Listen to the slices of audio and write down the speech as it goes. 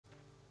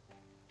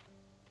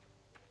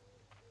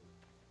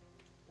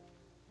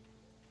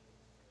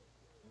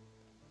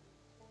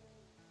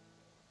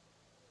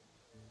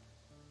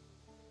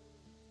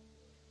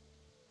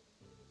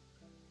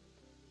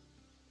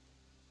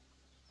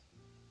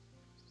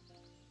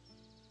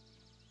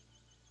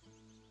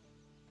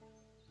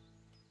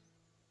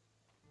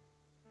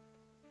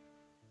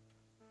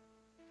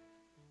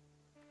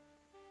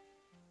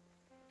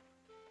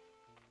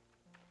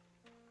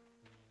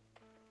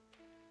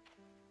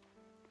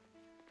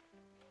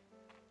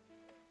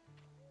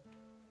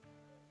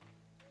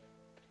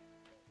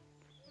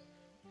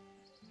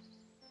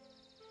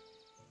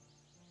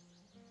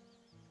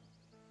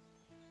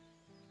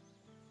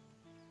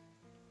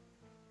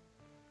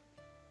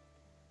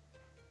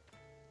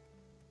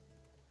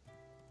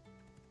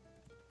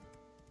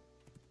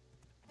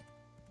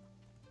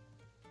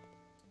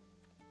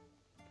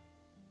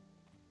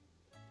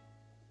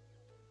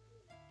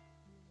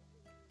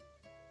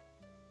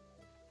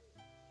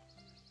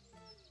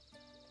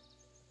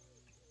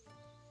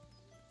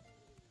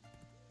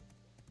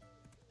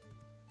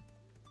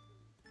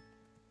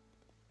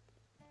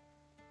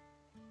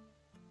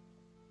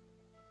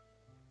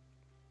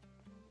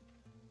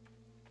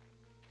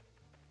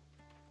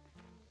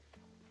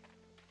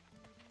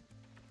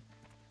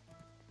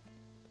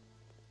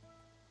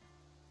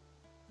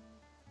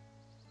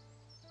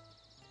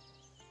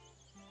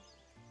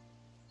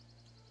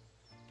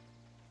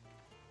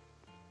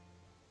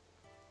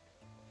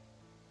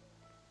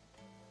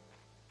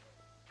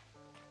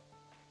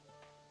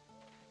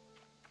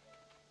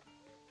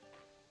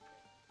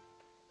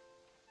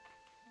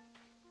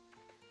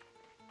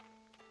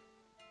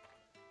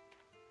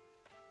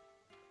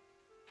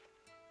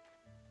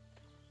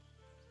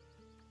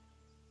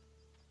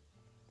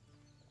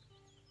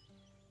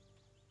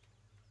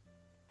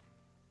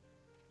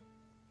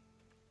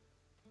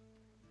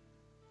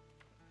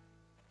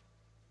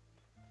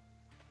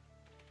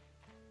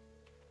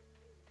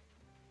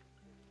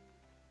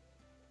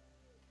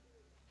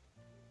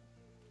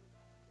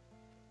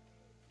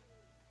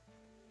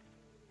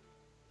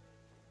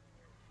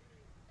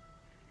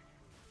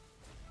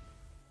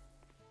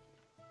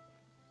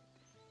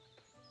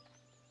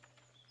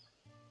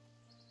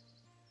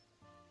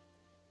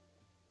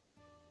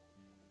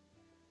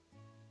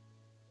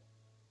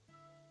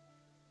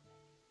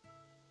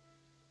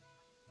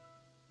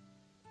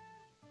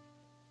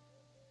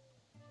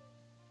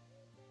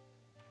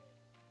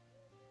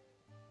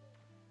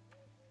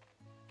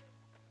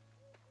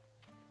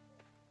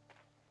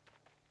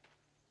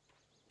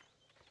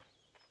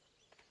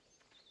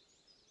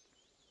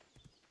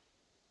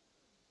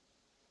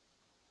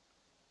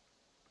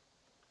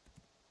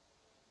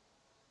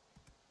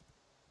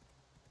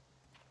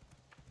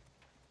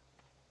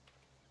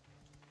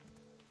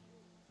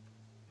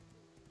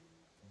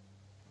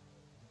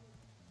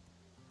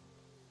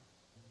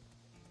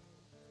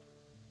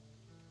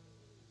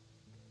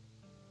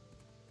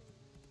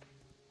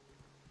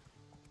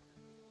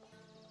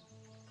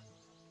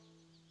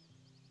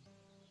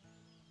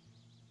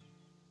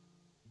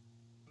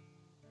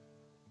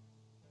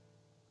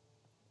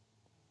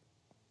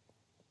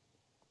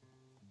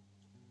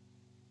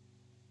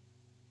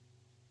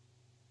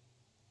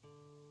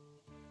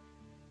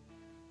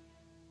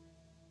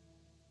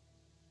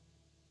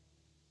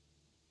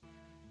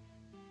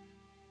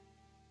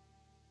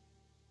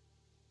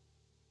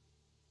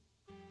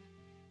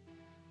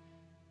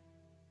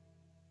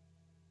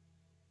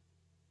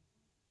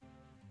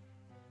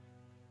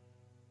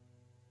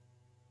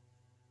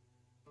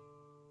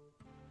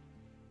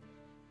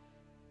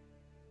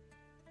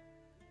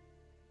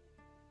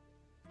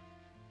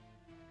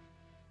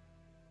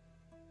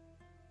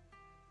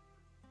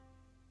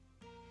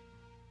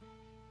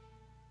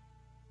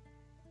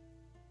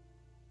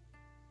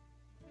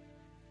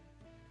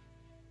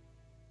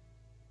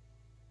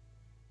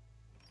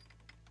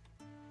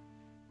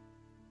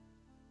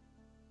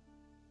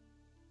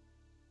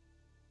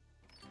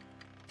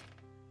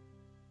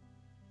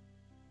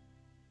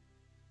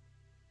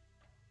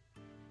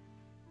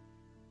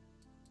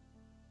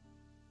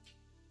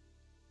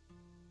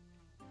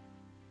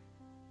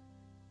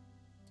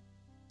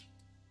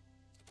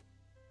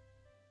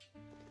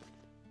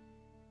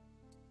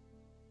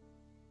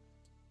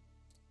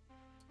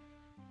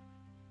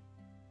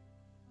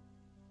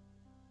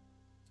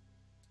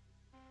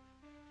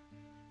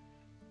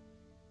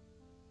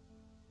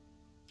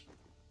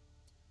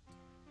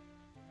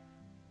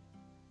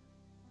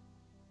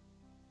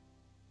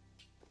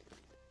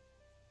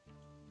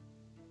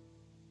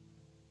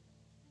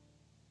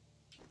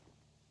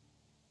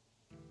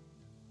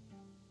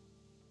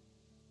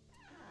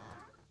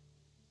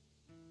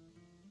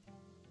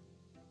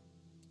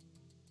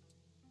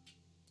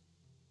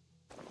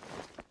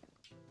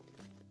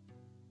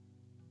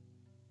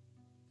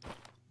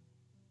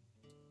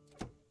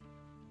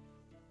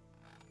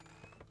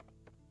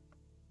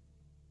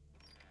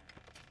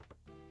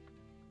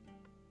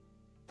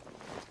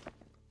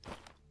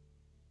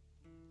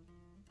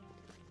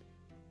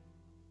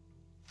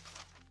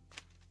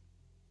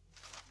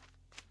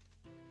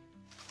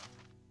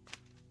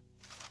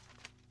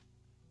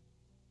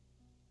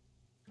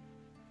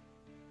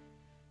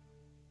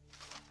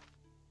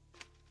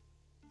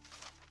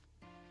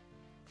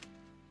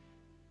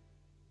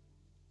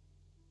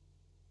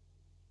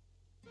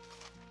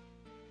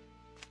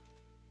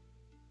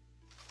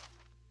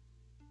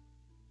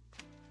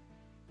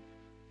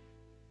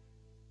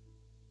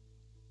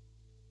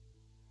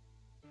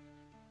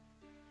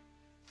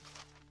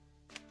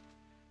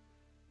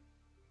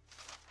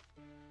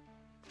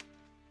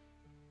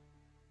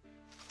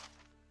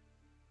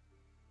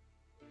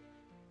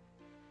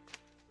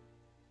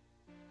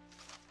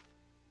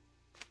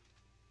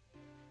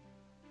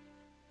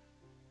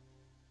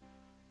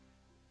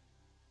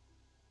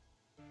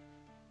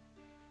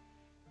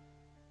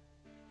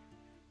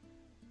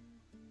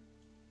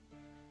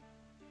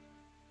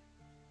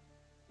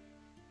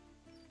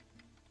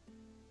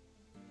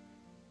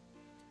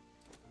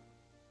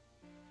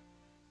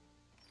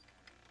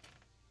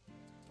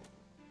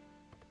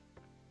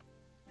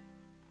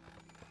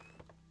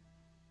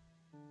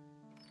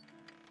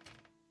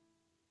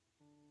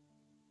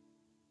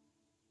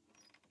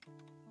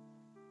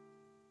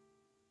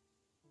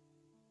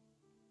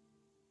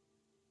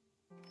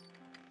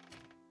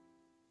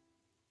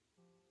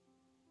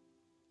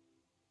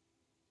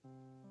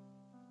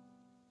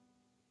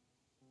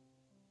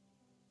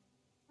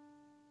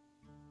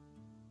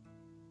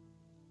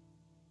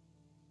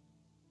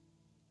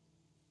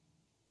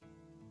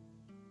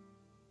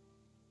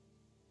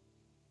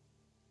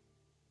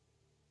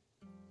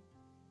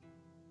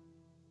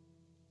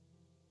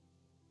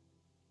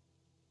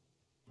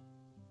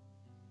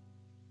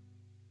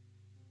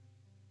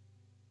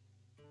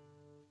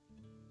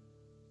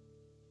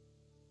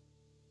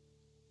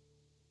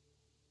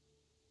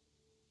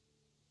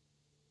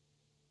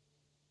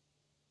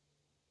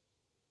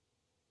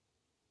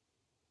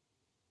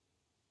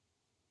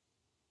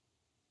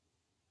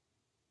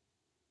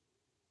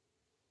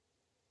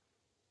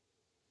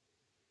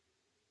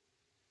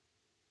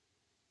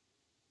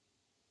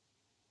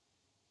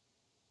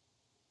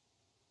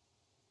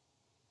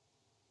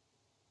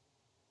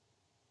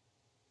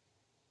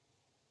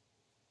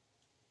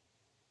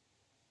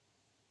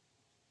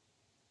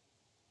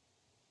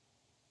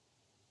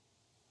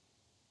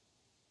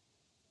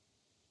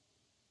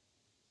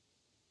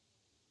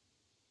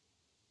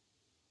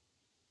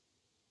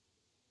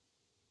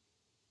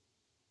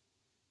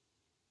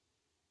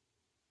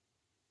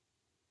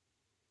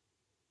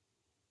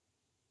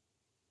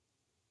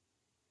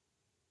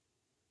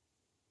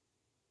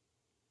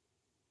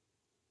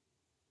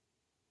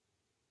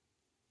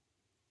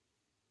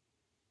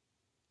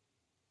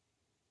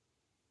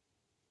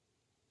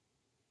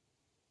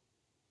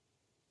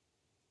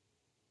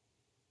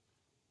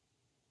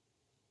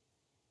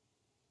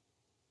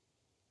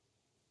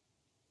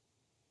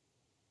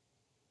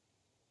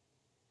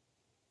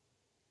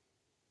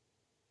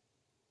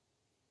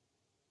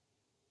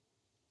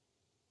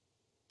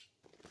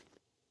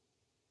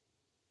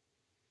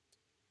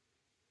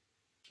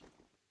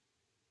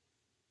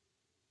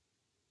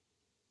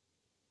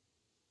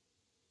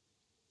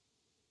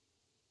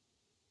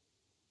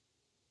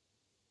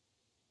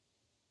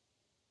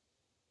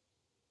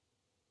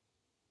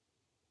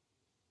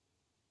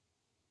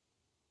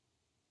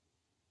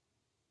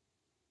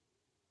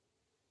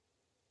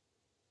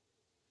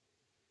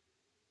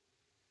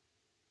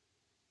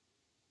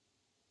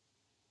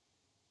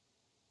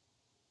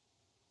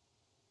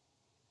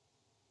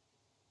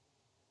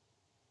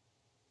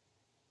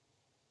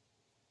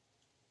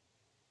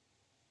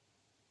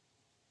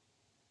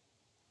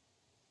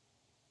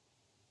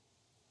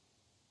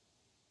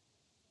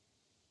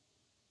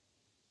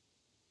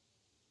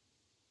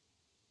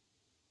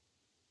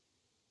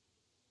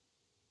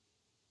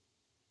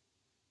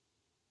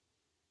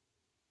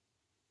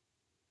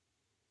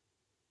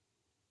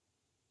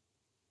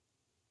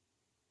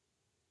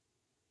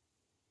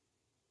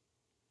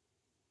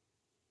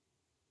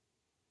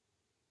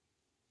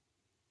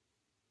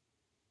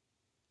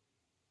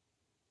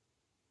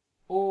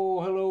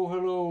Oh, hello,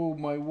 hello,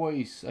 my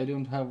voice. I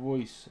don't have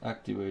voice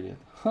activated.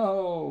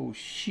 Oh,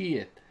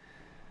 shit.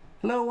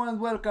 Hello and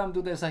welcome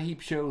to the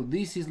Sahiib show.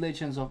 This is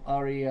Legends of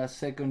Aria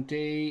second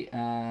day,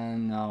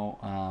 and now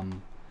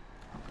I'm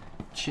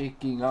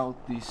checking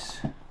out this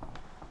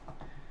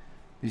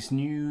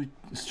new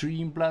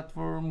stream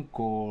platform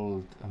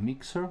called a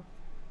Mixer.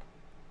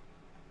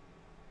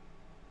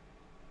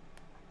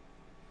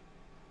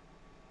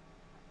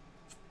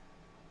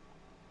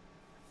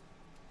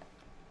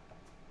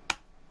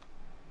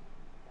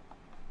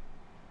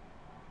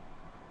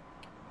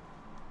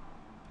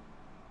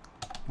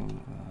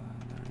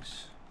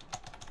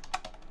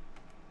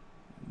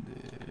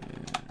 There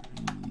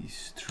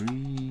is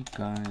three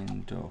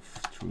kind of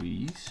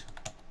trees.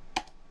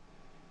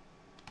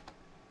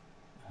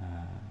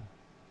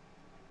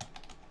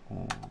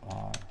 All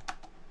are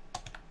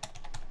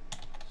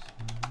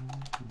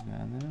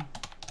together.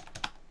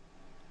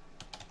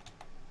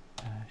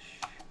 Ash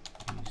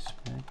is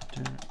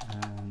better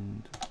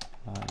and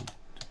light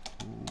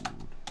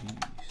wood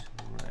is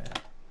rare.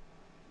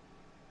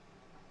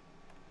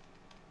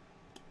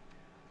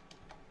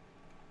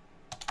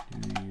 Do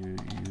you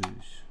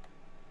use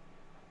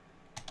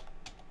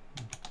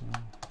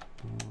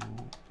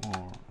bow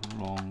or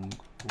long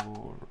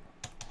bow?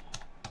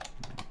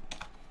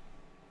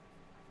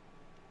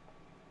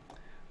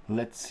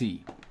 Let's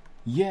see.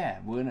 Yeah,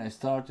 when I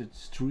started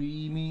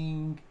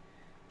streaming,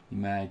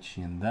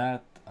 imagine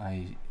that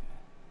I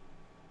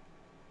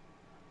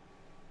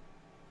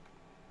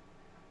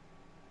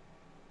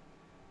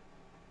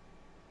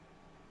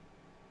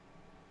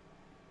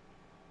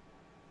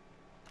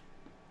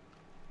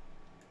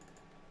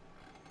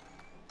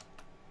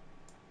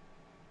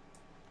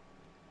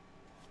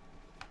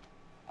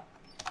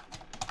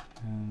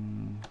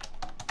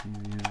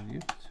give you a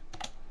gift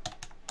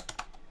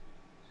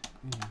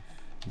if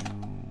you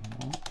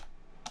want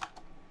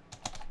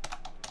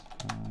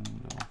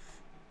kind of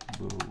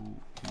bow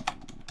you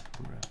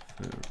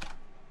prefer.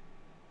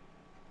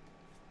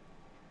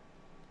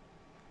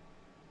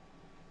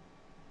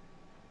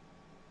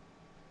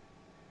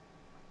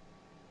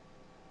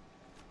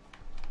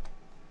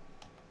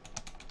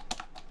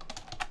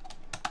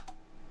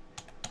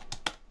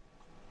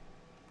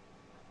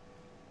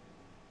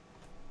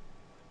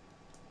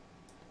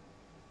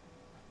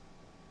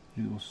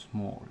 Little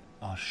small,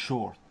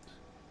 short.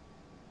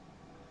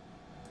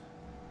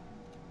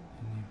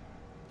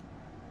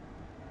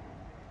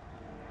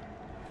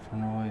 For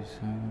noise.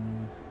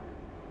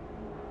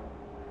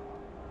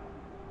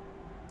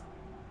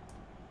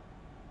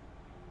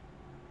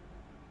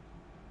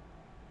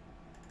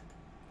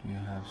 You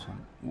have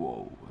some.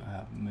 Whoa! I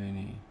have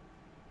many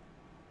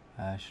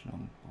ash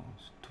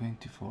longbows.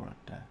 24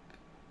 attack.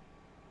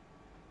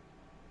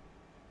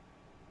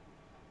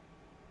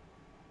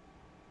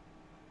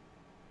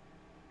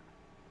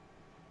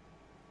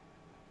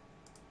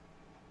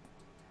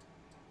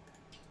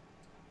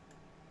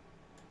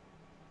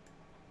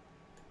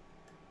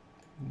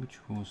 Which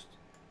was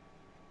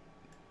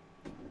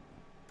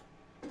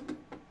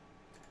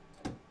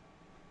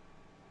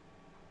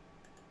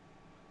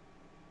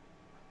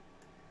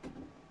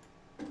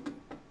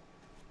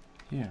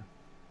here?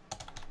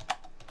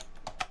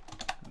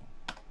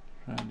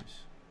 Try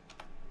this.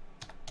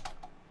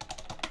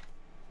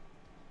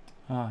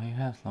 Ah, he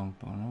has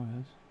longbow, no,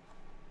 yes.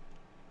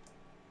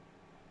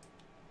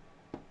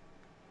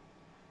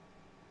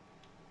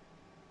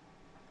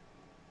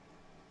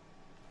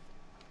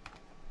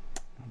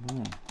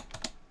 Boom.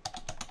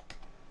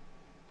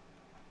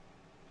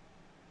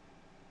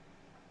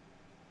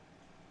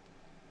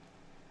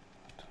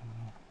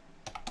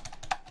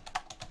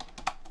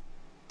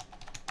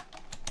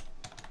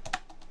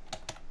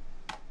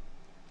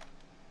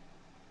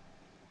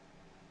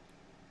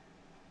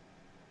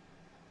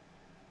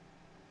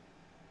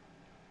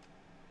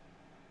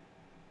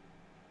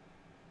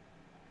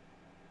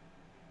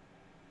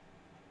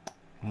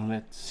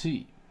 Let's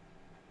see.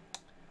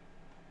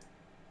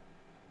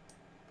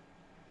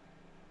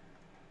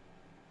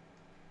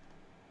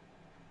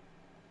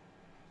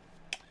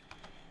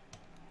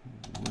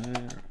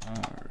 Where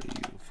are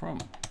you from?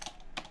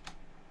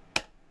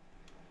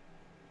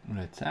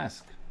 Let's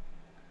ask.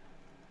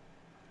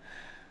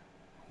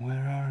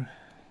 Where are you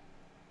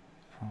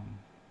from?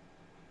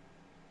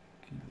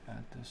 Kill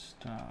at the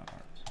start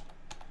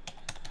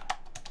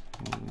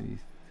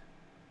with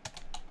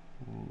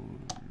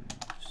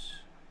wolves,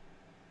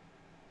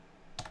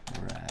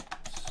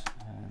 rats,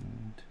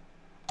 and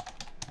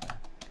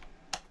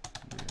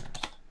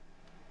bears.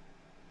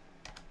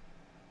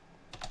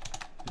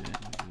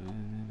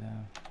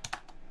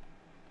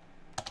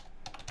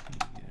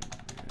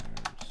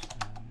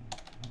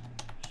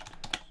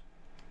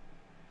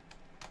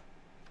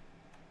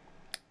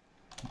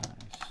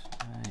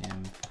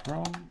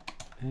 From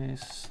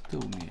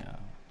Estonia.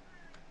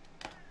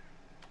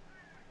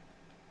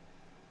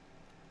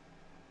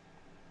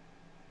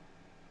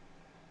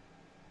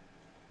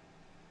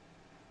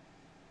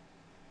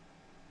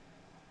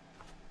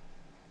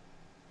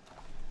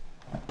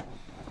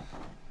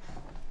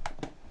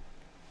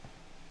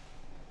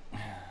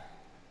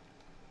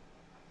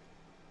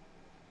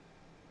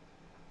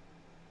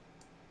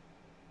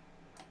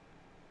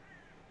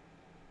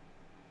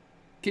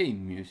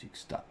 Game music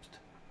stopped.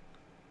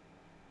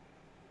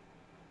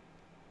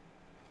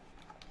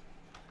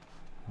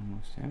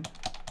 Almost there.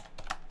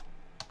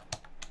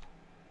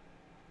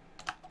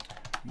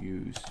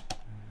 Use.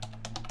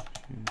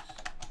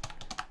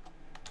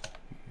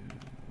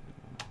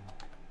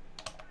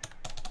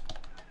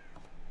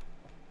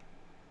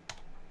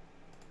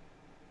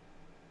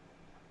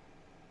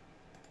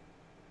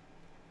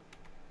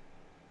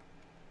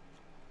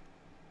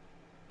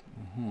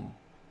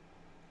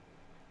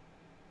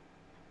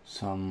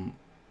 Some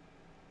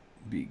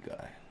big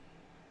guy.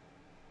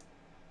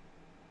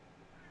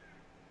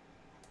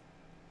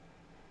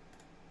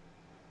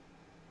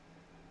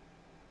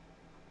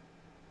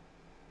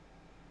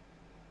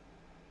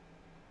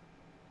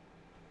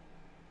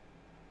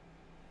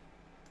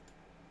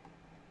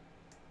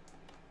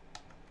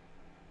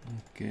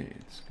 Okay,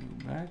 let's go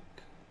back,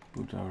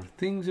 put our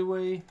things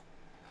away.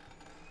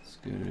 Let's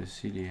go to the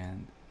city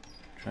and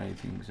try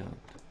things out.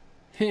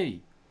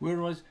 Hey, where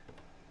was...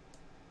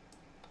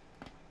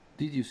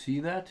 Did you see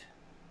that?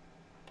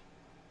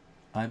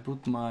 I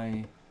put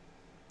my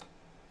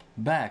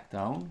bag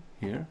down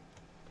here.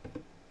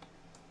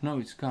 No,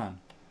 it's gone.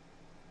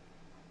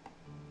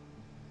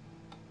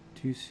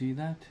 Do you see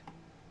that?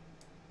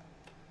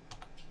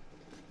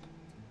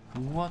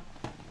 What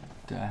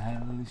the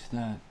hell is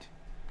that?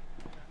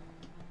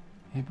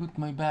 I put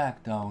my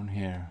bag down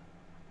here.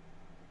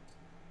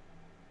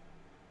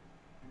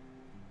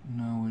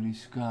 No, it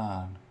is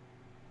gone.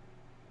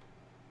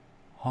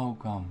 How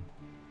come?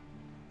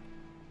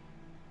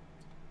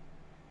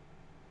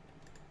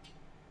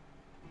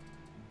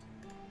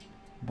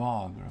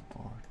 Bug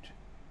report.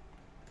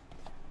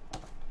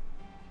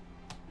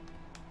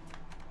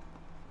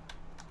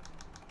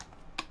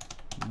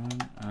 When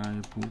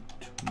I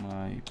put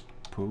my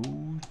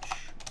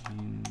pouch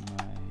in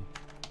my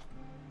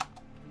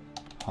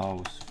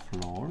house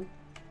floor,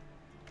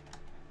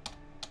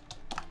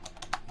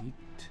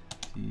 it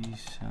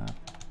disappeared.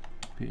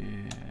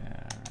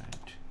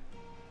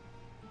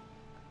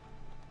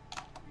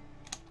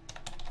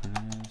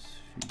 Press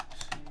fix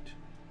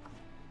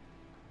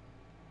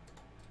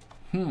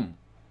it.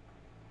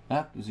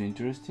 That was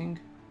interesting.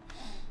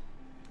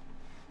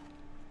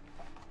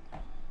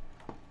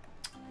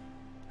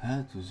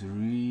 That was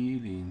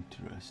really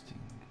interesting.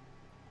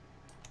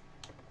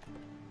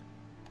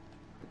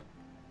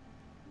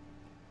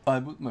 I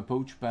put my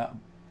pouch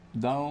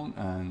down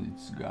and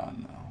it's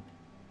gone now.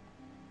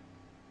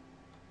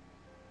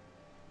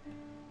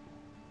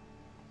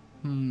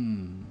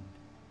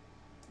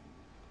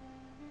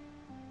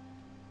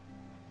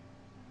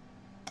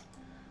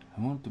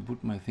 I want to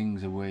put my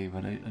things away,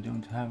 but I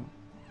don't have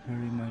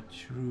very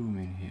much room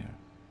in here.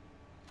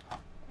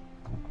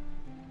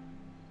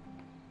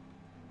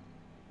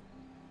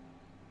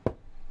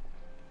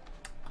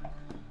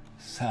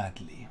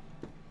 Sadly.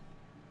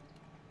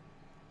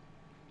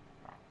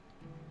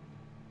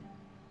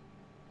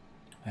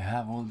 I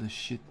have all the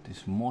shit,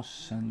 this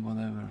moss and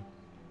whatever.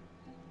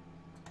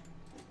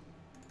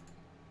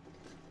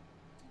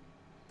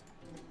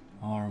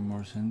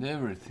 Armors and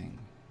everything.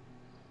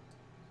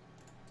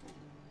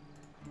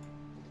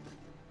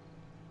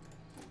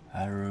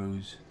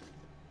 Arrows,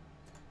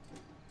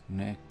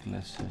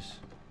 necklaces.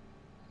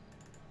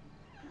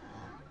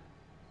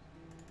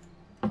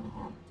 I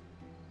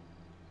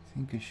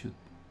think I should,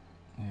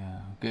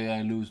 yeah, okay,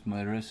 I lost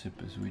my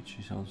recipes, which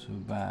is also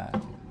bad.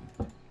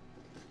 Look,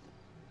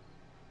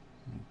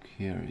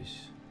 here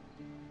is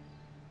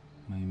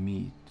my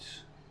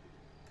meat.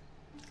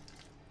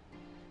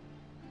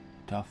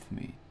 Tough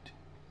meat,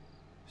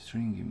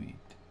 stringy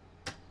meat.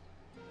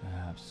 I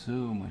have so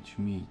much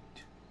meat.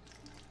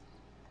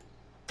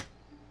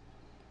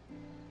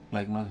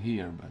 Like not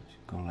here, but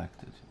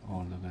collected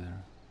all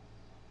together.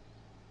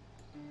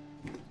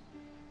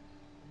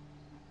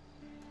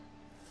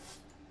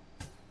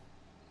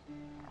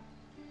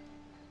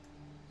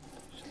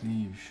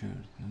 Sleeve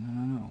shirt.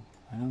 No.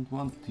 I don't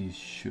want these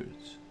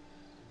shirts.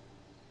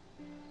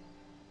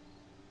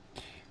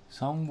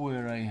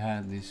 Somewhere I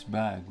had this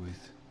bag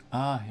with...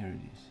 Ah, here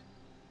it is.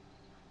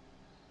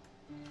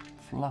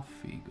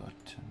 Fluffy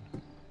cotton.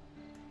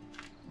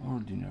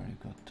 Ordinary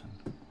cotton.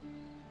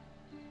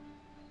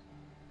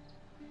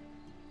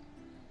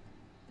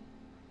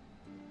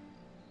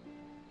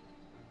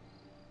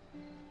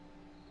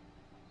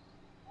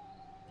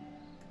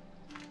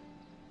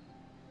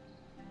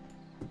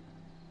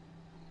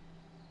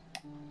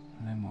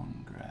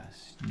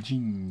 Lemongrass.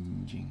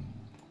 Ginger.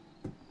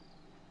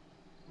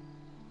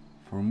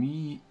 For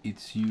me,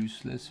 it's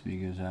useless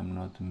because I'm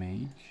not a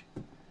mage.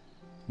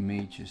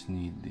 Mages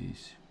need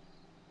these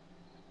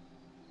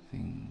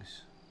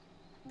things.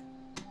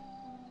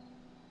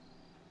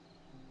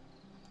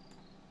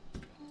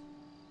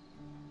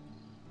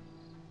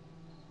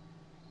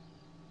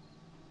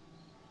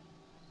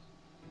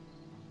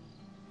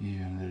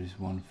 Even there is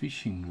one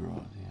fishing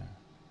rod here.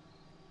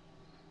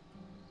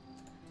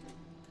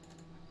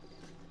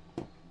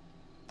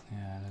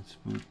 Yeah, let's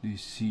put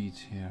these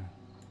seeds here.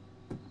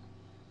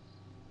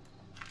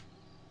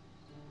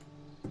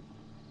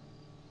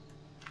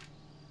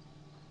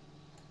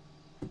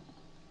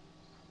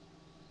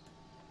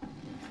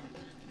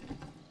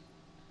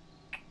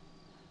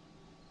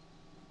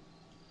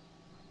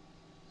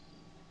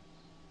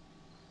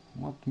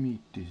 What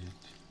meat is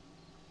it?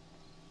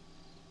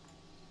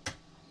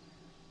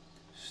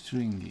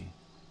 Stringy.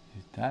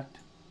 Is it that?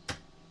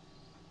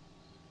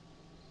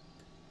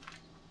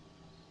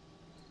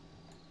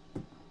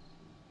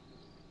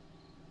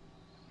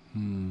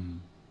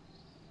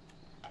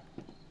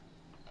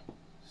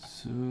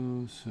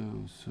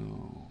 So.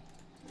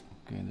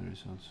 Okay, there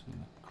is also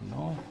the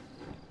cloth.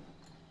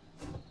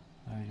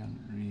 I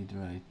don't read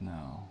right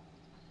now.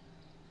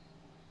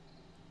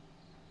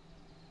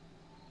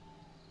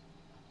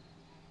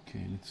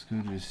 Okay, let's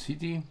go to the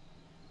city.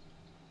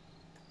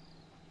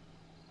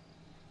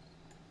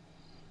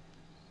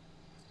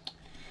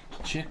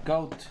 Check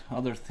out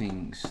other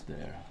things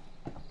there.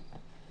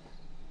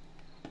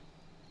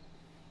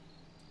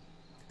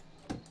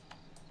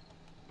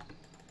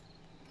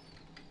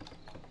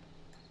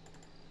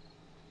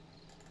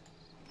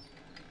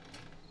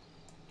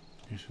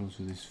 There's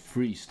also this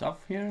free stuff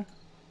here.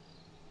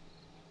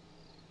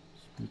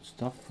 It's good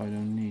stuff I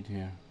don't need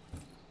here.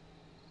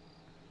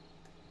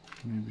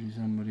 Maybe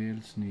somebody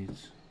else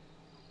needs.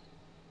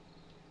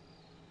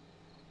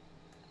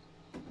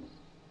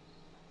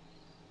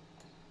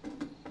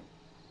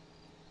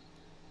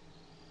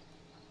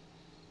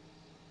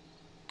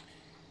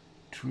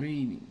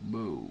 Training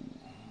bow.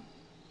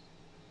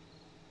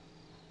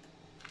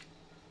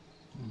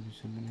 Maybe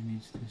somebody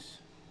needs this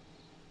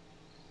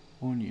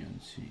onion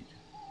seed.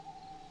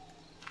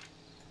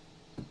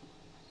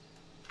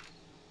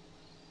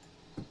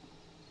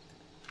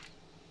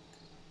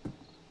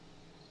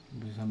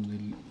 Maybe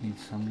somebody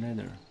needs some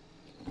leather.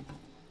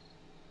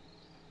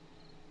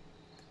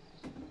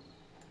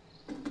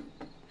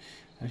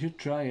 I should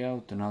try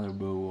out another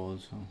bow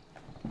also.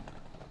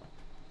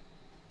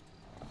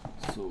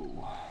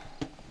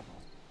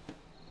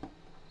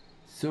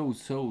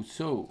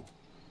 So.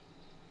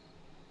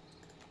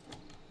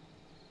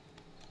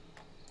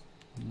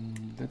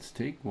 Let's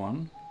take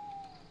one.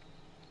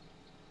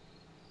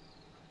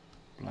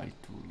 Blight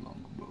tool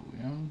longbow,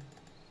 yeah?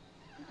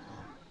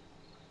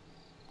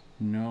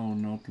 No,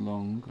 not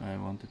long. I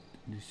wanted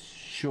this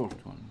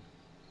short one.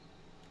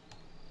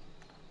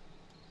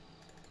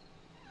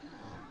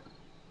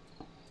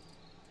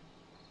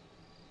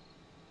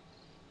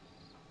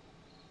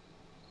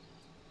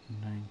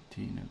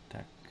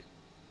 Attack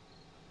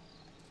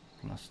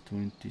plus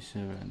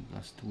 27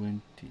 plus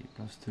 20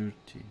 plus 30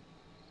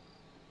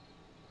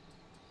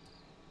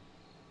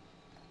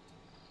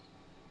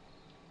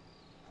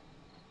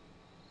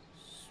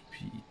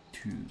 speed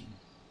 2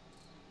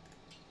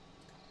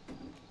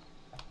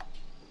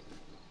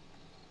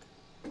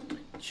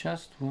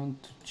 just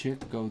want to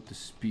check out the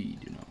speed,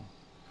 you know,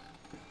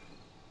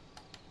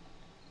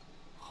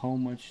 how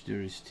much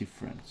there is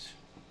difference.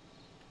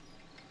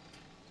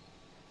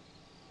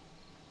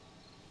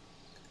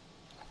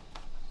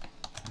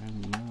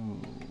 Hello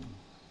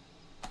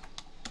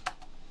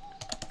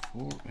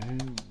for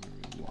everyone.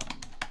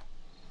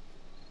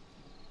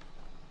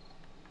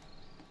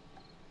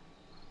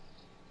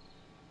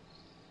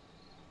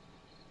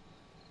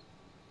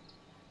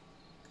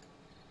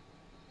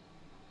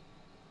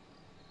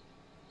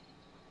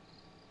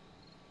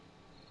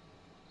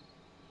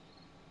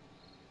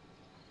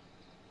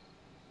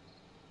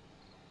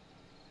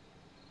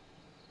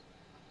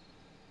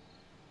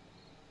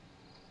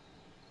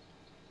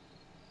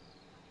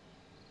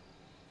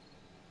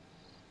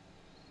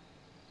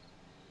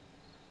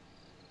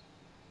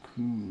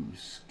 Cool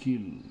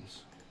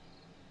skills.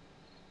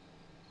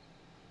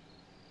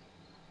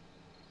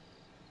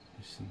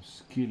 There's some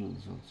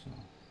skills also.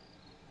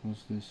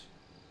 What's this?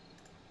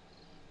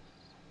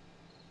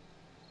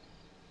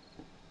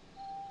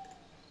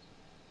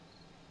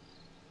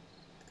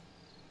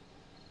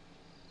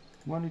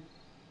 What it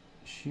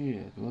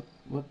shit,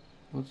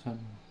 what's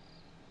happening?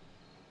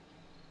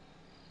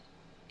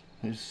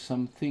 There's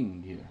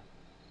something here.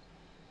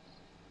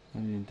 I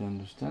didn't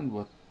understand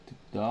what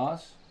it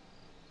does.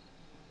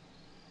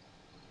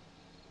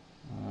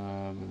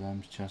 But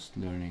I'm just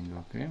learning,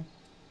 okay?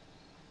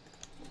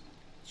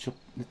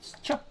 Let's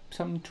chop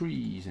some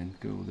trees and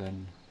go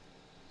then.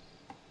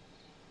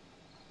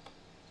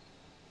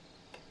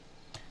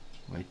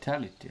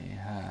 Vitality,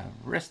 I have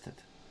rested.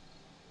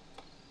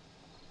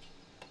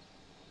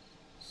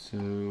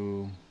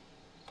 So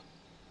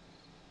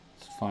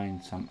let's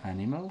find some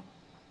animal.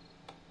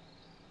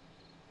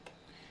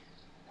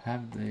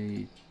 Have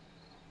they...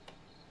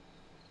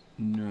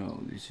 No,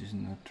 this is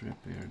not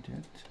repaired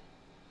yet.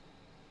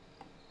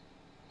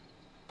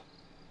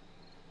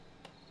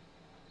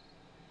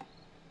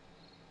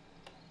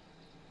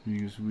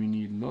 Because we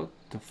need a lot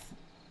of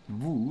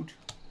wood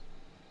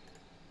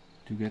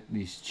to get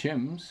these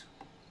gems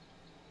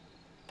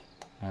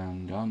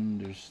and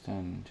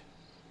understand.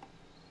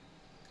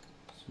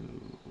 So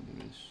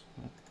there is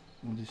that.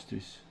 What is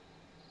this?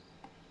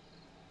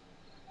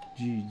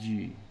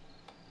 GG.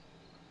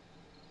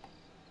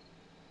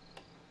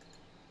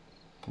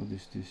 What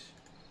is this?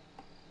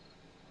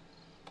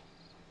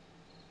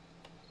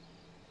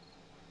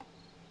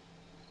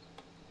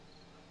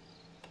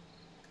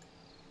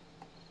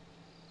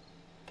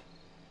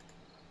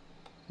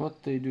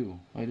 What they do?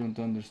 I don't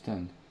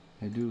understand.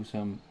 I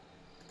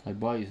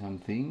buy some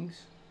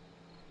things.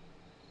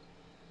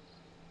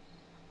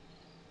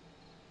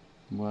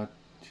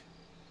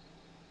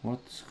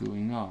 What's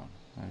going on?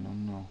 I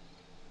don't know.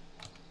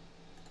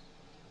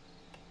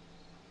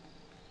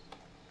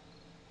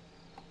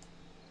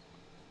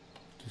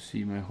 To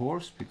see my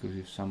horse, because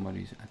if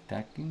somebody is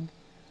attacking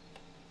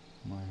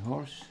my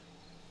horse,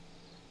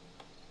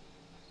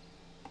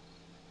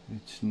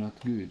 it's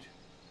not good.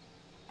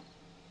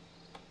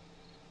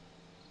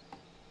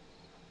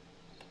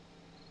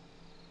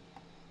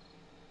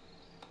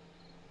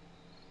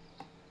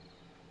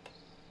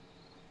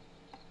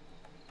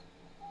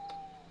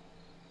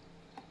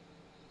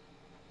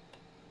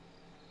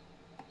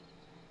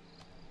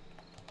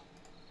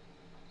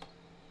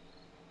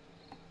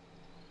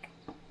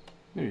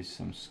 There is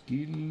some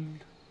skills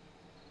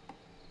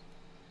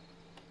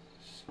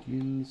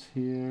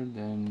here,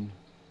 then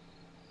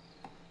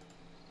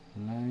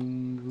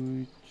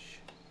language,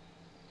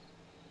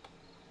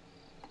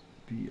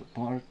 be a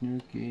partner,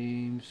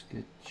 games,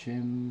 get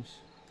gems,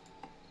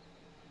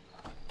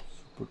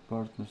 super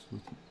partners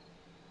with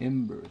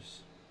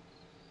embers.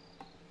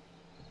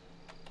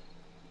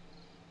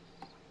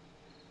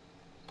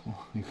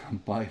 Oh, you can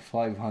buy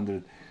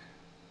 $500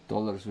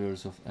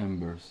 worth of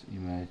embers,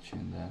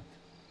 imagine that.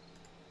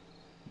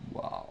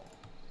 Wow.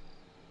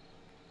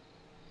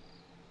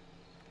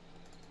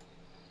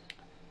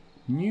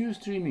 New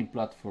streaming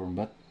platform,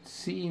 but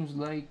seems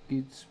like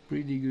it's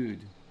pretty good.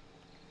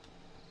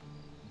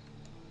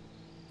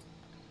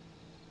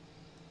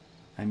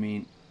 I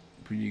mean,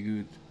 pretty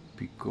good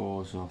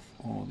because of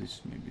all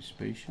this, maybe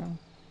spatial.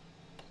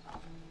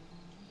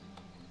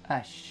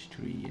 Ash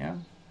tree, yeah?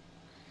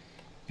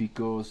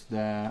 Because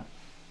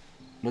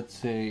let's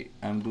say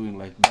I'm doing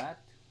like that,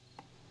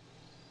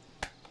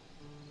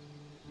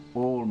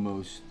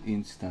 almost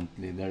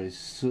instantly there is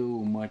so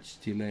much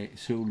delay,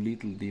 so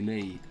little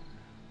delay,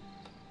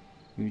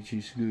 which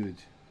is good,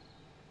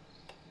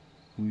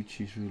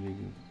 which is really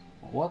good.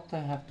 What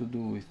I have to do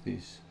with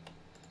this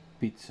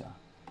pizza?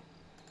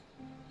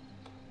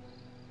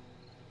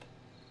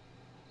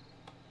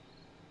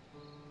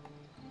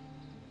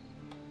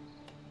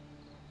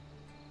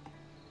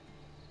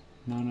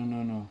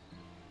 No.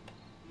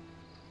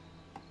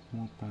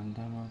 Open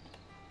them out.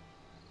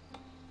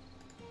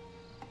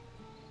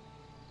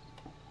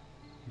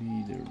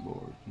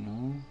 Leaderboard,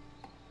 no.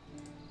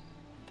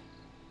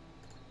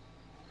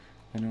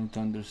 I don't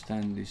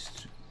understand this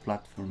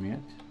platform yet.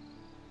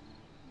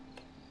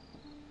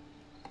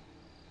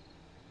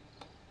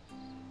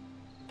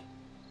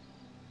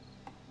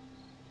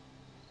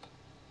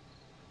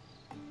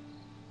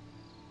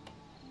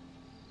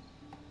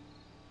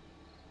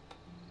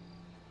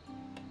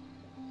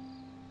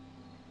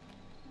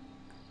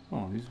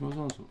 Oh, this was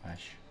also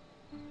ash.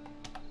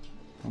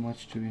 How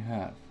much do we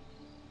have?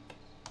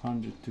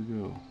 100 to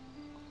go.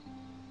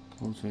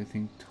 Also, I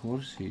think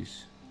horse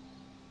is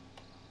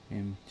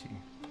empty.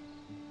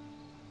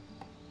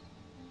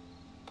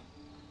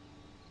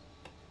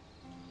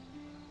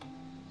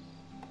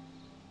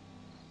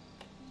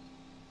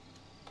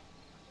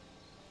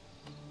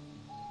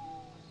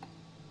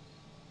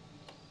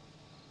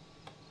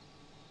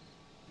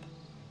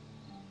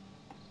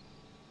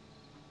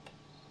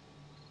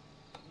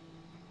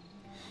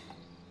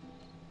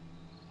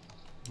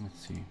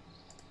 Let's see.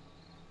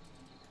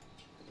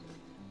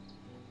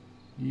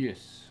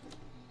 Yes,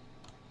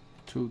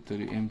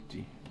 totally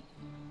empty.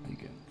 I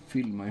can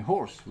fill my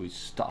horse with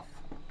stuff.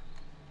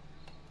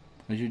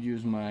 I should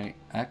use my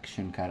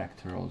action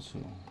character also.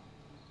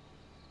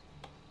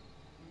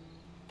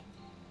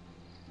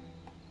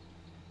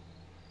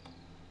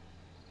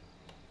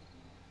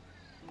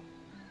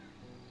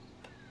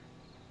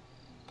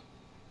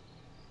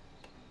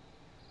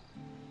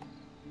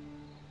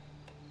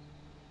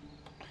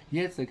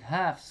 Yeah, it's like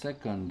half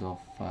second of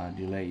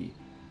delay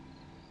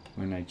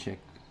when I check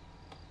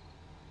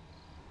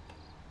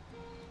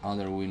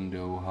other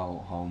window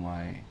how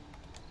my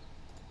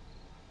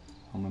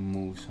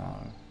moves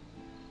are.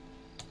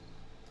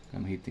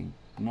 I'm hitting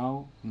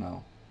no. It's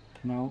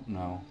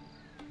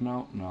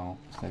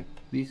like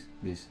this.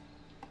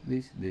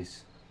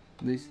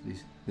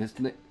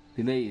 The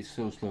delay is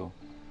so slow,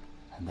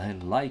 and I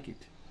like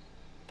it.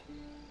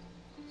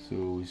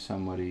 So if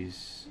somebody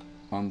is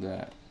on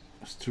the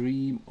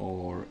stream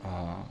or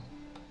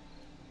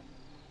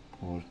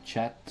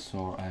chats,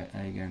 or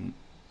I can.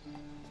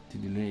 The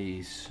delay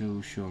is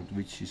so short,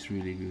 which is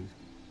really good.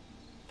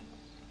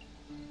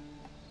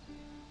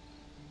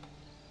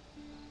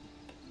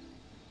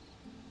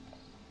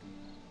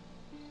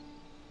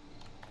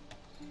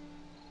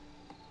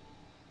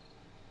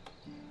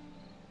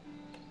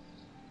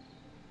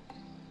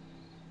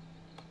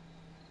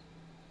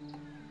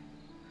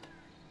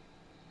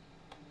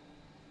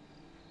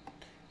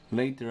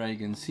 Later I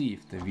can see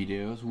if the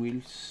videos will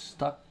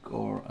stuck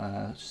or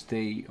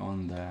stay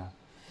on the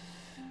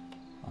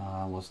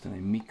what's the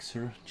name,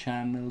 mixer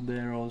channel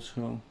there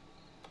also.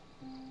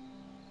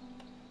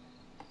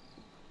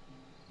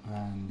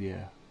 And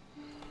yeah.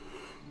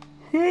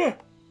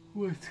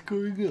 What's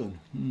going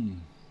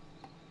on?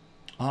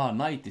 Ah,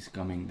 night is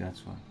coming,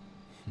 that's why.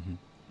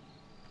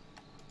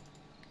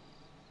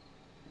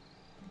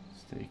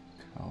 Let's take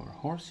our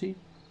horsey.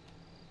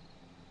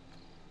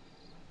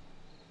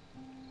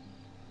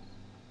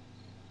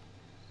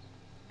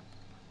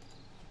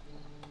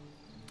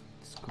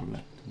 Let's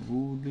collect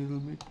wood a little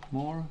bit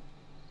more.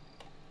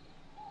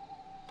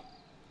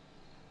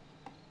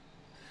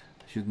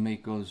 I should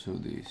make also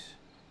this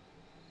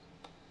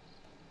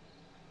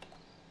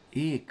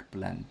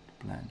eggplant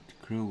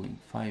growing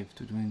 5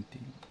 to 20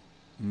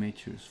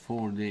 meters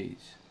 4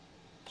 days.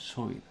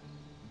 Soil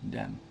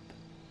damp.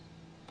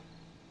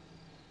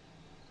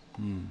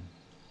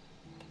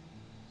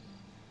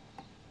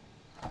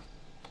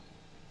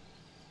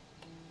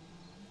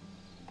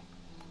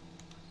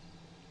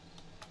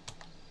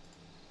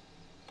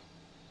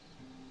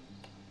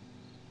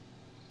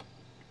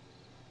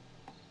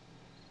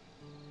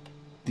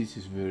 This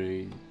is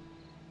very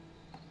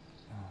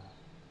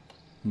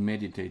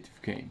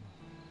meditative game.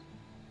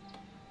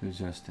 You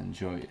just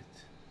enjoy it.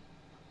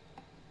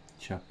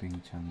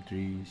 Chopping some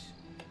trees.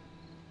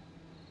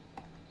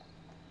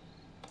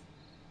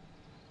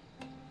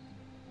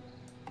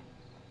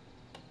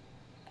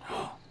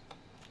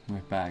 My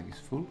bag is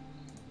full.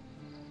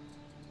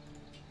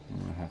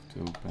 I have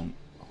to open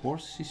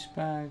horse's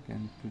bag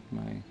and put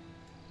my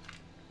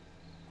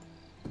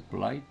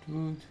blight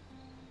wood.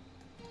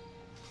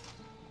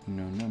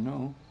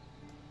 No.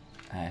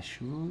 Ash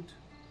wood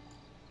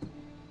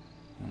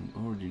and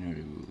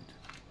ordinary wood.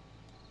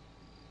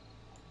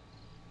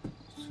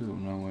 So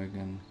now I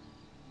can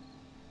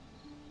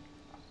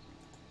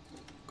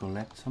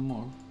collect some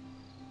more.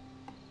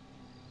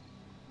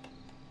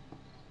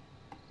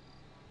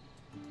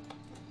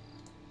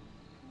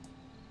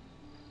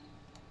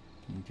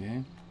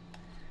 Okay.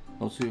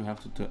 Also you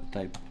have to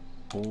type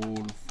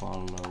all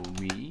follow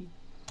me,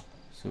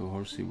 so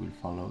horsey will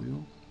follow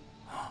you.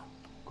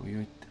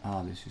 Coyote.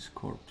 Ah, this is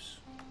corpse.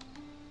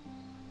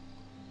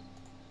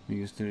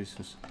 Because there is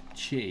a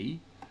J,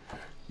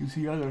 you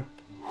see other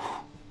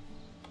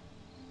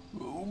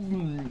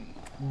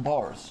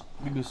bars,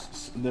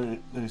 because there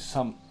is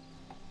some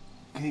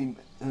game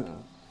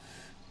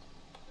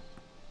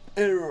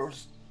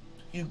errors.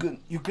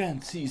 You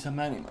can't see some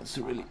animals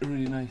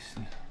really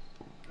nicely,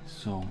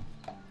 so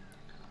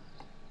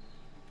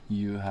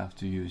you have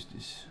to use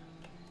this.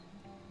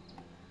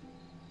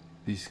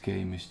 This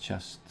game is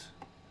just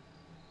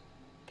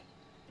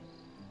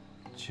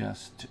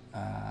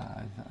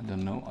I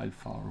don't know,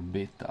 alpha or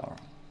beta, or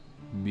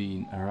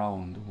been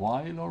around a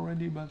while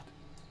already, but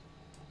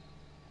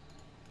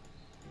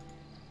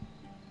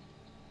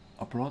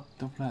a plot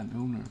of land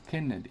owner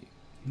Kennedy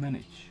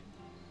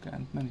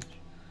can't manage.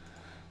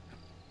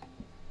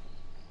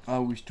 I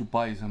wish to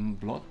buy some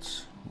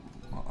plots,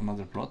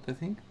 another plot I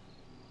think,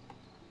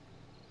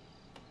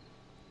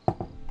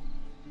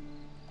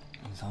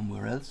 and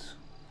somewhere else,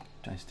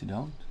 test it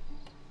out,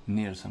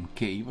 near some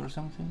cave or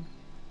something.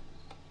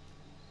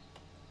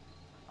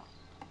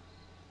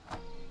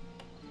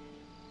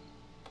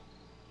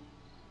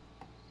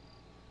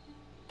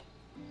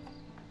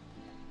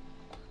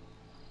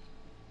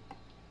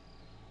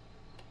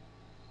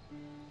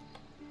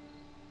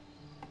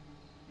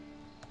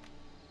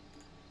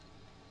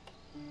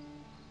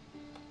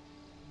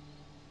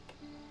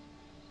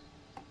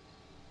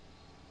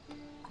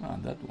 Ah,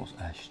 that was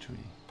ash tree.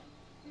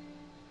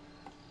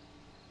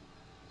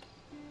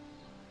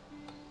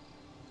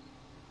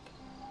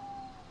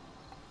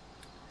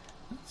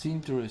 It's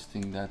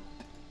interesting that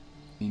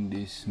in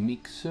this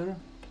mixer,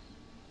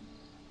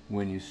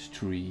 when you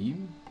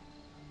stream,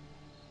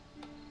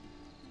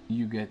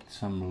 you get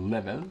some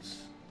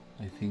levels.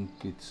 I think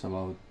it's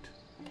about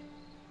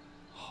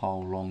how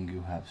long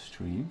you have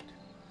streamed.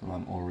 So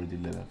I'm already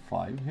level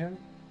 5 here.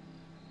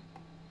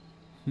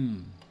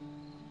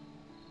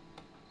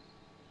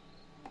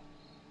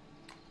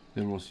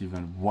 There was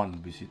even one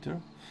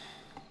visitor,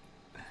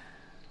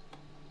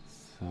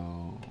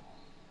 so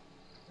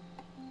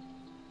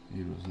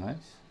it was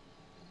nice.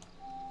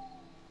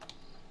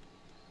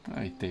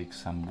 It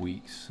takes some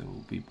weeks, so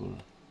people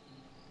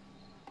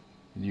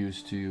get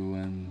used to you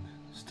and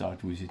start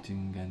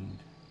visiting and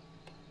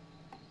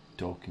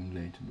talking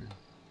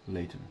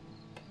later.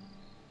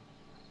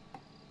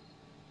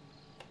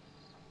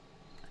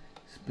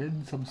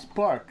 Spend some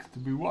sparks to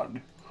be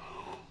won.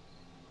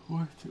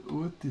 What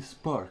is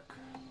spark?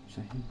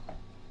 Sahiib.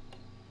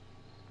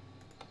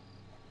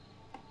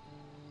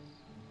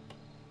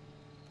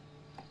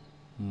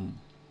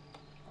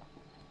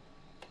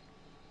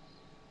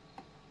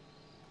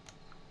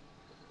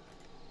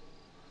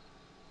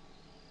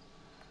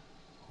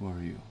 Who are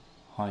you?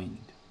 Hind.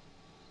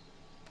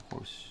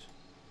 Horse.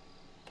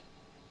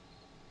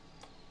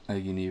 I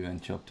can even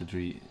chop the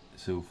tree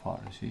so far,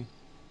 see?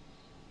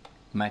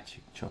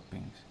 Magic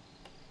choppings.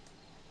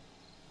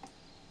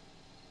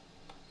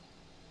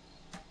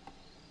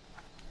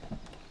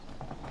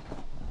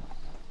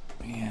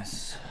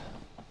 Yes.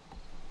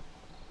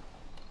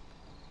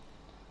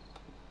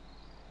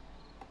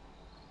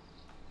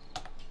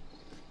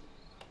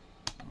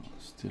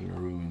 Still a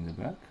room in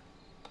back.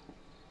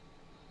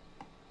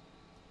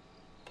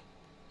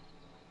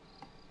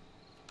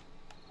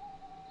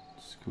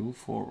 Let's go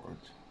forward.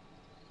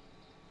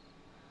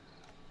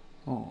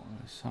 Oh,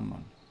 there's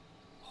someone.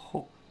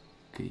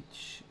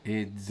 Hockage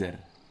Edzer.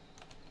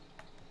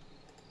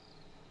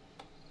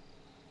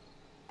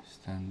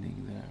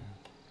 Standing there.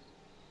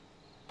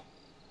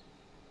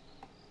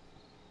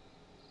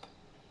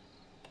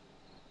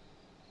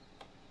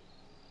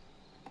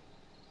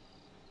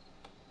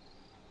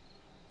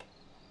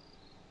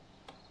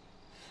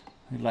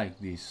 I like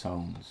these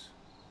sounds.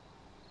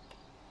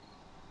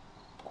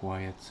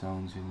 Quiet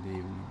sounds in the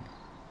evening.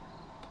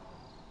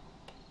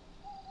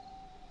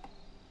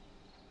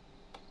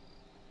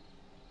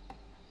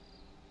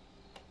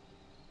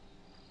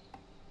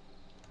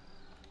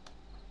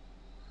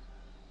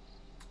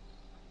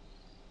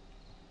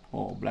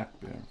 Oh, black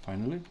bear,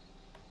 finally.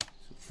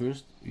 So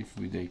first, if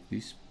we take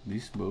this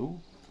bow,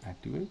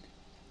 activate.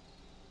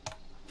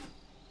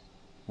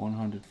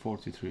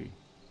 143.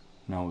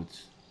 Now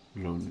it's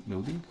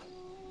loading.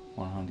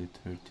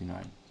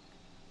 139.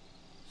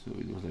 So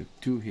it was like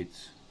 2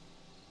 hits.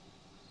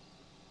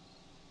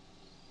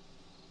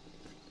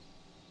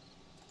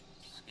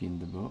 Skin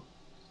the bow.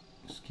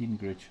 Skin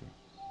creature.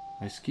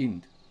 I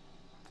skinned.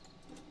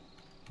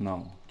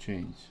 No,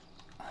 change.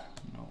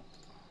 No.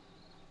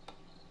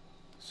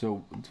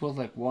 So it was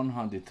like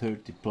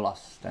 130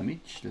 plus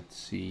damage. Let's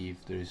see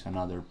if there is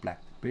another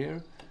black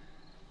bear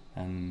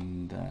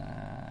and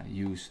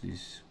use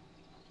this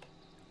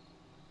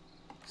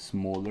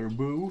smaller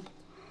bow.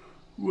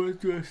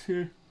 What was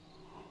it?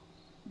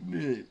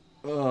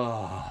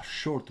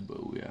 Short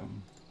bow, yeah.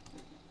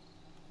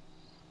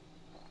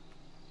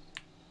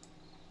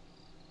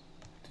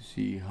 To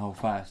see how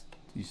fast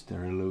is the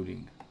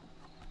reloading.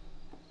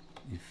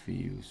 If we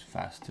use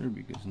faster,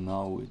 because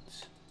now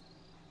its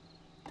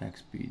attack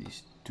speed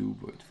is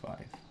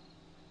 2.5.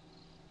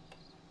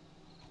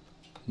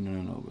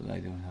 No, but I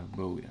don't have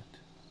bow yet.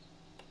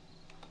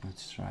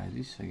 Let's try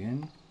this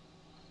again.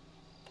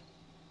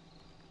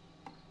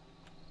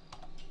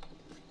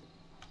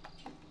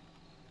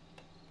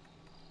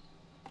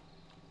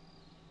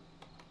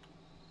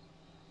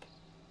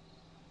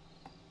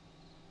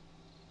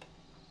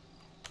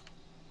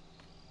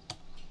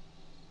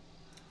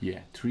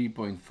 Yeah,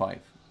 3.5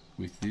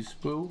 with this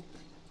bow,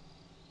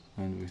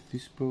 and with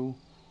this bow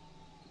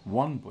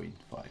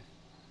 1.5.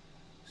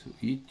 So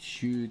it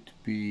should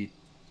be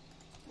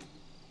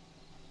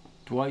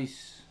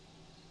twice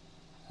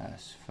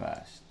as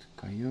fast.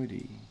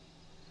 Coyote.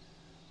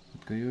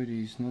 But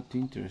coyote is not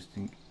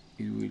interesting.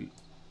 It will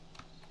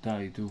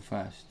die too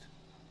fast.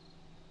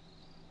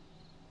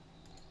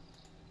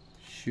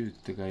 Shoot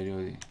the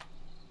coyote.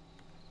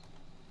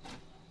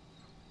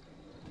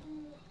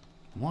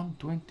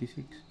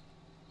 126.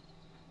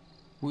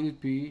 Would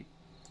it be,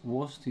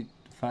 was it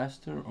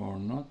faster or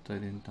not? I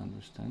didn't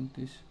understand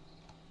this.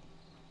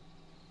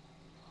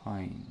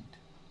 Hind.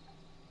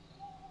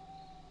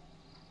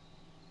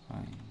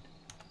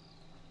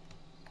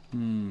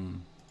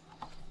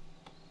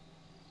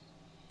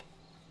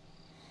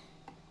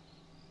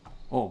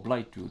 Oh,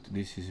 blightwood.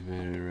 This is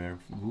very rare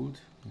wood.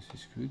 This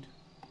is good.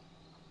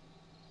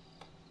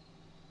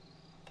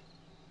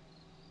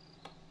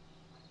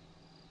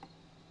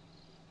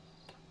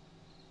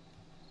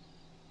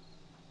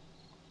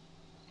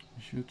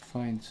 Should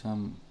find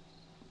some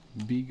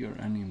bigger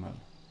animal,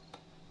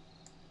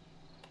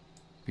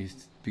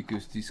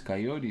 because these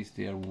coyotes,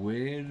 they are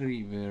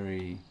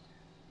very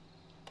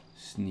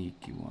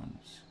sneaky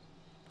ones.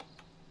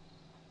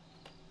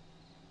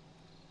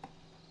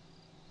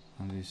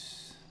 And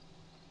this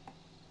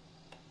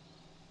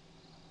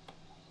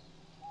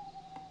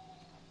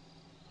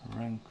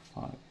rank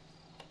 5.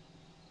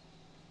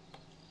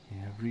 We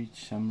have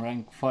reached some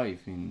rank 5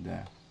 in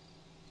the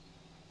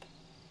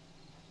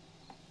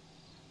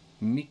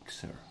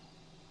mixer.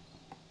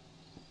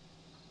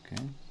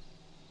 Okay,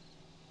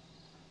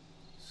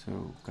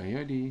 so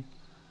coyote.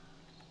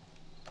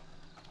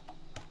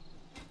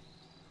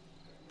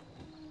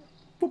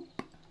 Boop.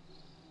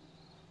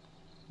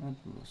 That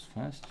was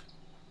fast.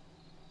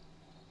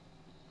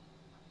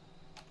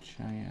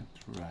 Giant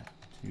rat,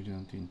 you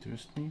don't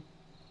interest me.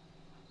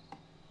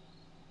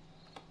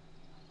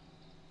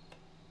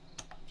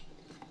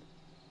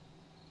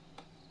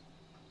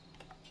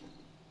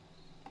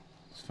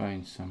 Let's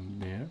find some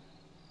bear.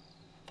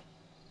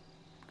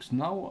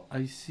 Now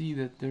I see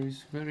that there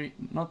is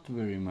not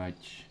very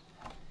much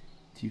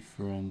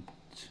different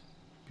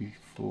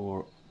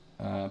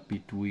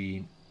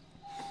between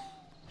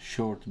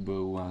short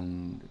bow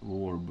and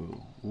war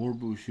bow. War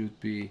bow should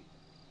be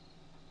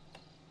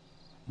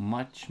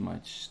much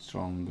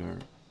stronger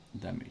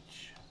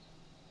damage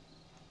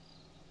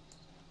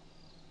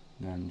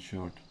than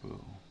short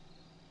bow.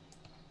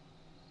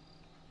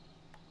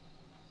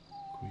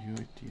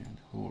 Coyote and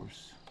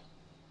horse.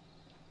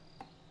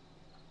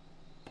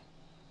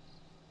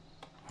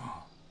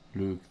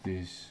 Look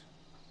this.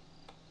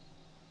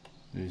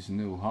 There is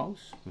no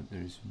house, but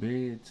there is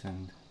beds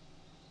and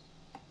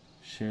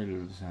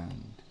shelves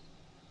and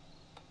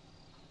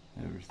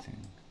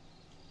everything.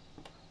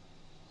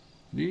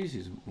 This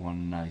is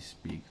one nice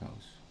big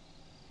house.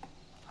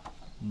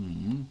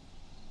 Mm-hmm.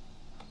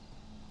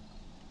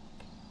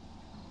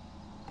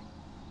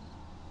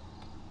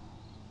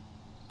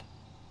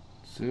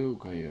 So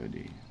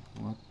Coyote,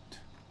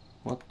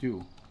 what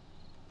you?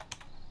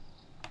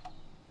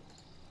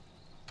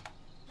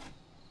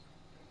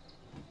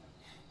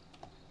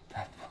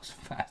 That was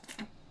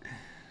fast.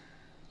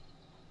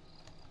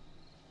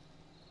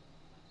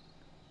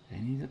 I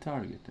need a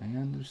target, I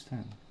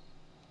understand.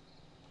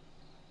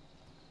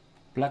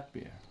 Black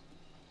bear.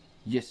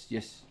 Yes,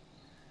 yes.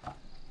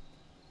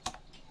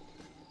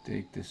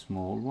 Take the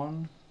small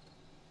one.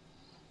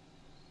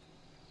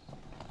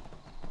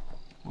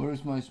 Where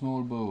is my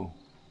small bow?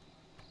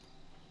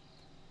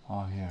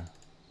 Oh, here.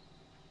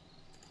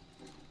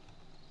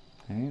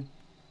 Okay.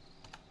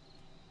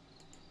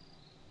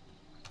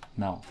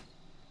 Now.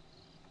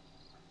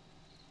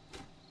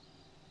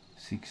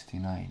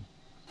 69.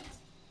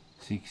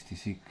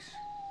 66.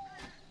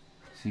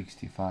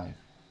 65.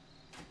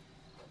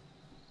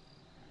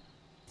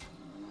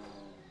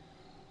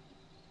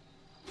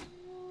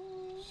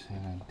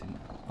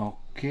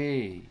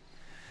 Okay,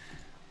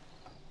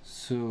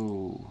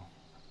 so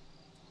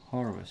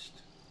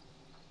harvest.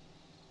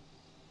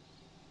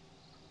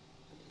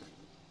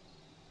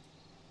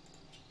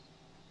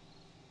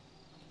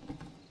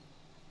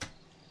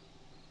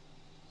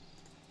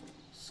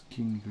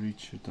 Skin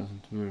creature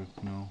doesn't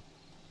work now.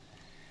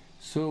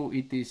 So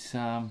it is.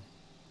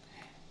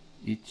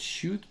 It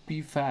should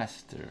be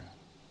faster.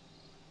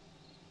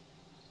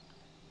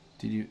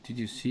 Did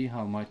you see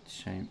how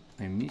much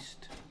I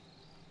missed?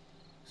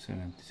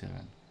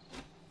 77,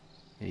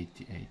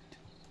 88.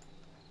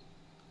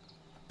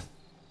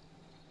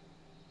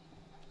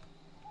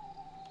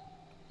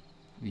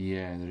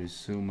 Yeah, there is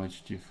so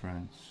much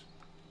difference.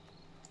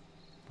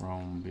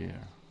 Brown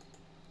bear.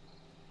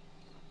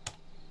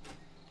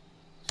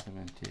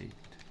 78,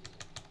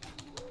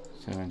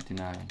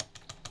 79.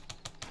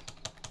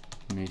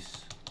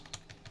 Miss.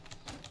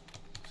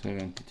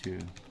 72,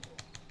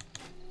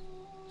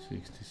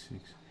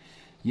 66.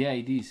 Yeah,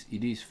 it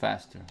is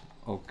faster.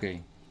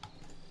 Okay.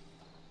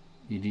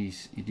 It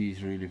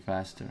is really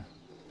faster,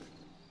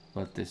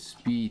 but the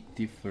speed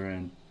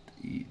difference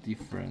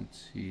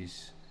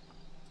is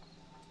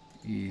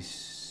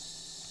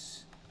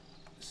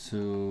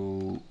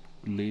so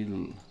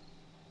little,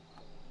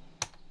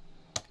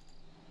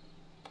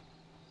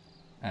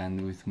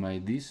 and with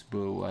this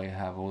bow I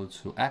have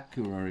also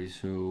accuracy,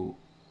 so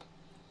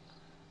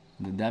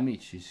the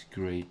damage is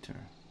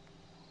greater.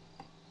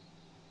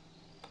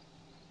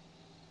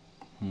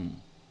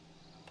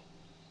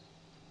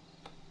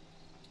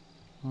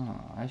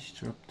 Ice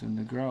dropped on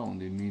the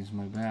ground, it means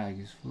my bag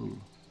is full.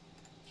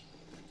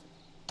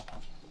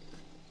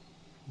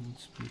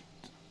 Let's put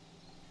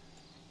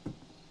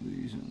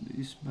these on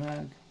this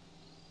bag.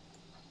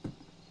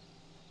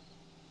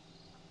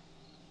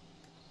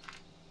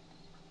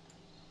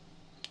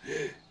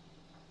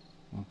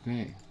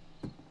 Okay.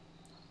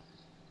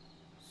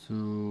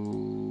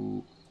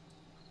 So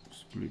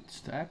split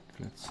stack,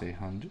 let's say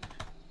 100.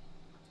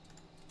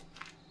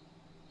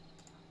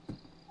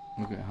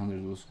 Okay,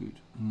 100 was good.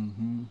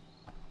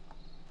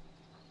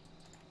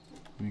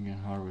 We can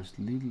harvest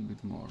a little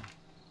bit more.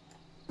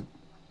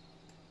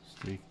 Let's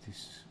take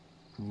this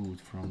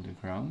wood from the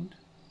ground.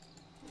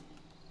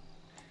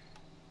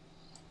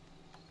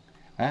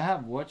 I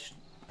have watched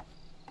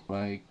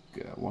like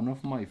one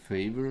of my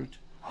favorite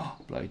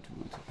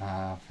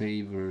Blightwood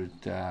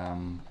favorite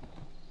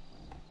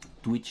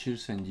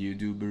Twitchers and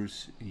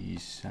YouTubers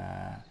is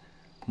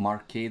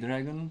Marquee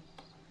Dragon.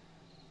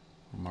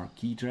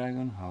 Marquee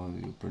Dragon, how do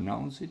you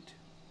pronounce it?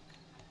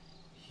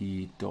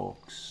 He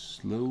talks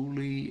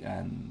slowly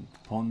and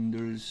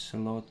ponders a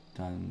lot,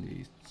 and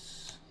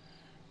it's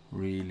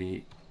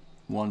really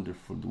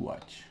wonderful to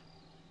watch.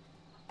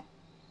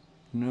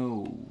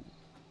 No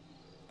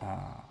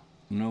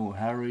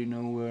hurry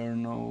nowhere,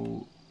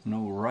 no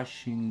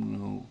rushing,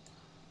 no,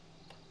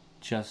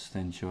 just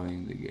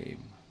enjoying the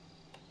game.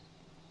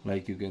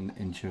 Like you can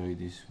enjoy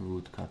this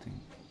wood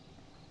cutting.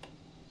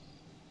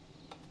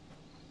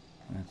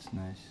 That's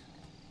nice.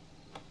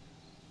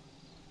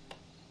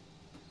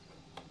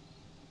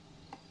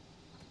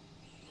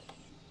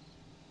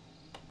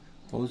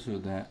 Also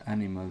the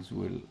animals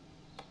will,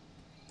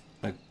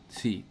 like,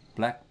 see,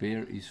 black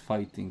bear is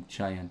fighting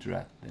giant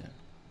rat there.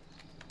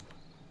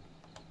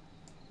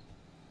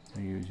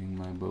 I'm using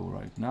my bow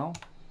right now.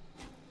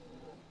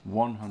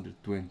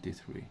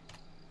 123.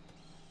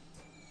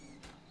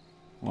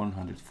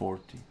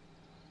 140.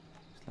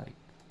 It's like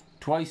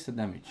twice the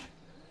damage.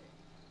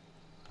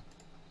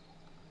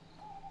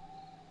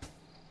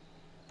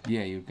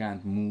 Yeah, you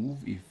can't move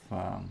if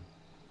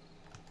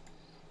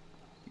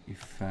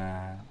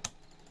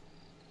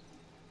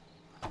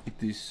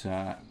it is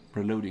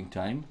reloading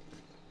time,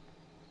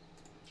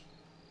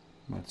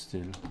 but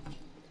still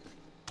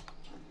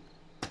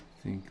I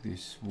think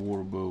this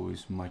war bow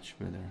is much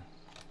better.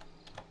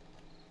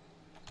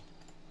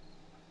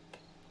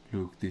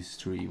 Look, this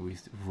tree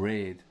with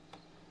red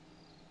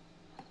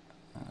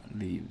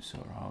leaves,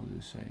 or how do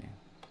you say,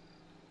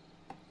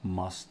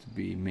 must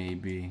be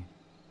maybe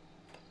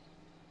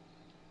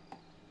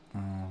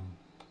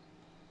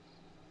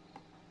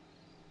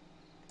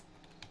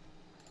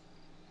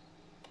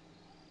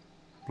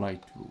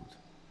Blightwood.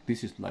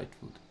 This is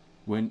Blightwood.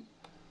 When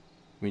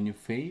you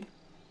fail,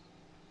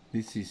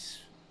 this is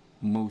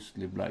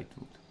mostly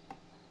Blightwood.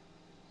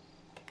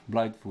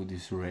 Blightwood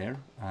is rare,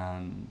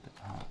 and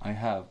I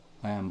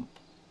am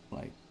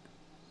like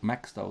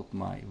maxed out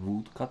my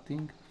wood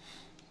cutting.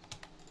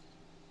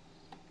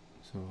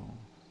 So,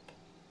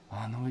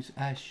 no, it's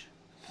ash.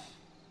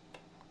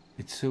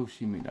 It's so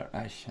similar,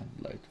 ash and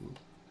Blightwood.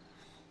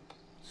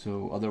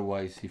 So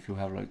otherwise, if you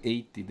have like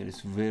 80, there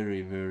is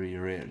very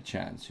rare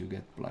chance you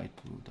get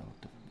Blightwood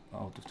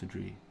out of the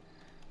tree.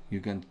 You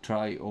can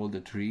try all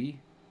the tree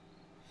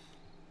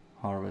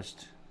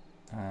harvest,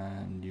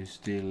 and you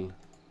still.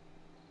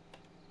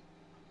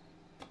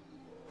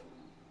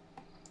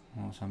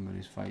 Oh,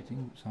 somebody's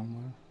fighting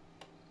somewhere.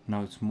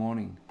 Now it's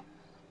morning.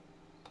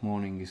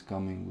 Morning is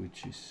coming,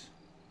 which is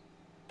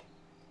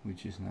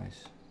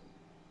nice.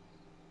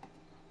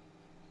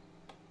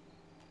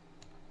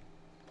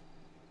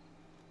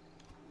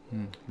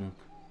 Look.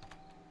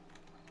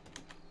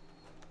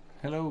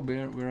 Hello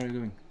bear, where are you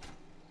going?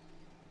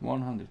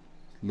 100.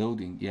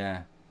 Loading,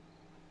 yeah.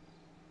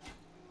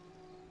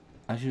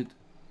 I should.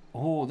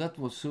 Oh, that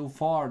was so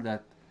far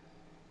that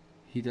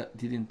he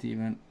didn't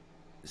even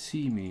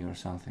see me or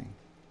something.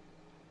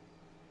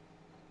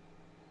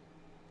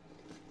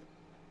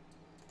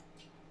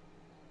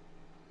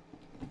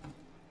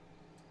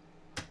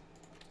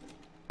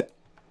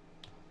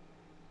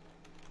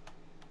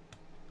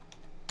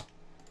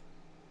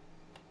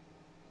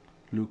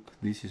 Look,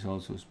 this is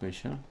also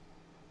special.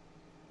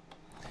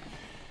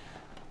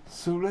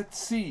 So let's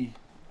see.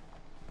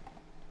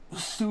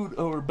 Soon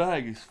our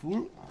bag is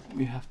full.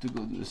 We have to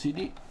go to the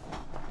city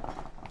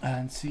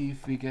and see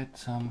if we get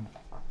some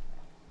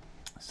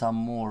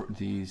more of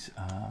these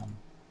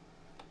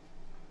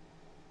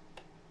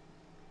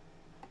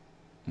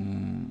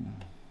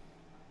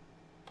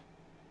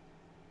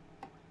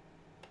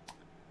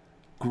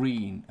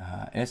green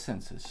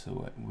essences,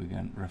 so we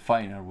can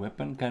refine our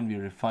weapon. Can we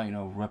refine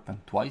our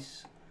weapon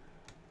twice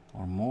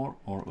or more,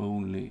 or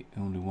only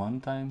one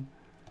time?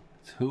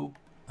 Let's hope.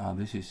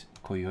 This is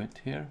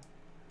Coyote here.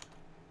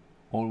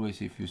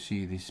 Always, if you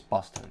see this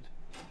bastard,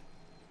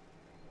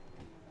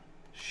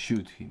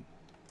 shoot him,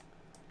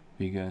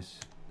 because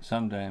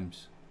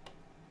sometimes,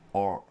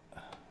 or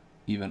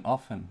even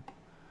often,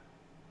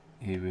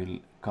 he will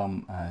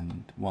come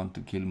and want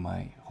to kill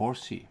my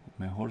horsey.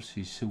 My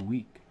horsey is so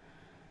weak.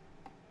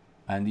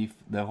 And if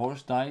the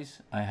horse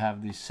dies, I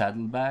have these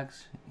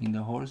saddlebags in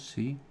the horse,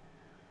 see?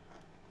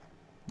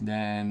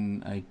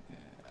 Then I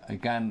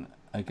can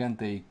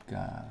take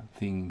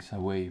things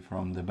away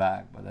from the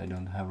bag, but I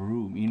don't have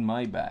room in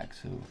my bag,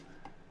 so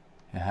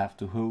I have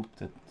to hope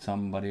that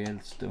somebody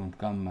else don't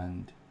come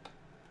and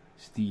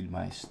steal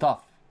my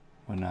stuff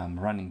when I'm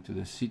running to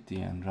the city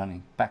and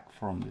running back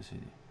from the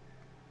city.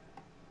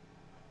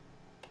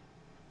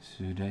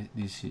 So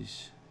this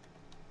is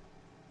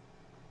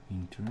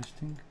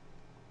interesting.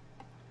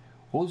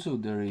 Also,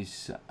 there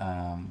is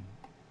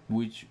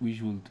which we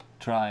should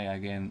try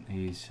again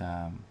is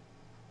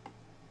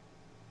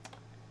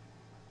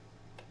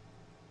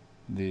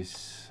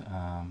this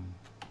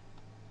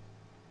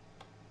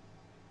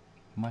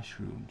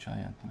mushroom,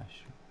 giant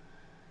mushroom.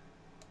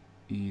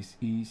 Is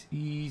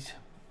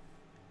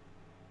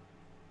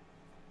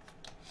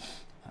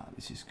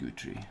this is good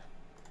tree.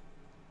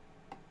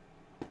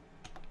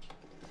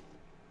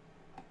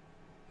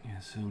 Yeah,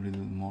 so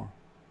little more.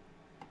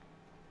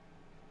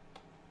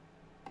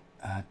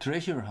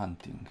 Treasure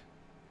hunting.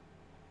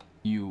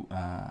 You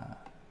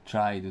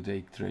try to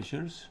take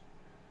treasures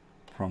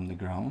from the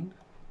ground,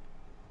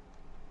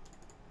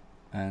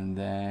 and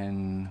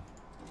then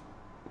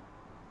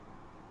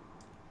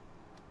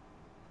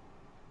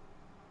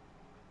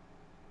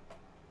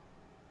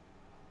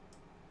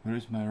where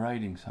is my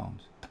riding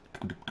sounds?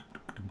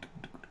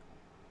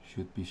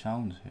 Should be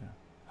sounds here.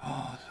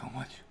 Oh, so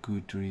much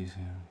good trees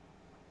here.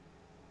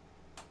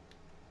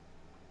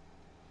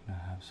 I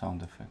have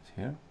sound effects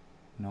here.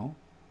 No.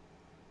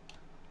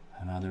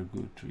 Another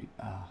good tree.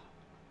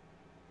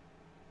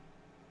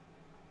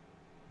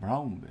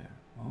 Brown bear.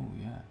 Oh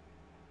yeah.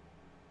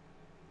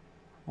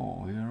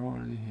 Oh, we are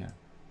already here.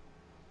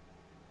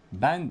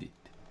 Bandit.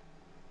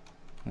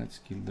 Let's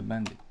kill the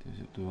bandit.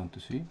 Do you want to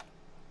see?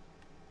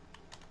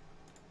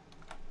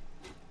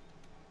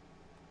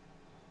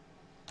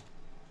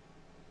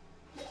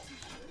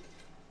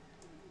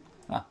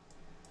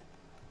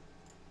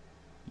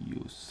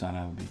 You son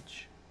of a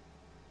bitch.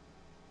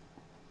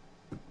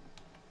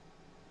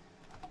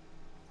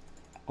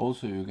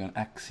 Also, you can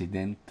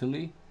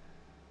accidentally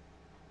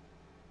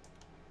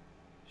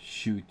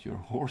shoot your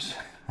horse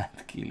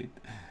and kill it.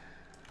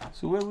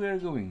 So where we are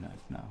going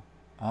right now?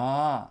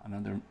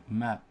 Another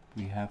map.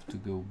 We have to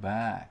go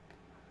back.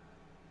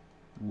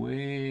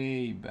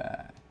 Way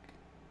back.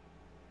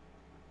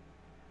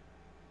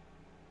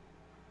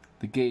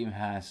 The game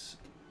has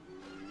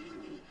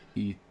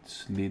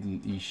its little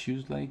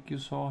issues like you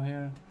saw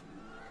here,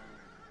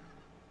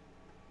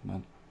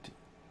 but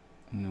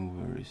no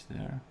worries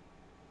there.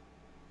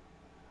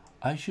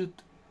 I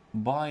should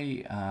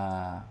buy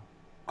a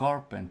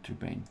carpentry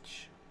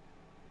bench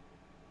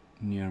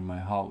near my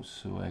house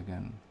so I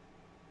can...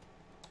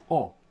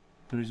 Oh,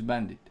 there is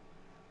bandit.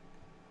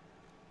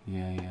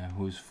 Yeah,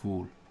 who's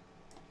fool?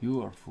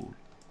 You are fool,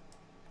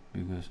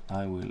 because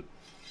I will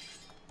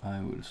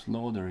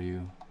slaughter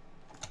you.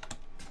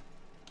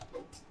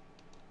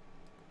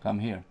 Come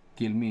here,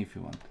 kill me if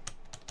you want.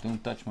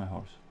 Don't touch my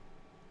horse.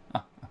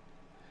 I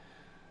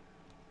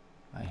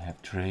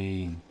have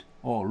trained.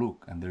 Oh,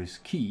 look, and there is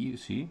key, you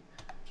see?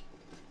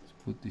 Let's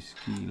put this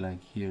key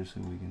like here so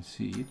we can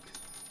see it.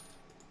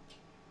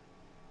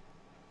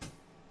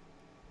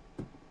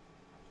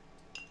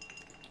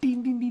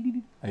 Ding, ding, ding,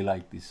 ding. I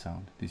like this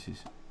sound. This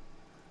is...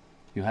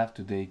 You have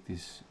to take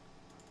this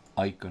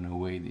icon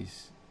away,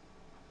 this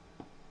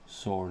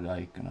sword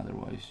icon,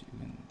 otherwise you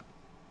can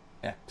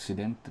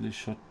accidentally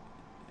shoot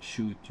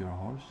your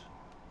horse.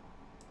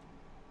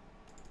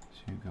 So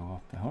you go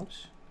off the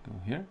horse, go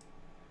here.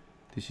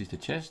 This is the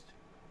chest.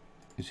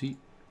 You see,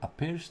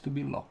 appears to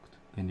be locked.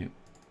 Then you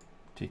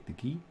take the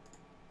key.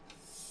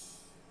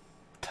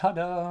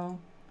 Ta-da!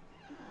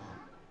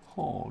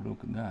 Oh,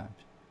 look at that.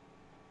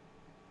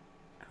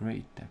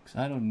 Great text.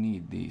 I don't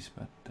need these,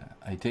 but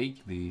I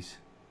take these.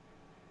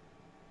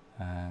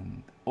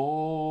 And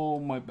oh,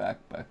 my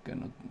backpack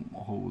cannot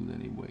hold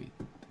any weight.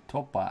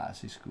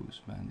 Topaz is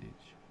goose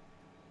bandage.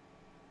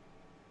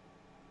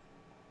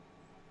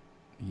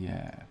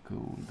 Yeah,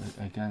 cool.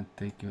 I can't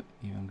take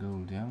even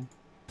gold, yeah?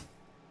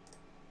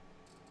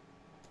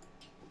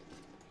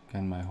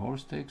 Can my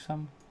horse take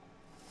some?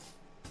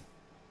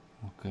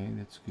 Okay,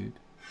 that's good.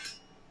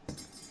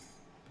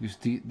 Because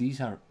these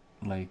are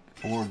like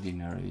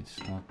ordinary, it's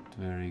not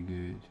very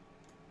good.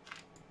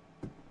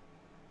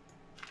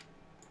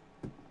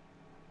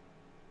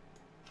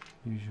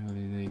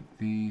 Usually I take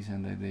these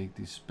and I take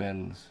these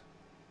spells.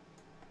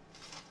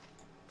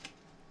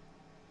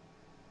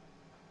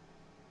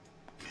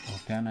 Or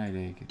can I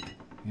take it?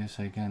 Yes,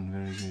 I can,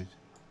 very good.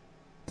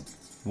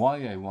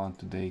 Why I want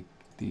to take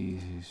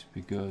these is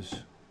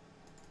because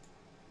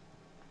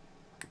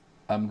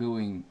I'm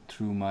going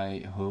through my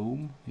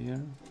home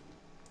here,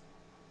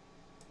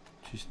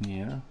 which is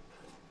near,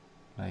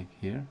 like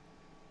here,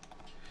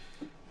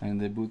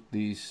 and they put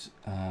these,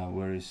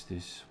 where is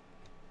this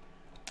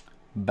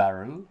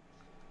barrel,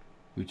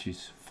 which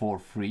is for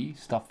free,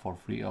 stuff for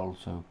free.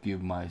 Also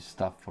give my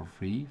stuff for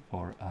free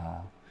for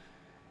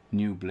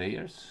new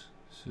players,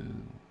 so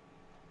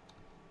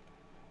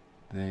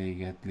they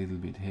get a little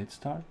bit head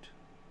start.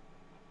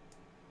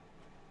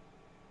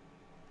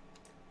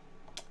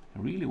 I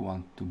really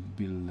want to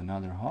build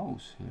another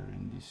house here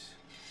in this.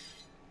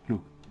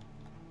 Look,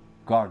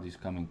 guard is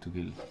coming to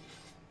kill.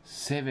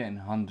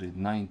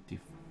 790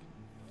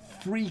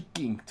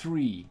 freaking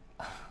 3.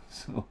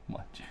 So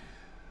much.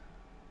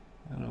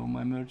 Hello,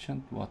 my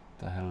merchant, what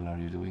the hell are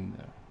you doing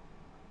there?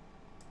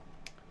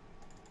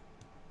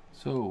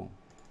 So,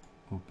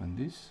 open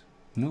this.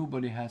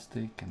 Nobody has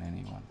taken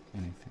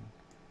anything.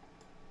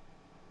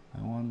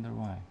 I wonder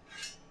why.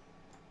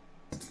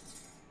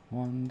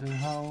 Wonder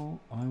how,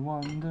 I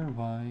wonder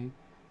why.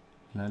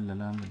 La la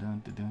la la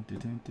dun dun dun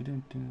dun dun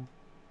dun dun.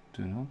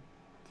 Do you know?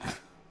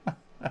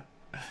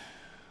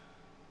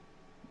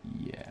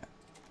 Yeah.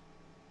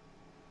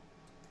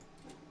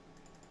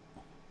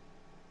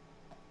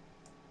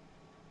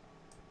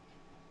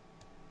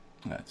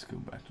 Let's go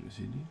back to the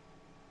city.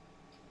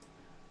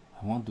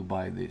 I want to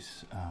buy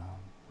this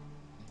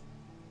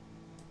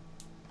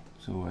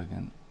so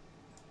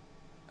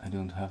I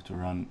don't have to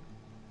run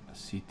a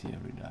city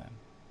every time.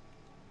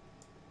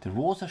 There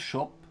was a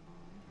shop.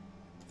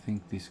 I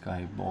think this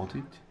guy bought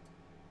it.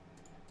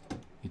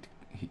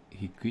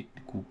 He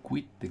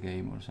quit the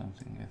game or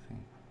something, I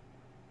think.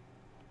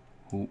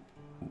 Who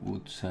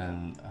would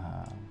sell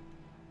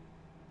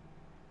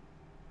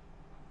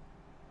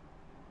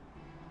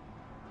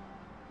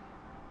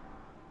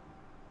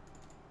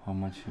how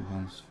much he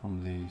wants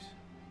from these?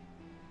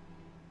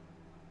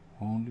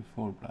 Only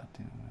 4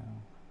 platinum.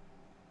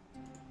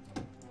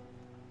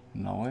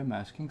 Now I'm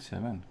asking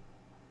 7.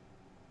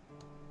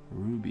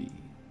 Ruby.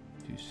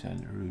 Do you sell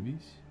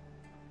rubies?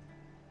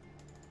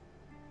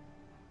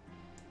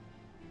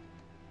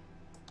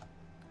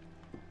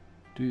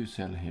 Do you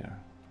sell here?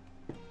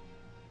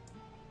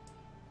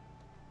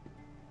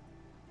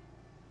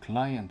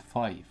 Client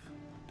 5.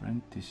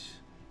 Apprentice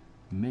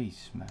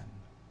Maceman.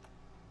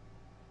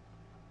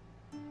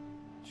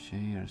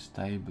 Chair,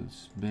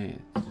 stables,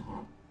 beds.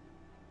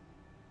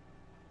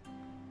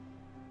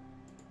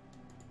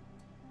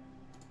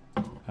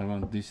 I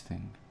want this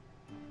thing.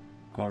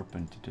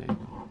 Carpentry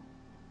table.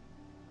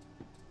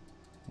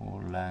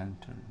 Or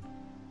lantern.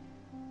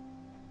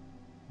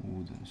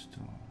 Wooden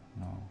store.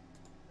 No.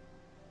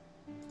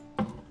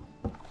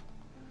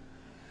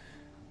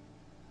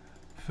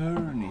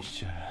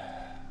 Furniture.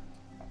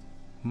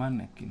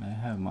 Mannequin. I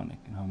have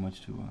mannequin. How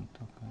much do you want?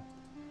 Okay.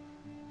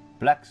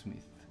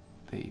 Blacksmith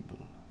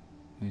table.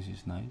 This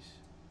is nice.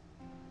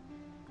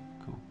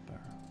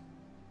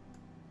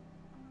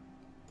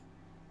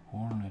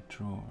 my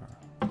drawer.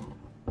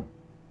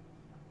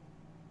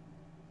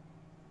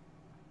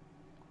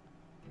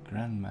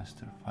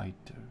 Grandmaster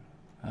Fighter.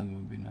 That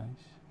would be nice.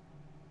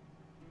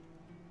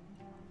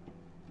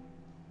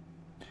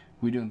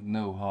 We don't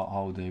know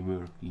how they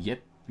work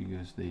yet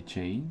because they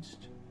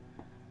changed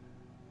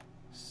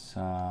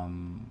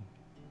some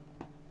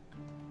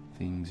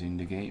things in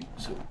the game.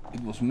 So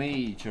it was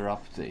major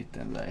update,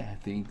 and I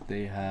think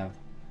they have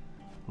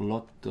a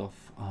lot of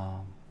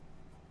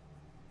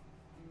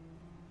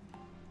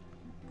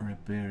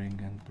repairing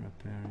and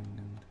preparing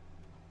and...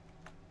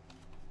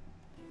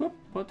 Whoop,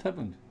 what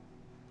happened?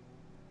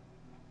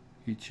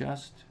 He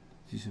just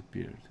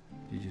disappeared.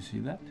 Did you see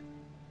that?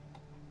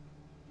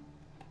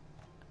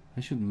 I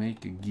should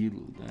make a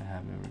guild. I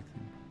have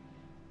everything.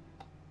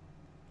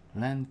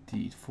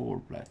 Lantite 4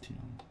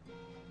 platinum.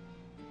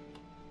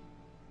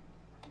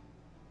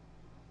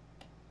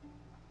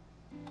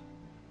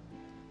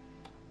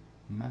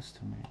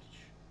 Master Mage.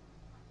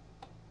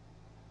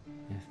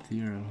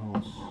 Ethereal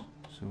Horse.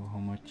 So how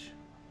much?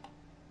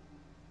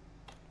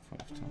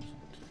 5,000.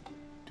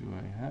 Do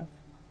I have?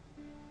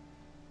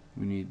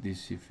 We need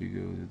this if we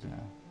go to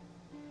the...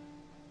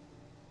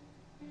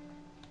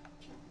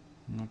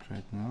 Not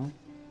right now.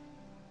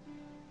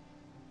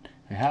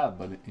 I have,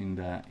 but in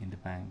the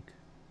bank.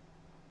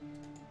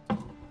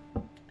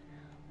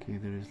 Okay,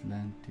 there is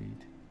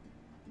Lantide.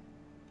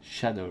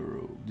 Shadow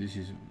robe. This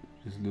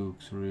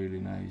looks really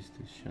nice.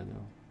 This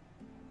shadow.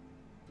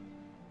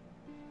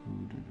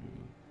 Hooded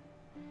robe.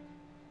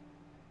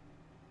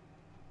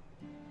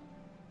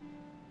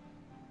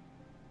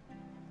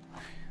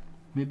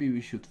 Maybe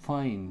we should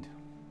find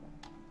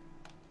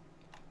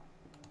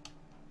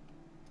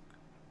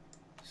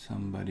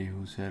somebody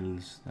who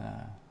sells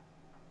the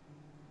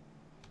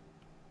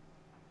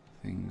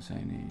things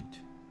I need.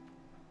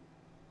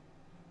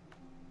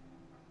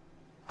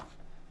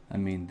 I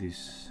mean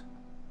this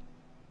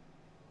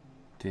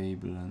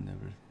table and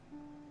everything.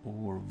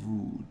 Or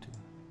wood.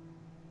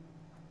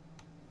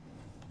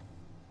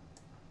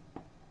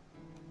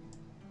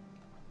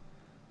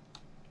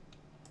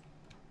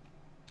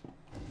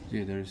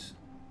 Yeah, there's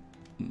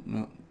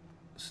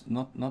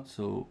not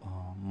so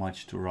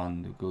much to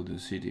run to go to the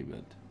city,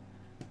 but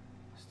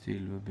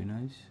still would be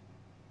nice.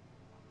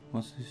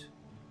 What's this?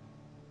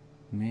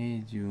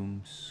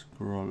 Medium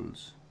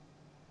scrolls.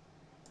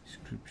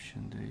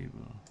 Description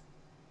table.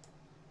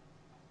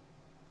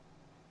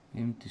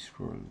 Empty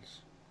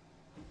scrolls.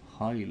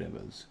 High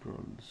level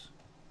scrolls.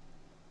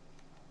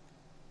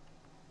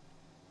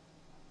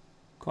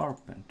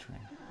 Carpentry.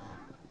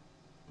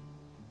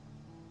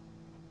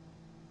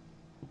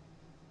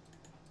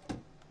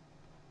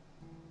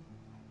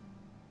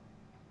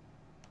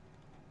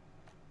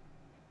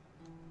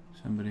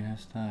 Somebody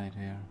has died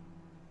here.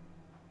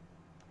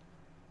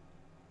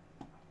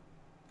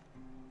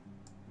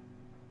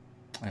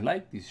 I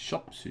like this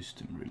shop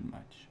system real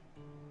much.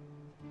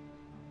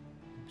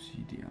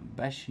 Obsidian,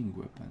 bashing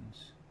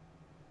weapons,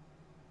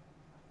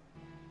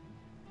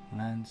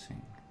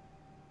 lancing,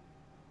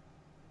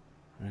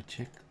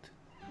 reject,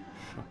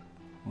 shop.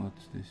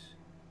 What's this?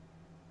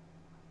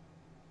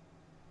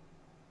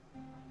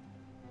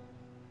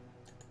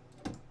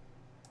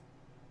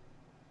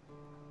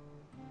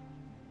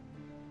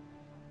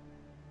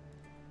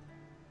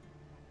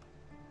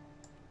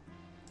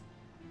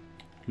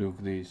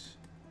 Look this,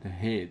 the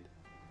head,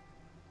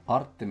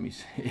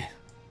 Artemis head.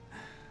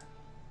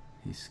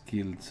 He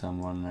killed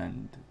someone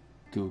and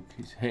took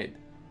his head.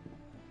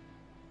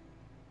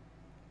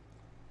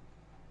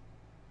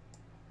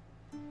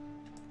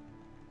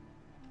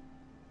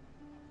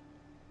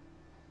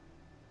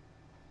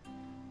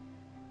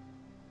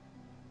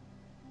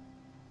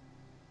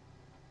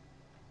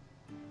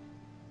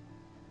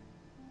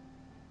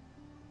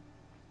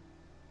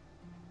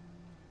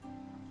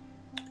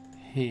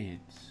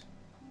 Heads.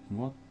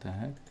 What the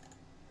heck?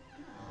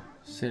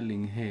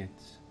 Selling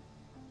heads.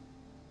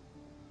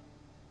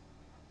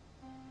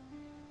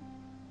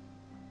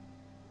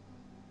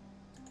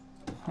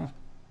 Huh.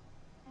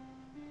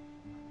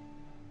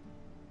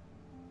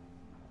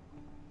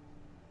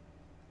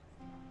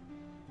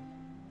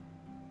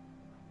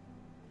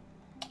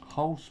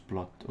 House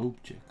plot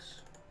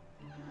objects.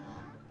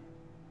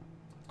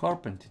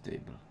 Carpentry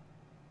table.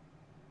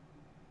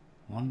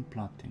 1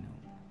 platinum.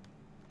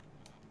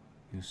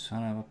 You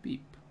son of a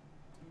peep.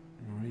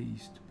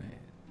 Raised bed.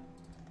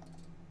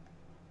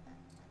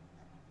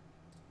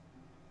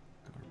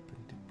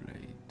 Carpentry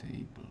plate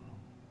table.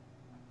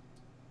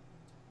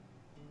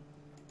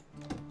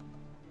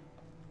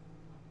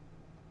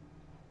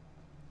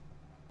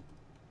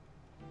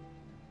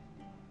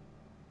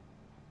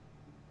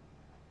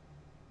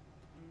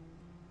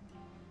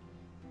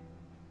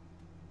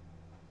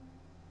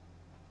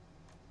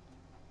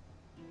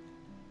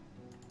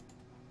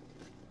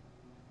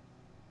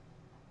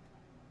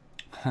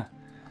 Huh.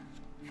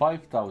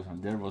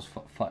 5,000. There was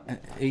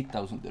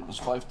 8,000. There was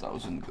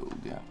 5,000 gold.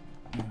 Yeah,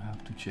 you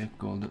have to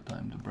check all the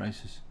time the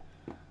prices.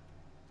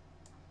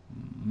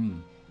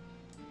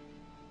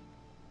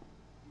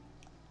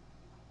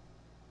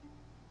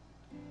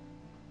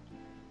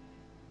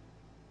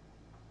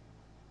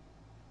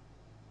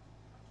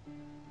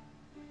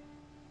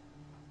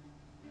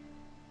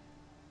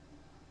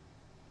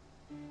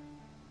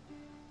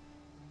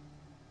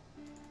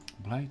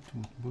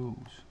 Lightwood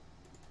bows.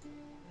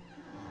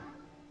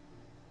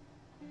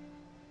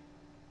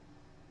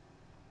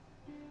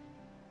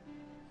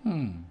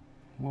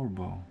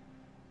 Warbow.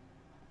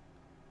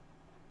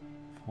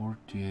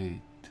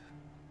 48.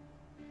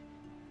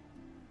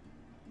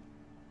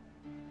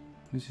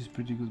 This is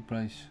pretty good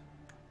price.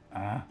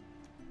 Ah.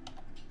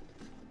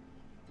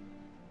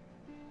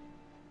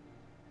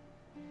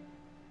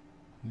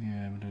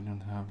 Yeah, but I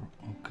don't have.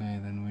 Okay,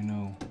 then we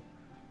know.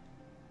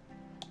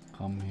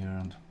 Come here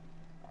and.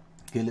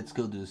 Okay, let's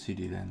go to the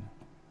city then.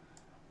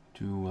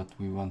 Do what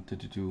we wanted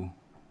to do.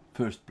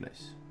 First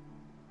place.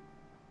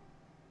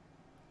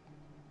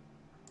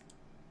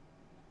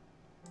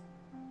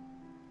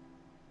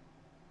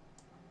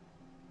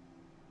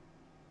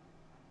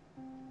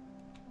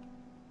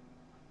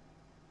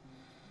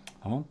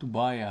 I want to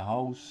buy a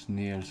house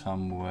near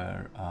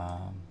somewhere.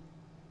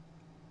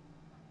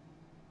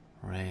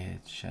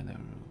 Red Shadow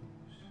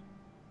Rose.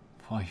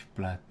 5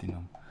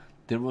 platinum.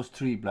 There was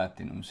 3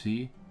 platinum,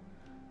 see?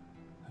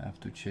 I have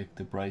to check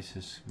the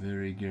prices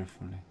very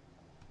carefully.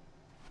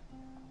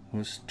 It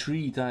was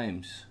 3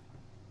 times.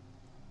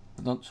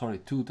 Not sorry,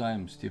 2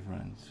 times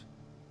difference.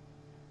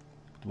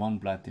 But 1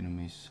 platinum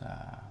is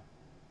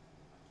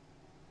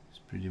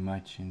pretty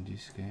much in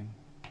this game.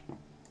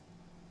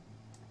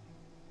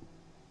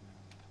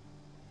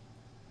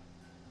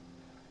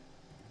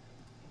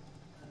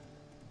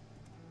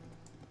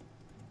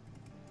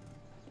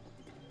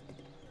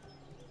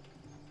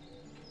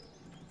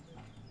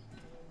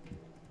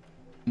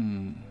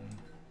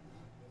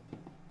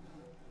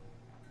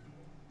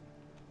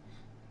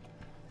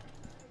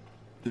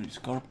 There is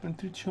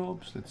carpentry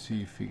jobs. Let's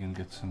see if we can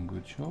get some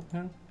good job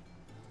here.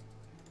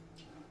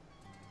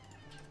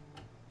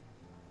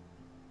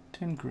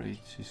 10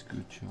 crates is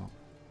good job.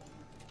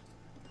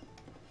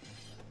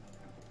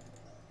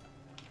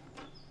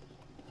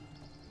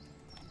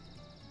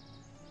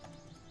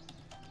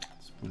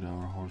 Let's put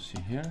our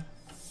horsey here.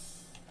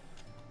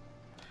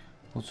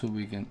 Also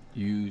we can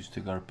use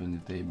the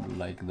carpentry table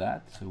like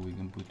that, so we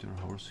can put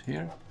our horse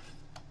here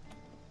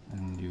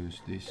and use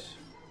this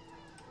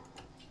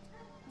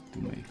to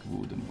make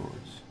wooden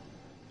boards,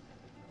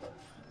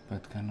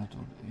 but cannot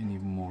any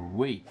more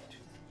weight.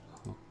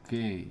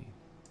 Okay.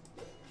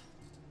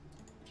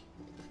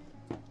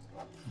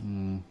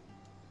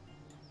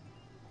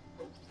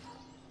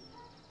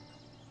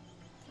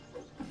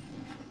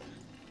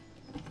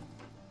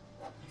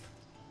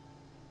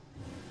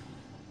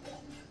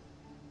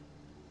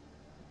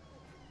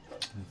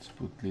 Let's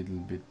put little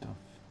bit of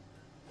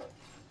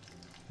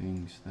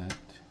things that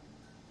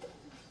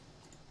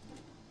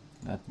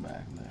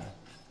back there.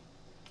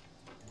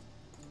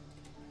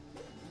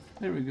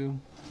 There we go.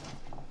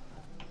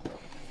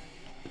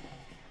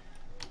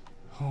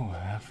 Oh, I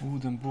have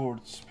wooden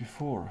boards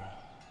before.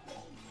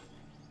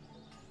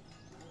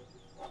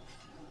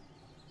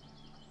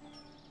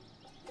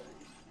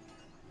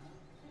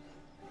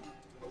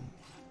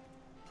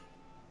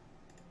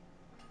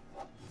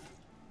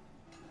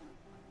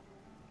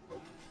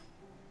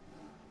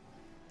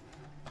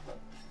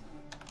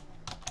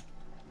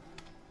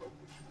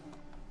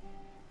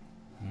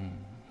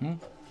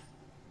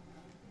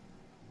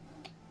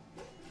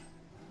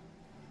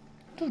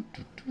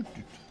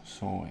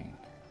 Sewing.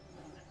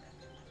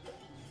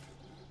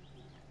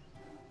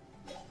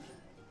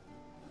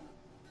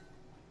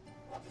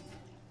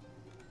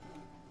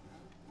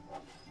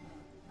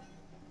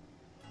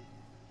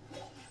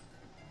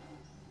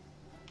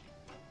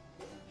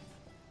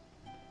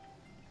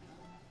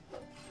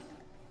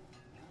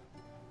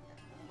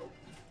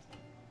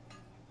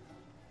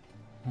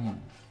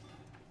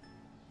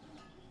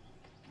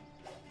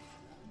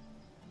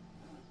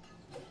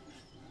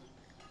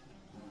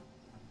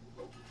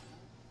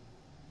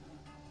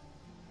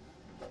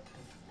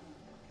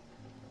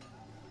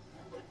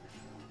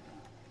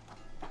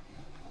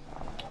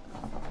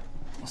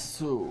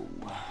 So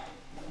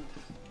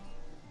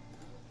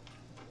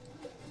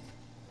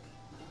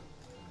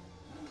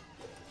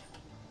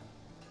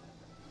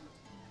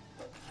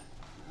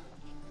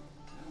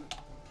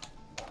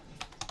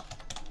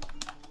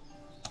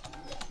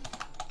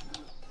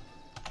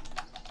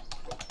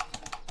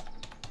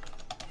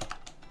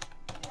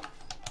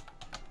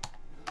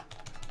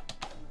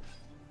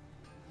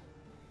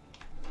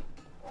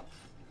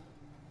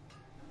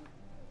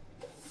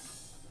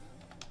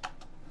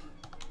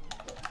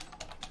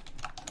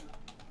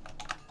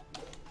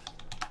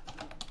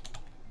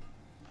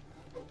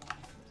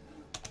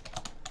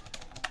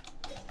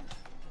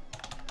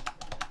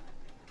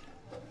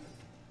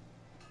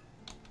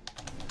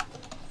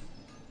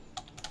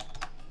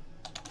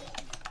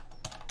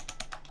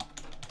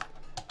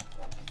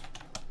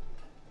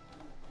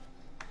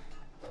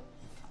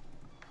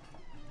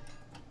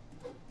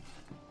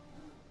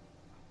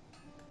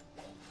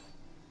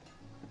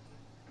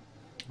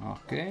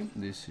okay,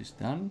 this is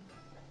done.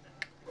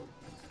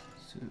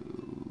 So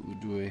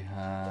do I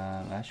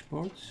have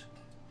ashboards?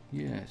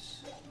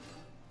 Yes.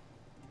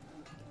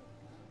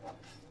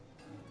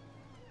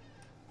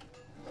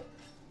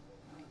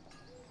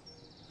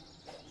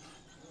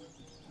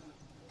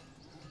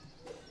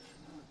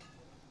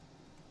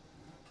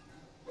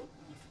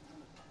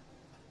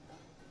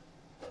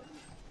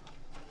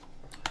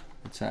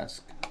 let's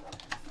ask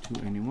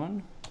to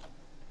anyone.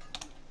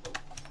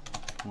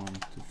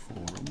 Want to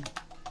forum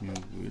new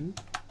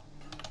guild.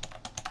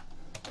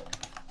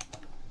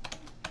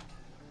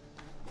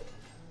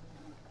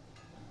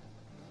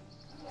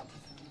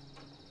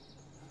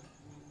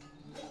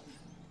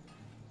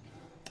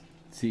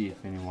 See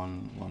if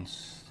anyone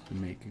wants to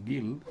make a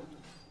guild.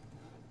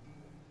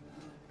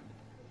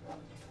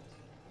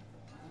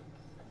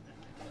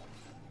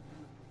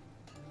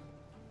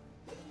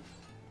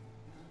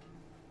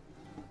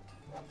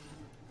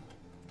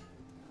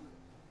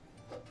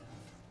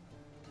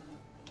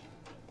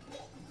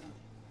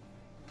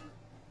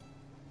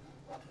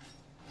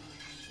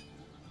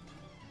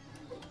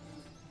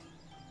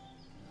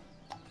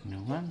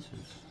 No answers.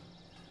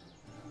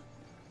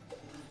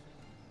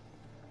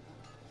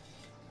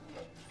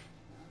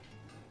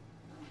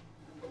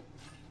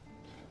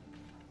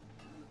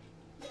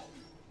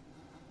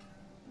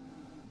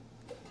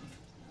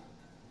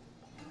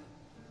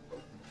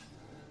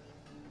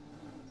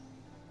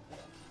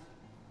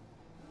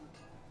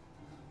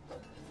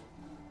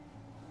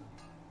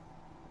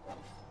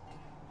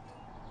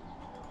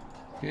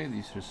 Okay,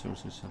 these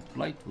resources are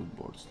lightwood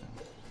boards then.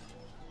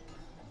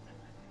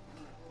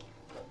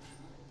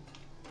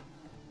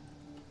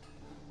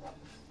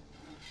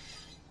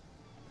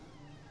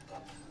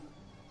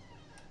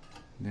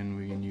 Then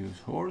we can use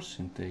horse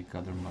and take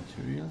other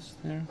materials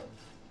there.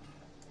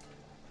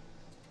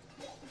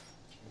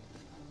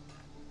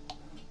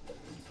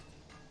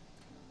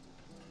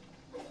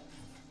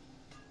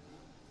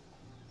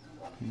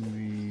 Can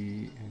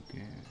we,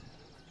 okay,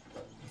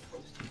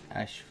 let's take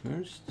ash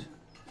first.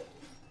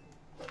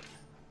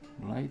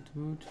 Light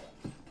wood,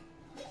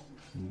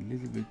 a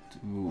little bit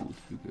wood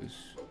because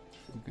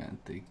we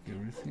can't take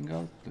everything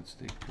out. Let's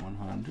take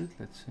 100,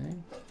 let's say.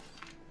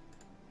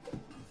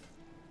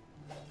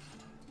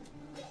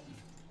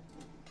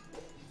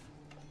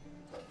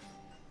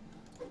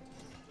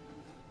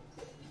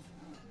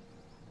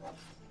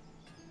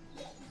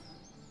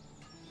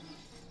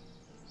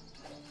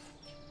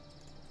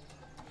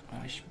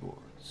 Ash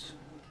boards.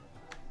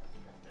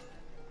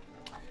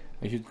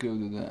 I should go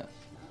to the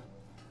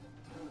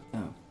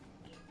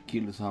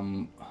kill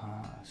some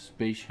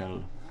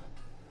special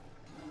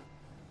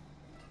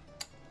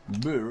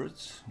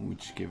birds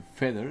which give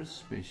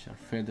feathers, special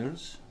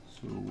feathers,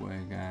 so I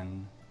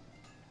can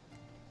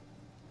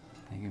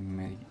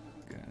make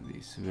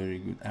these very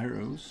good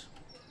arrows.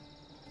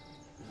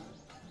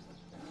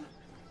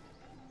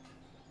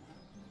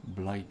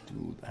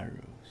 Blightwood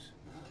arrows.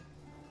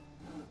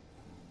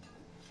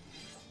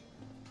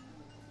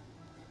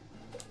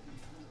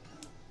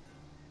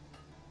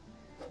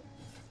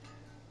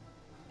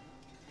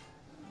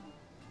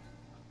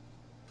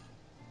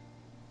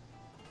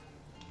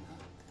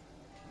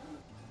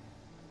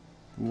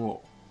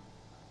 Whoa,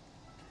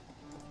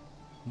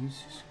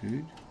 this is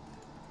good.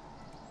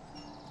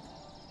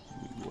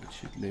 We'll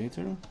watch it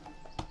later.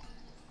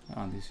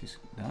 Ah, this is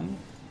done.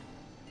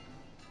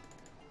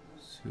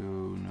 So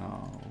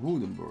now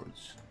wooden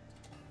boards.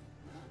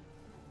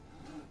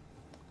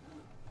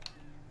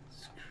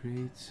 Let's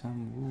create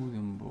some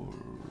wooden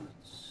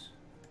boards.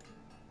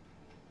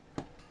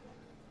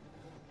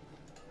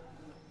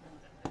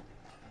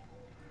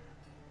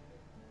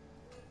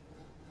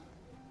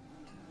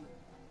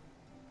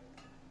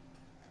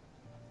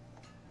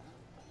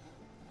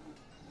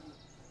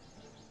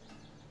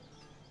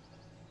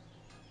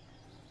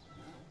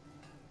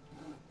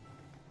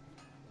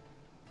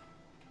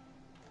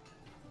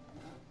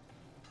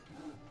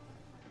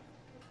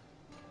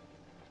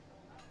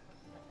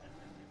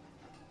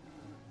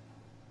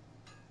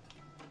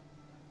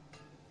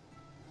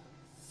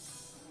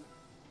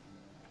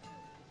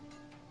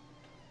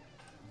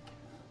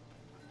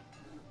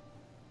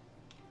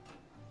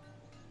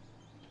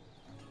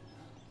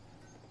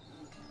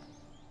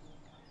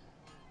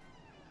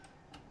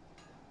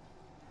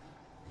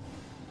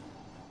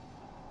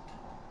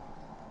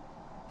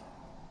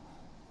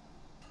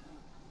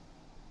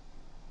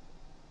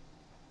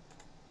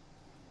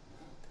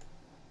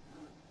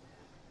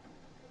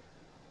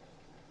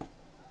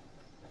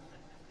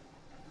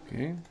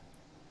 Okay,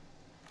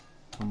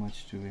 how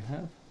much do we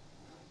have?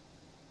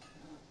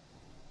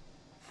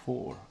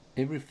 4.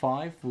 Every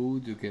 5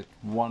 wood you get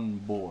 1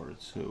 board,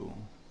 so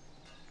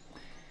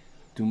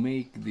to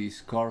make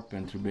this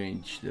carpenter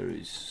bench there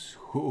is,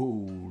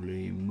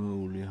 holy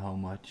moly, how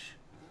much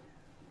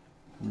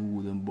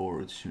wooden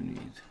boards you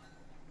need.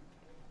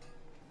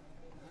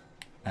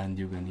 And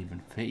you can even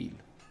fail,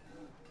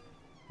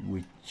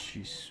 which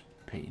is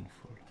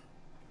painful.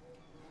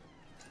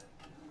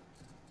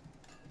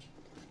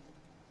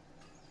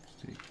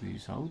 Take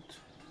these out.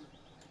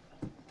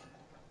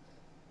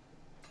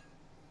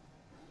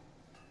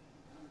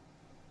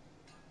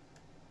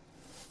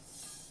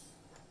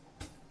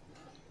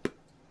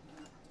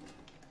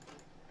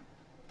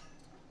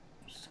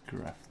 Let's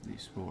craft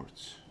these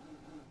boards.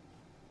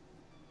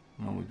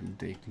 Now it will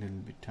take a little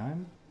bit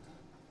time.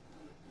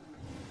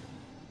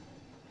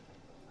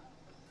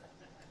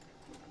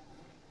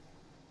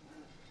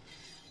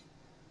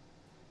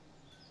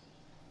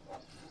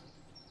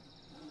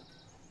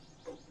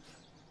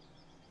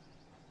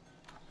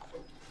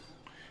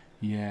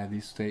 Yeah,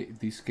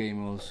 this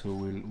game also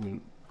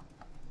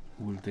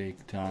will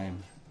take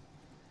time.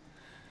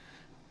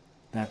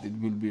 That it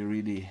will be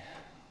really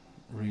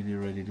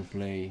ready to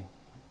play.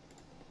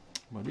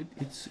 But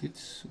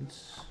it's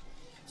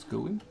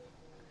going,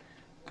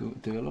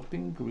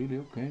 developing really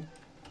okay.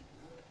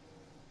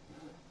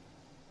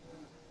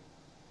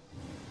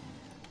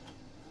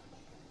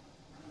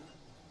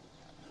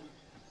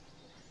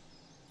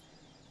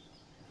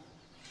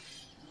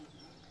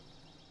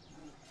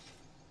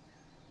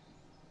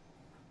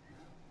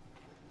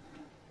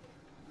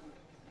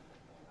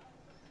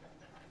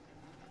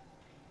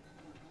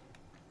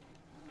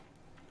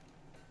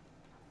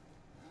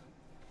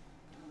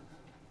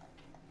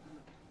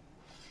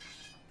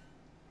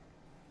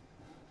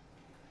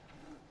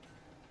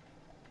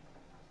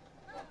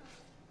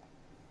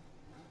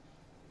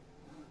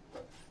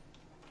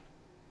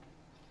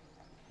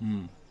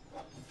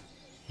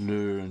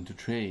 Learn to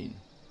train.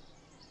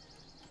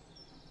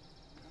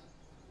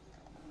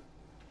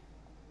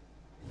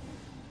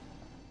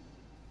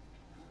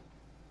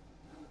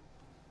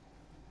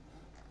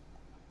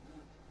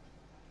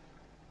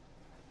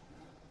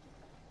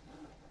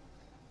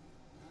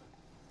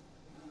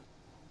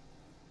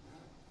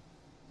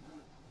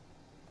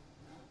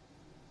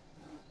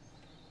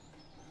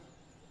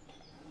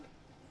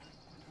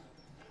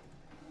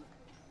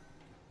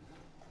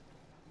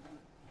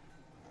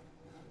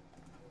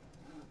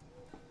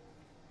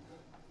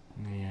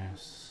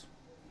 Yes.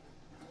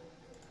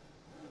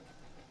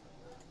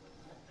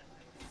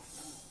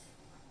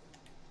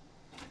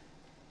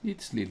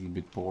 It's a little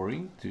bit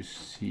boring to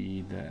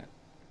see the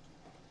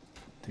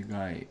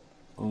guy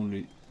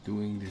only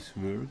doing this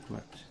work,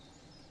 but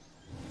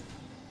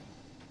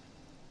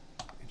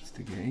it's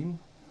the game.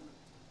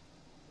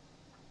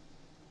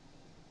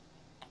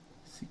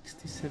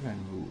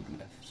 67 wood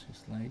left,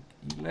 it's like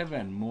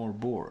 11 more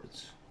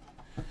boards.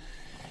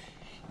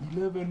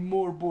 11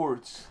 more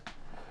boards.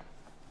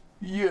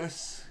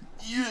 Yes,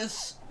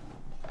 yes.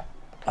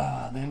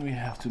 Then we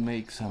have to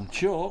make some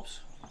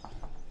chops.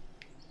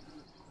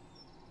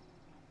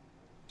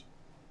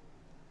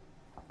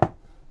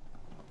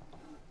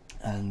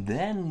 And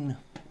then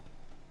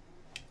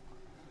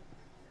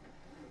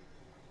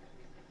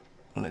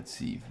let's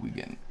see if we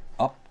can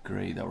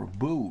upgrade our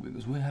bow,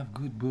 because we have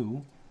good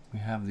bow. We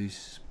have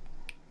this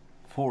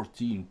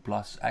 14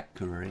 plus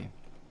accuracy.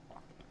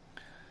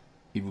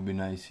 It would be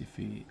nice if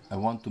I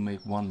want to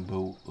make one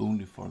bow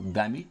only for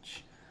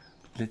damage.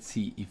 Let's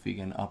see if we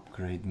can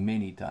upgrade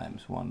many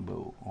times one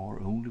bow or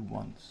only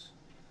once.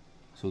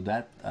 So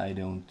that I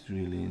don't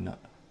really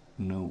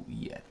know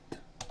yet.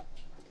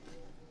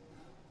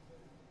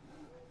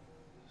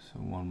 So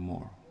one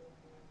more.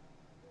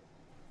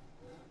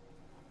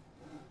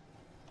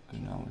 Okay,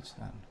 now it's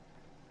done.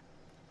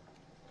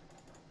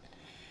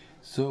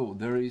 So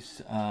there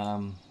is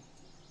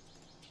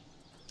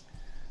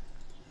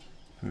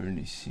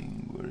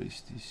furnishing. Where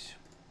is this?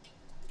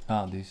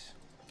 This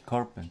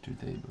carpenter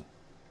table.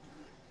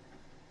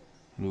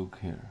 Look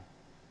here.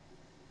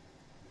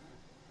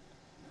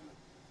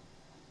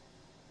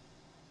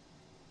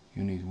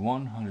 You need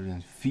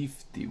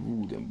 150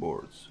 wooden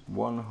boards.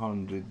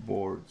 100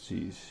 boards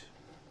is...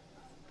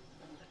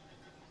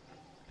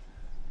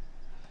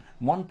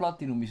 One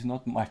platinum is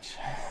not much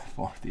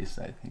for this,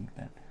 I think.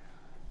 That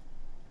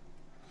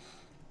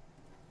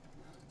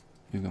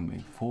you can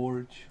make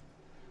forge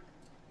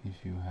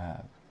if you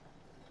have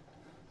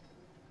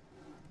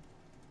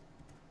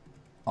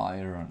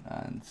iron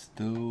and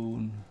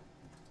stone.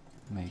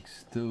 Make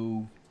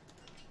stove,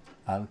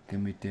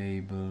 alchemy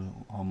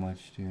table. How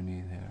much do you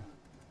need here?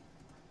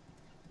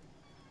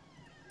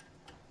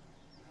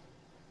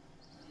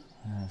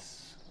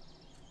 Yes,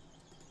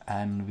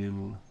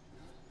 anvil,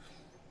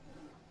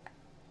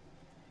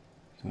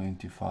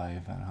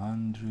 25 and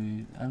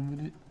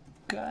 100.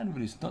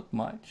 Anvil is not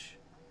much.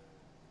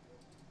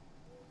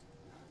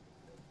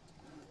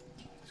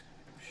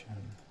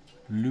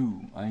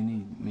 Loom, I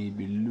need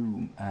maybe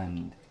loom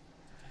and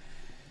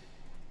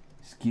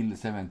skill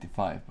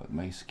 75, but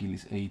my skill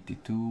is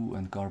 82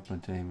 and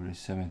carpenter table is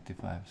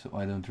 75, so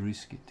I don't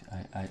risk it.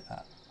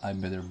 I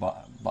better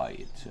buy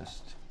it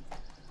just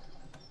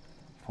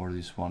for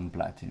this one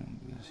platinum,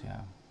 because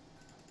yeah.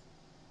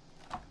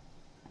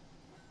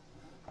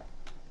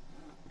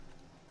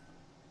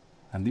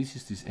 And this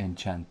is this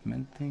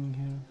enchantment thing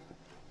here.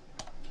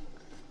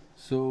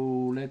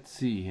 So let's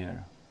see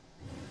here.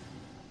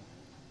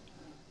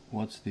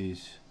 What's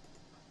these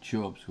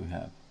jobs we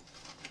have?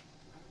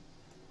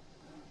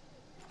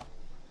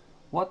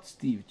 What's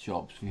the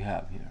jobs we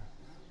have here?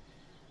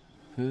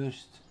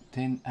 First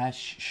 10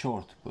 ash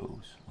short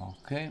bows.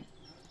 Okay.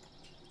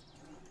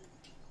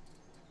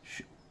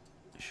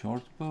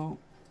 Short bow.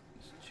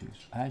 Let's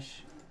choose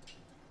ash.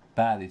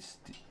 Bad, it's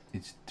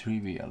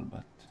trivial,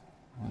 but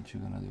what you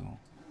gonna do?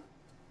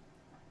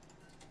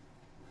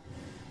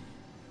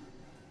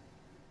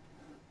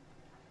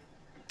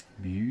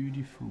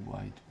 Beautiful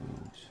white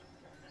bows.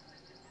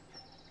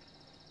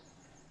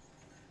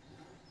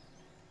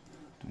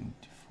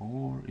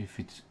 24. If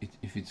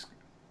it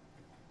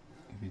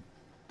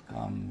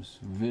comes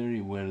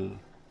very well.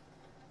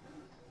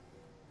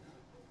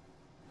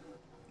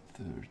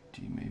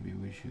 30, maybe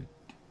we should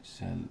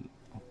sell.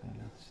 Okay,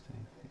 let's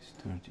take this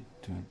 30,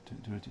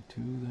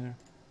 32 there.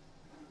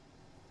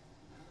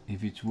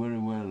 If it's very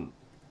well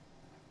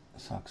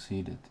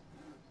succeeded,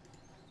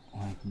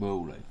 like bow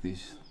like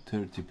this,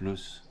 30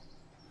 plus,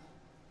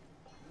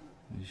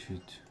 we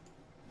should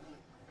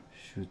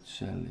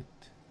sell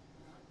it.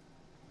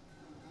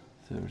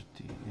 30,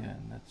 yeah,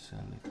 let's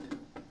sell it.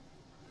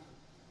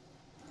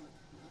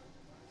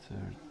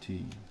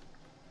 30,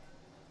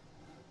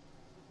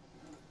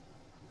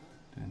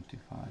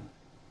 25.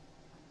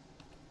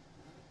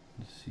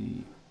 Let's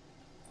see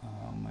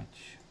how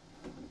much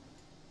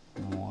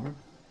more.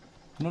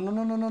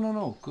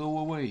 No, go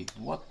away.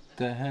 What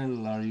the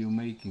hell are you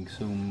making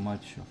so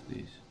much of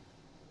this?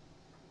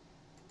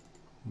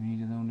 We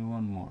needed only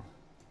one more.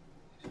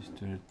 This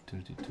is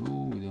 32,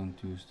 we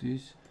don't use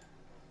this.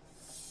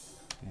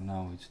 Okay,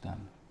 now it's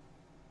done.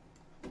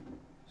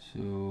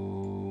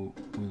 So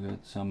we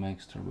got some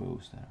extra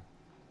bows there.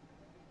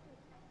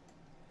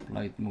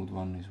 Light mode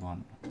 1 is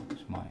one.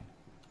 It's mine.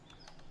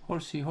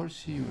 Horsey, where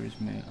is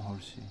my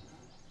horsey?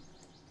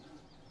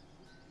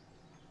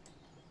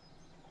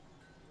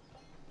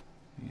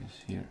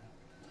 Yes, here.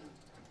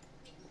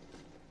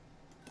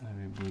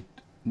 We put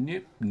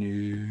no.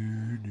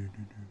 We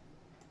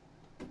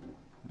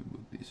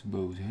put these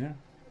bows here.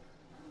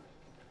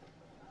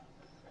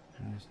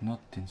 It's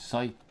not in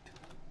sight.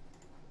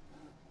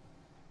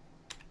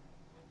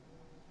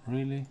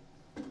 Really?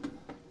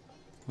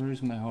 Where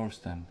is my horse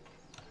then?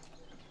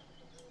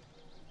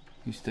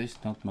 Is this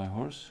not my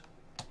horse?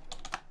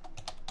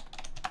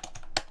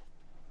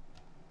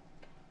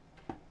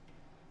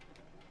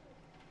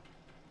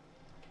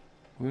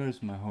 Where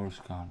is my horse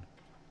gone?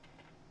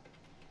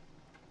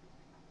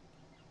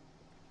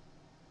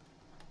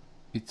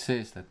 It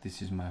says that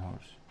this is my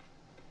horse.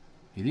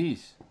 It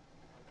is.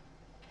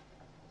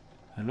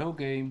 Hello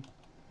game.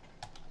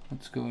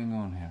 What's going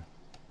on here?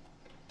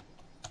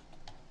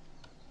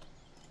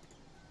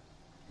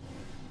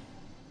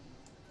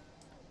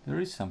 There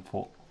is some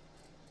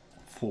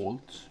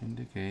faults in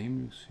the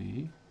game, you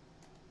see.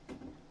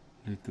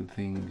 Little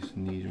things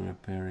need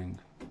repairing.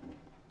 So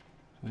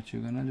what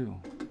you gonna do?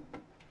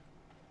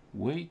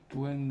 Wait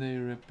when they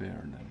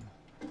repair them.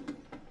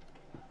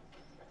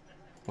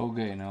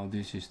 Okay, now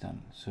this is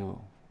done.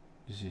 So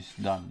this is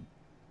done.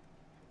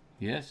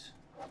 Yes?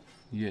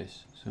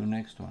 Yes. So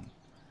next one.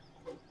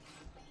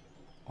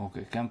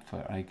 Okay,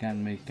 campfire. I can't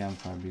make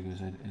campfire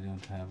because I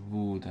don't have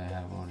wood. I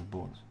have all the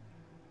boards.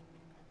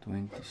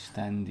 20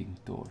 standing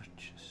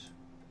torches.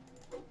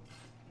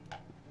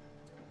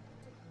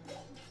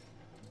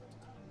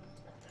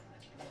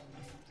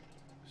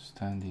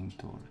 Standing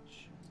torch.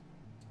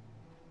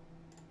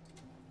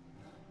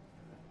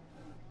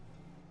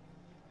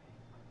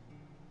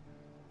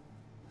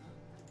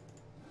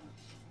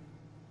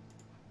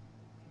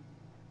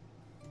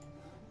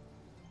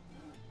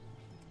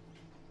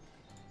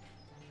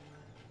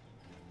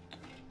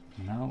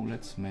 Now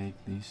let's make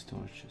these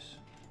torches.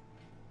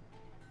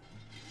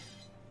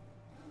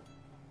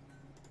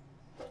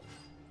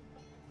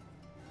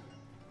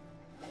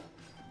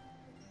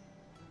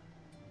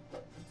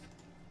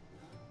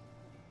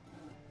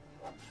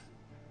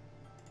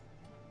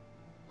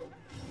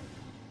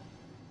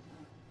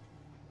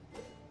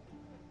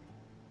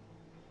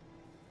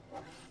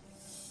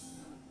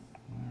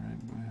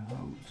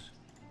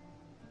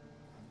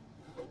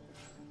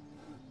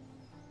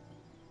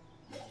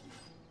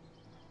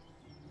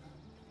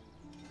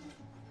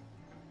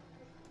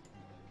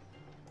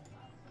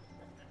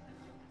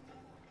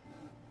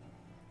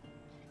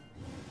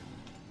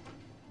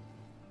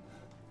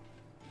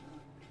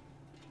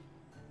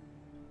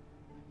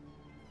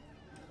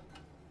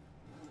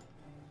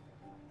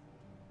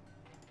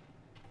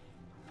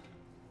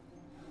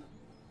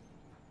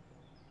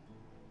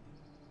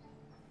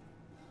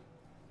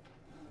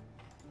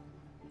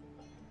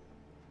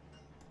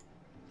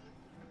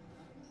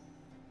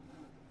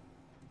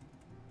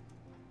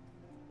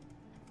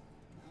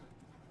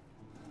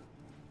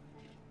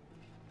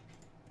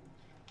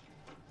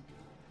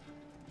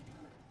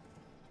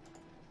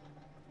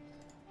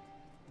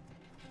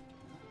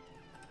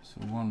 So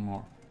one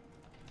more.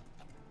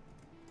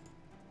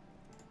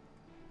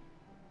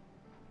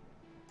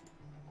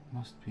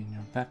 Must be in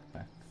your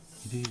backpack.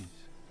 It is.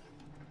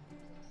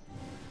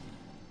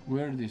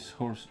 Where this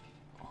hose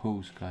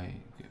guy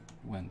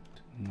went?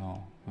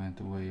 No, went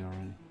away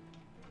already.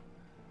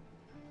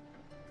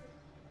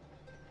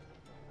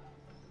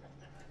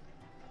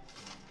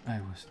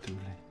 I was too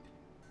late.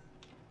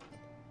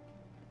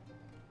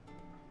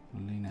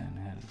 Lina and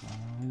hell.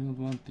 I don't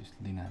want this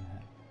Lina and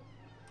hell.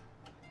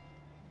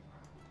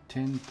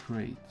 10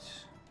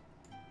 crates.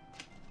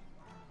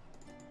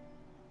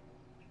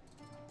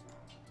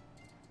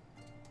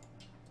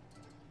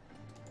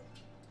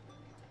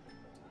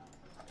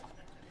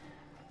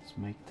 Let's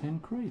make 10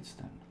 crates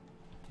then.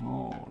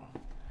 Oh,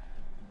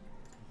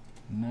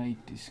 night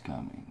is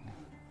coming.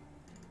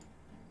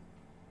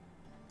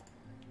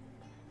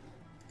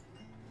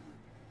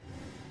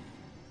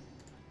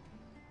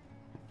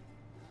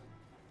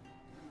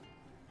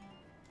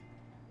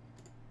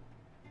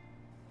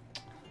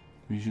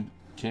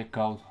 check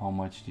out how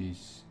much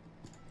these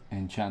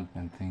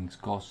enchantment things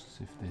costs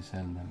if they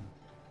sell them.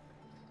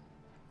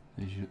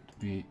 They should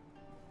be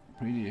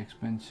pretty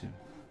expensive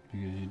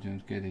because you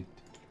don't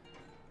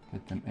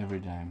get them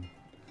every time.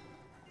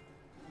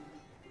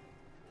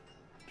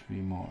 3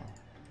 more.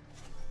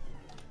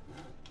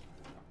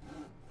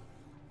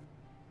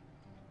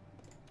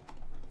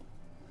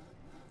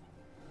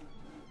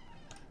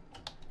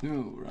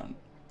 No, run.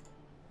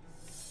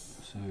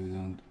 So you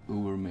don't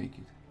overmake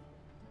it.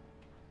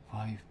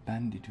 5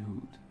 bandit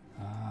hood.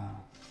 Ah.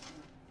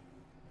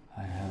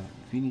 I have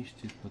finished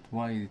it, but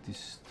why it is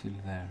still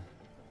there?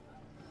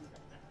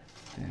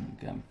 10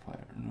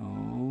 campfire.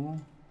 No.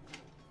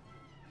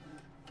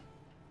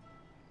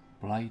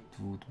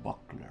 Blightwood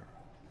buckler.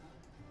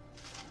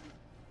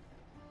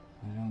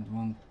 I don't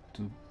want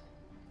to.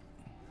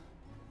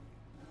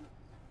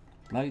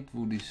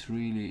 Blightwood is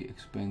really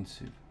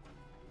expensive.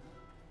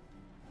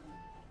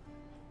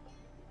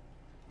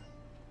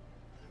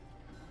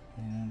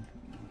 And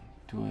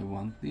do I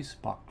want these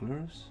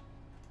bucklers?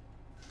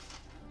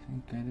 I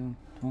think I don't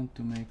want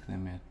to make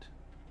them yet.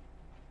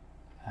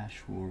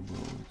 Ash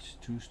warbow, it's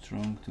too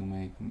strong to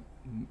make.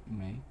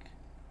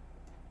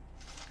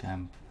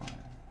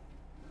 Campfire.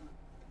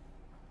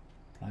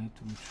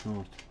 Lightwood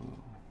shortbow.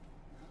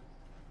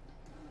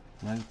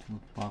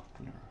 Lightwood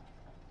buckler.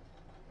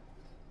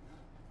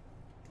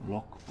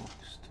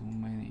 Lockbox, too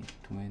many,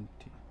 20.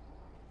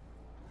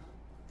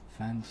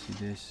 Fancy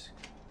desk.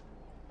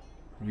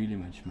 Really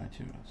much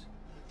materials.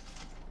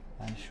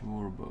 Ash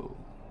warbow,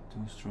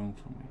 too strong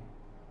for me.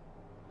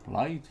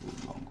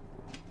 Lightwood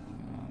longbow.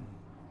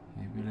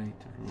 Maybe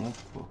later.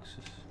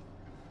 Lockboxes.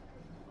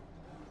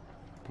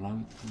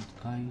 Blightwood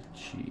kite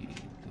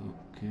shield.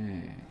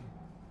 Okay.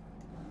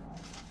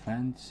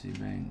 Fancy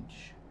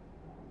bench.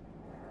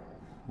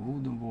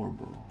 Wooden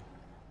warbow.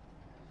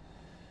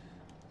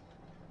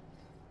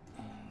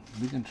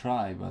 We can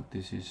try, but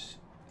this is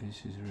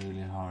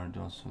really hard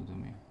also to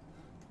me.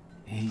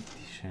 80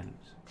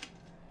 shells.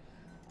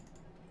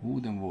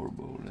 Wooden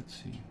warbow, let's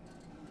see.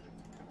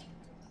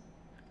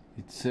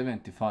 It's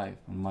 75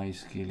 and my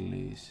skill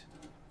is.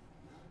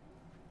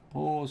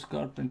 Oh,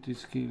 carpentry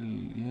skill,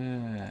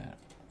 yeah,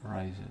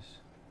 rises.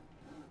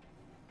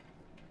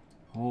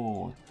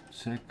 Oh,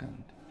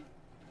 second.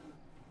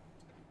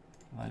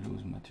 I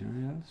lose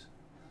materials.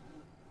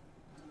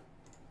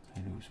 I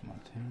lose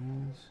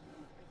materials.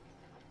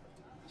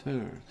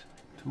 Third,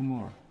 2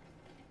 more.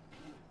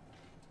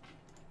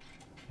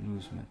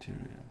 Lose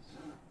materials.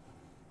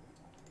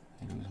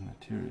 I lose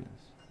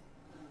materials.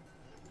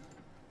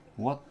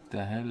 What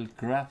the hell?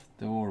 Craft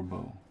the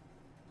warbow.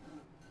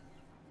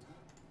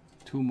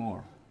 2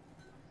 more.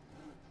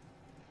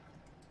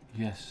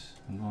 Yes,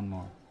 and 1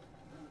 more.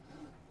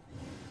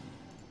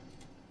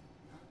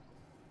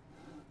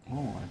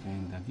 Oh, I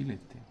gained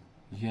agility.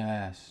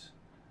 Yes.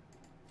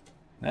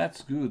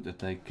 That's good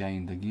that I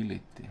gained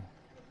agility.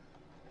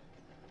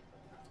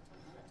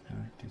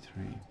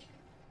 33.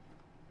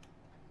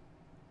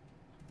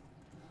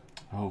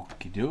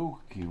 Okie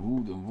dokie,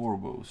 wooden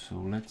warbows. So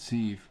let's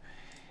see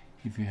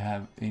if you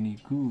have any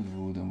good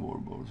wooden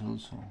warbows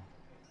also.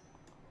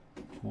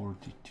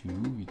 42,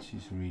 which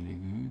is really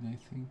good, I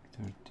think.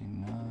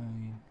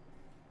 39.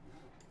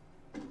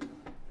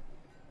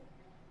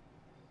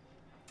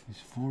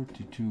 It's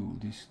 42.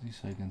 This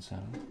I can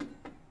sell.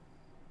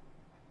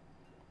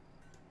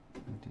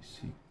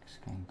 26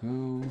 can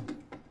go.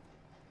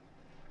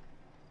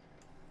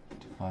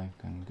 25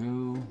 can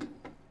go.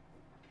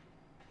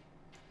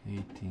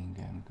 18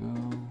 can go.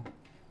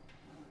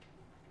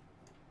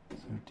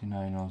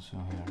 39 also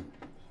here.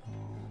 So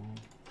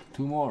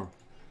 2 more.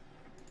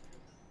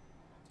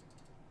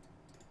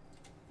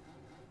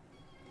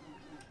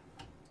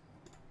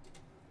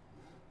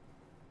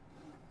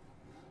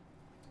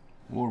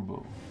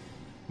 Warbow.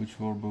 Which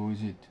warbow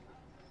is it?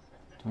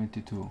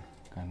 22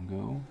 can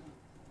go.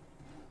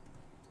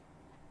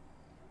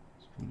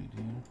 Let's put it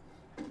here.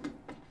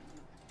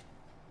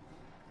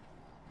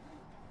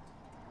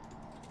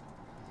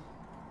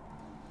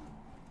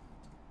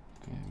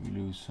 Okay, we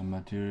lose some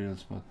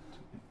materials, but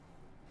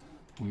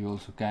we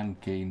also can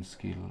gain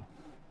skill.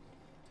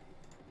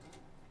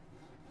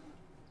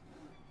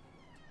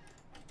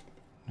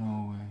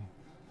 No way.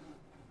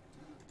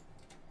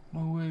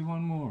 No way,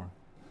 1 more.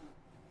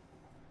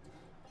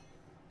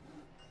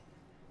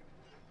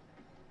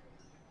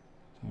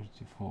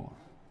 34.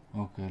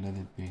 Okay, let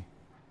it be.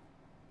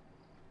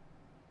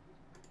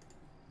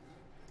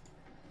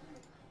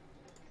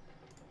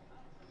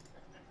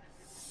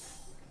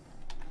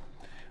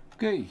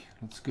 Okay,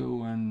 let's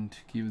go and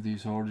give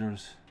these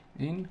orders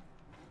in,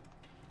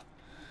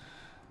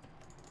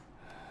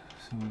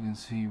 so we can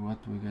see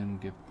what we can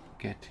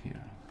get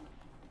here.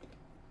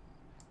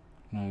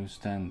 Now you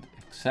stand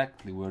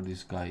exactly where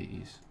this guy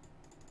is.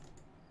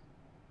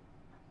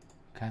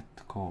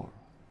 Cat core.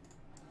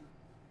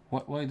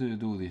 Why do you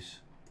do this?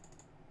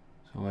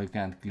 So I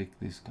can't click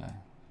this guy.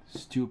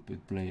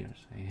 Stupid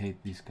players. I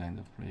hate these kind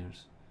of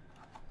players.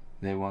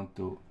 They want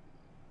to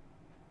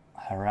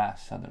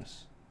harass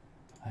others.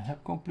 I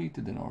have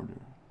completed an order.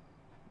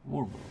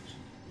 Warbows.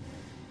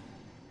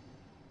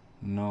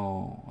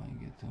 No,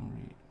 I get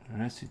only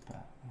recipe.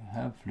 I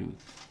have flute,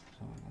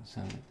 so I can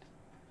sell it.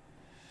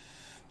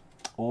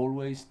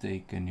 Always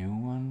take a new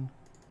one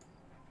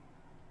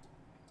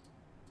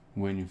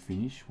when you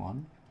finish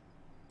one.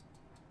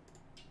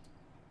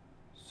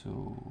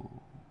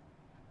 So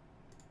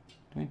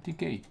 20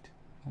 gate,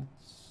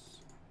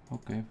 that's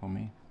okay for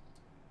me.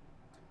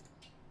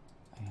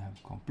 I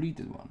have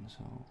completed one,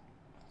 so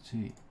let's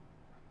see.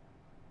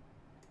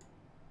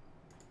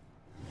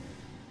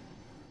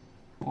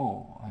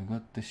 Oh, I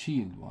got the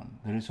shield one.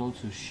 There is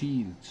also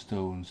shield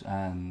stones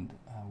and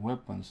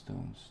weapon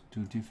stones,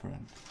 two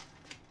different.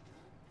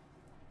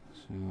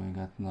 So I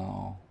got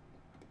now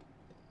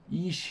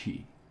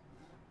Ishi.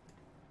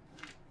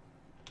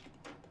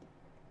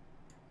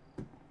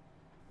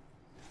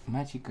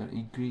 Magical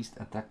increased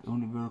attack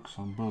only works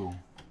on bow.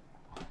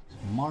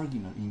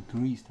 Marginal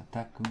increased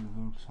attack only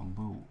works on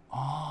bow.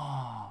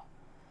 Ah,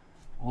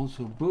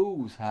 also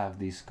bows have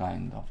this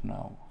kind of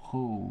now.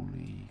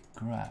 Holy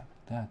crap,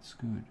 that's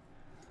good.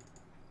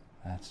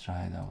 Let's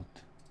try it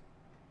out.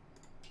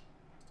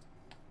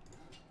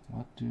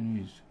 What do you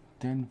need?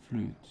 10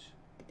 flutes.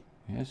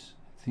 Yes,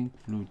 I think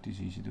flute is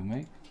easy to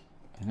make.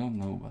 I don't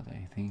know, but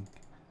I think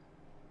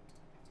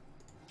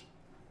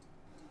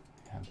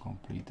I have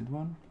completed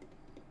one.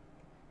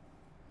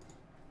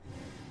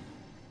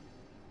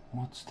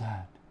 What's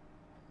that?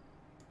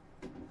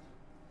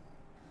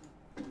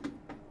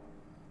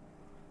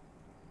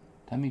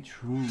 Damage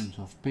runes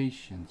of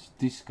patience,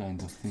 this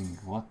kind of thing.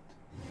 What?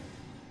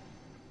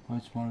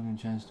 What's Morgan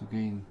chance to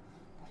gain?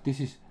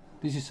 This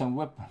is some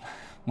weapon.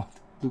 What?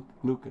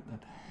 Look at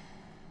that.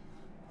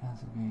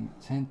 That's again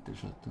center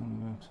shot only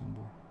works on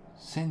bow.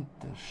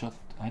 Center shot.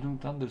 I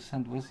don't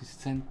understand what is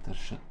center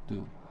shot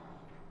do.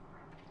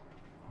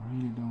 I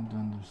really don't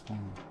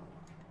understand.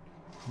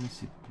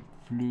 Recipe,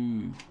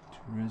 flute,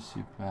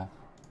 recipe,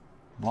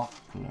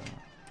 buckler,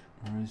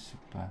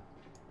 recipe,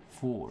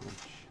 forge.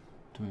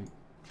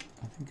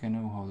 I think I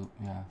know how to,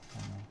 yeah,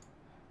 I know.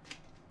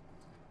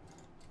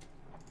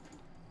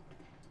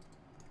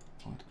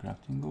 What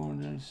crafting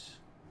orders?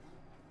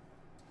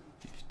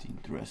 15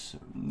 dresser.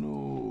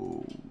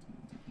 No.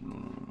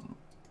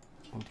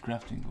 What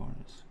crafting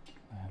orders?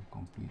 I have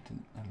completed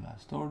the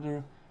last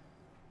order.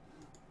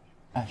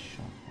 Ash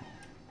shot.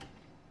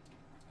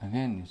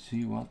 Again, you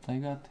see what I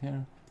got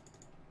here?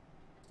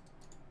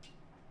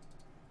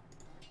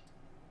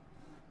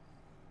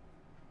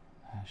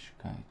 Ash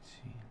kite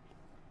seal.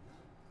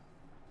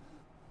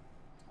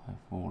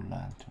 5-4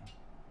 lantern.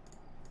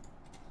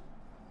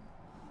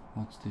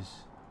 What's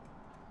this?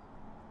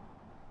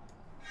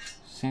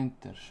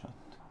 Center shot.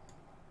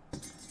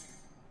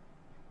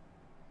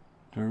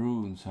 The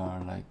runes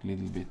are like a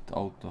little bit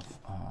out of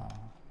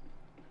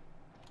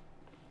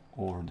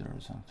order or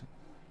something.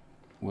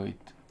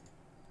 Wait,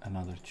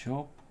 another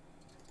chop.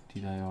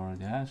 Did I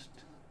already ask?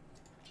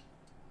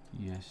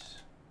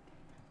 Yes.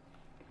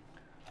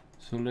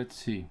 So let's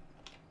see.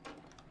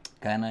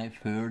 Can I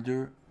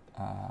further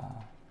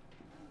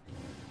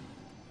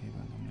we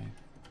want to make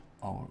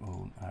our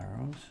own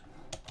arrows?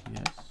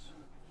 Yes.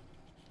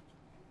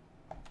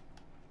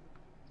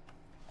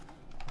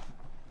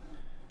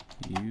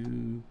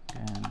 You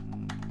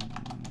can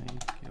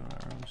make your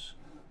arrows.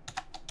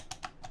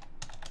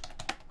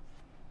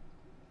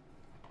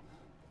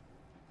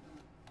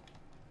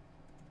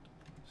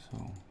 So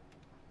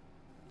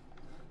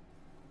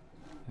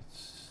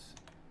let's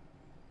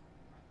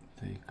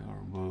take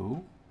our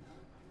bow.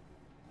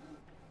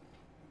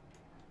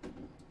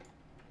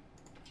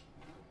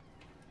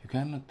 You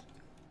cannot,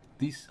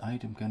 this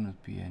item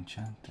cannot be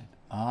enchanted.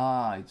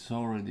 Ah, it's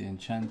already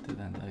enchanted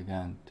and I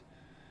can't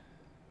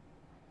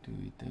do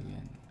it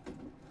again.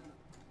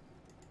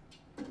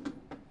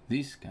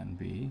 This can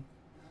be.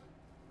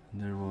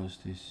 There was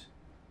this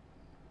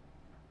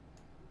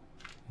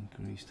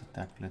increased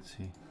attack. Let's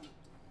see.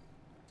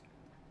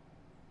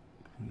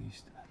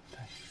 Increased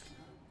attack.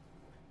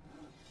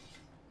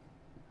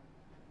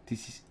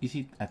 This is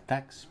it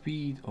attack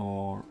speed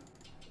or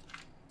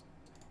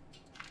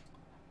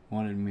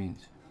what it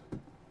means?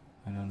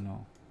 I don't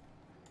know.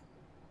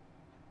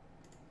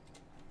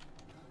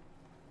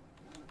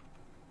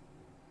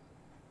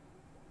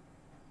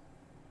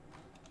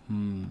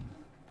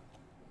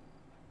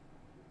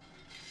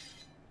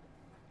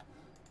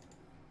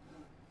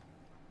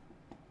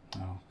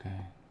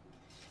 Okay.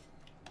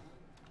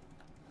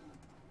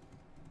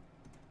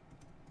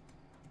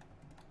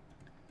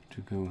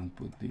 To go and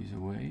put these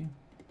away.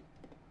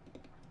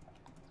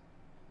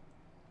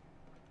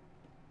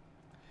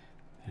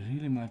 I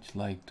really much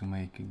like to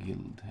make a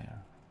guild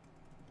here.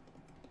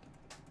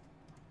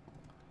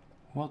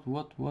 What?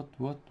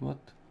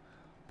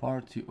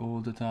 Party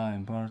all the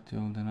time, party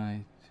all the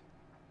night.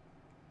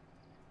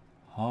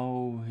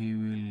 How he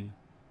will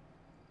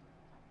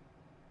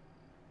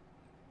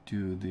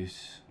do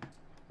this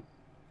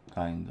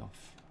kind of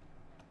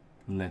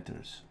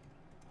letters?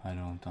 I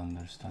don't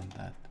understand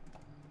that.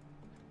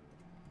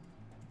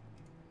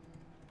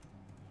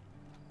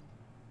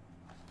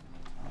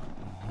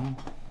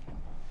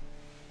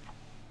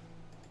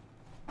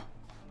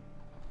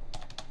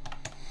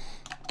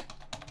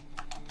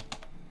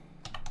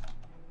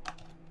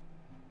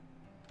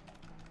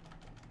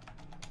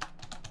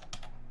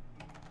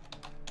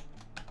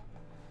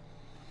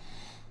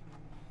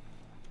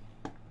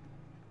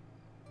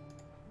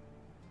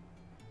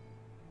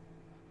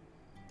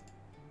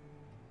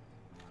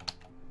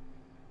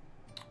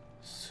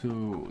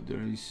 So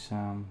there is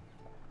some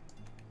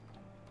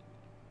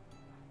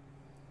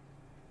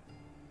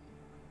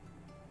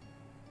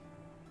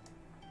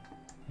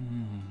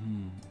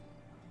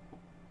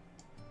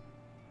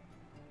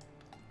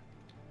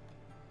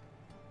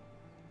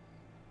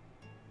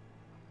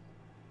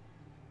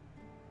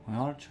My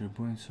archery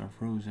points are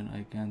frozen.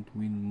 I can't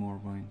win more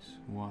points.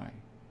 Why?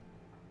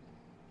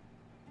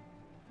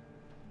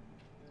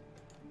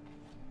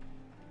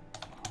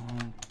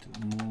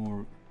 Hunt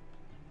more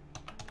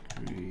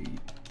creatures.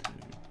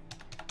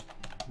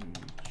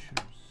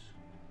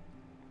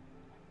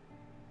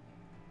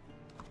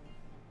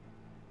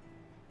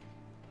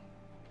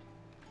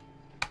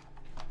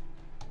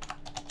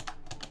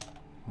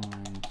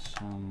 Find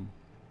some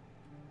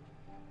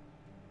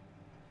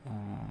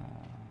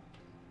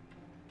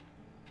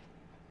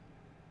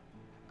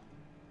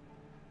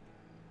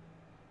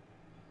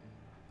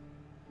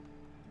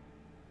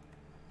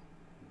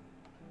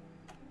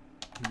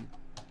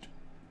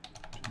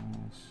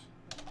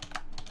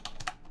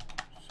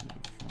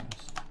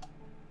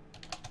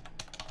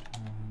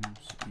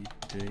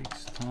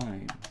takes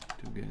time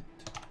to get.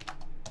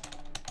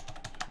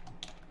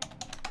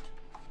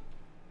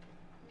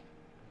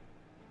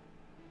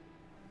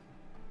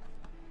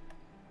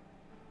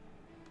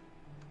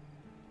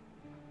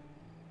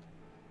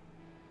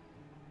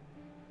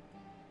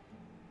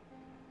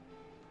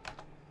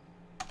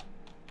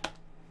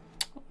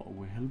 Oh,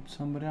 we helped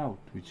somebody out,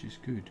 which is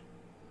good.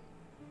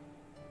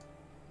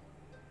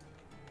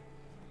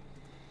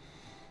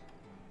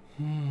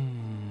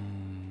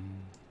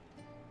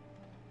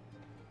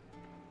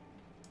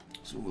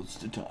 So what's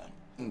the time?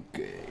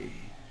 Okay,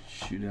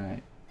 should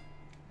I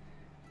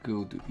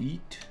go to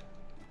eat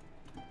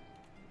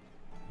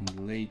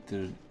and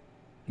later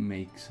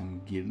make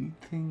some guild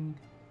thing?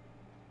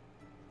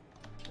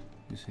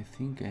 Because I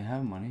think I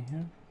have money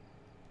here.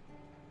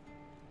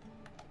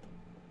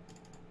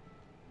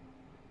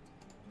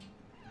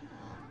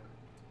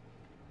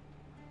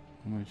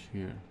 How much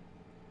here?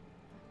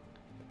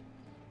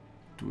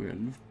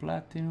 12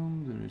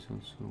 platinum. There is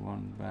also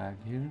one bag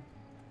here.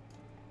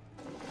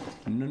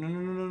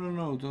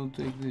 No, don't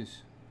take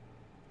this.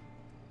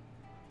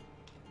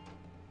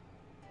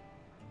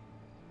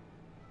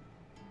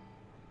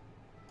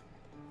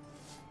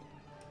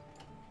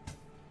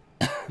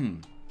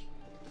 Put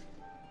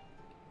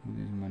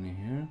this money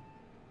here.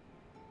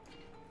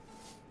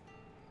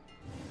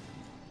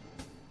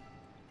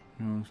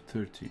 No,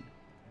 13.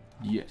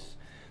 Yes.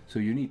 So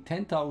you need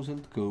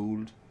 10,000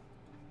 gold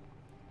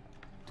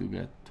to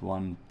get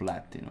 1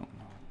 platinum.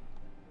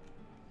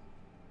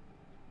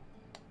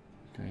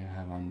 Okay, I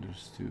have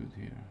understood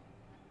here.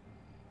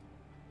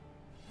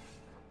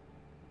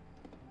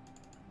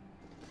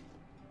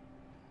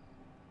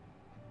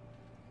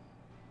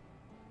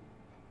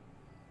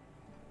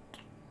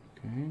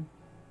 Okay.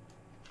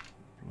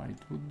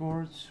 Lightwood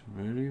boards,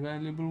 very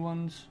valuable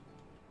ones.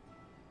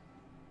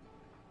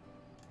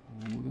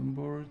 Wooden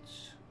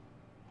boards.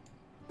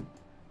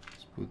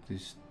 Let's put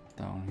this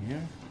down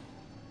here.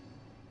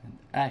 And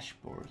ash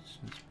boards,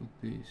 let's put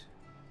these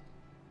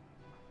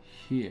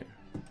here.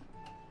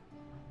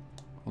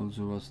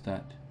 Also, what's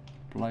that?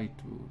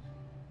 Blightwood.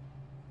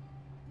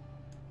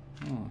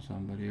 Oh,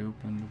 somebody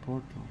opened the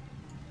portal.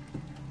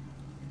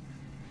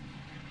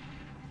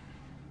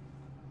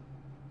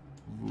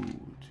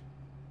 Wood.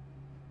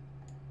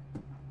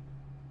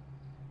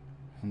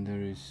 And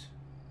there is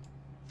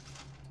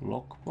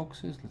lock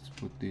boxes. Let's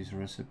put these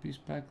recipes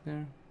back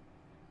there.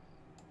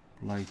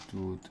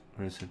 Blightwood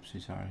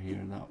recipes are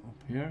here, now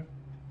up here.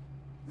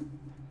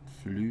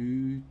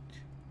 Flute,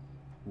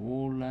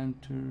 wall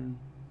lantern,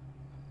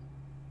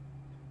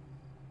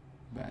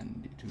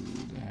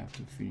 banditool. I have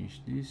to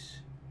finish this.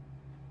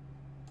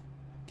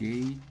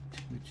 Gate,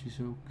 which is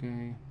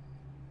okay.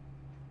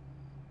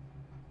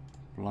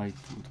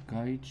 Blightwood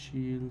kite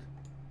shield.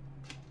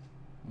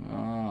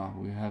 Ah,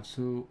 we have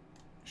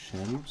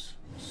shelves,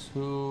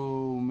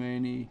 so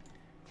many,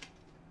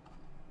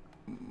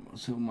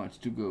 so much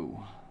to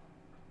go.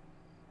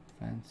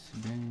 Fancy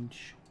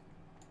bench,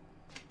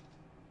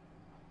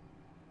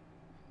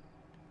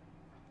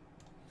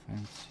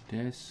 fancy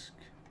desk.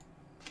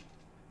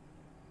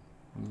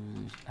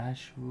 There's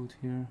ash wood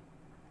here.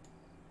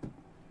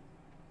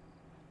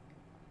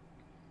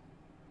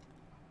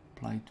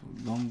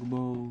 Blightwood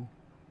longbow.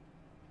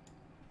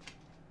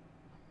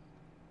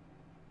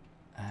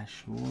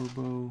 Ash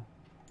warbow.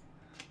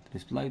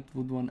 There's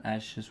blightwood one,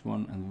 ashes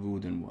one, and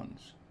wooden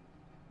ones.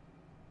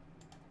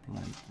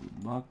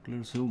 Blightwood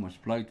buckler. So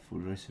much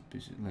blightwood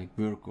recipes, like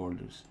work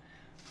orders.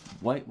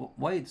 Why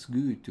it's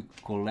good to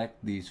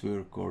collect these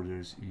work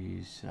orders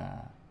is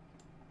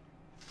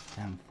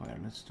campfire.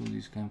 Let's do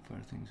these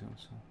campfire things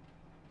also.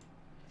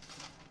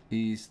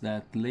 Is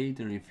that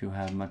later, if you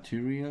have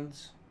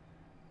materials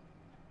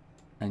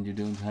and you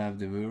don't have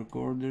the work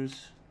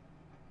orders,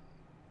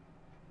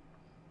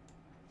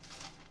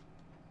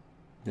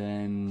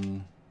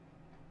 then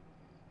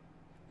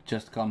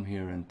just come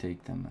here and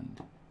take them,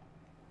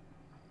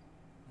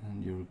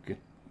 and you're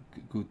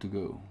good to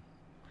go.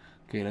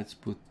 Okay, let's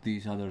put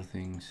these other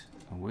things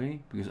away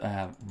because I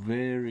have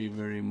very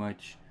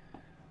much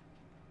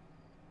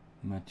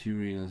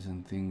materials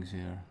and things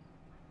here.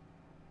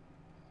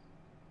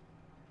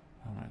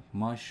 Alright,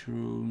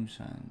 mushrooms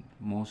and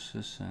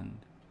mosses and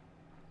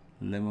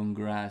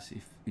lemongrass.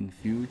 If in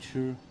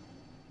future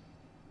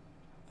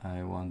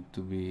I want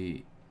to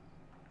be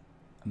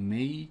a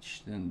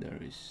mage, then there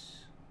is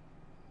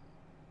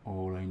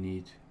all I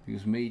need,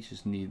 because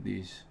mages need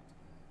these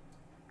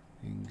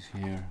things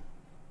here.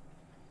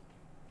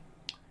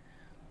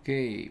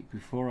 Okay,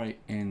 before I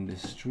end the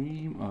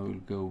stream, I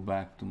will go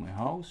back to my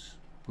house,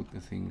 put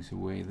the things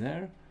away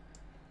there,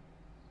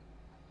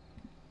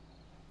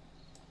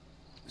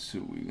 so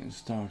we can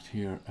start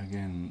here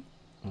again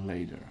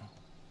later.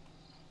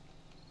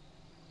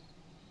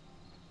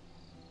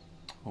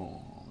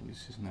 Oh,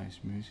 this is nice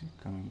music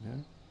coming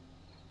there.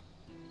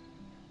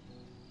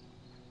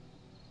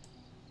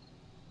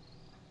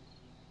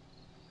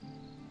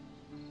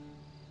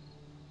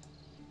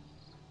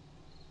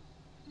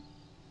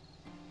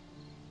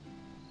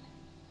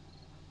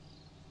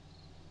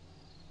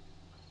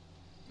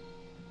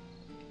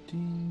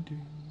 Ding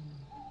ding,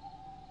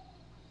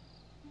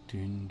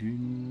 ding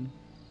ding.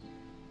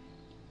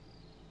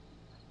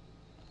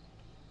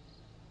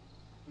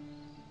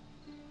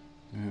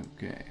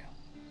 Okay,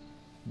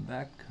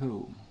 back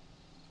home.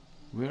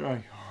 Where are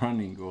you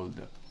running all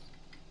the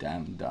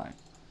damn time?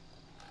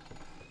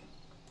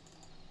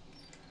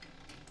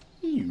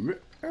 Do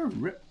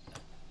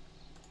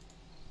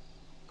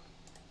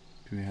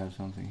we have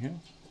something here?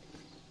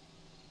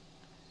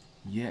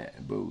 Yeah,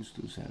 bows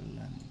to sell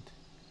and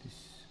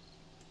this,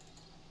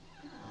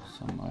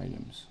 some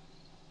items.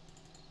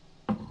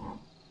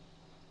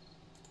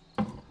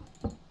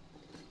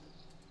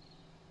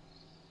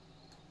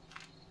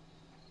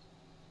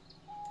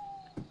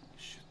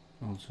 Should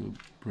also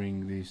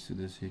bring these to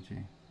the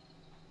city.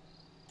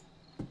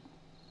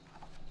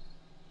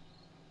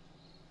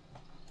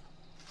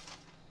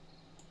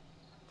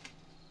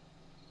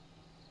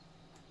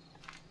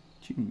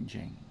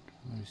 Chinjang.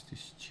 Where is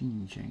this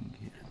Chinjang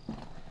here?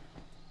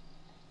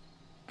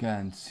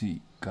 Can't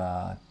see.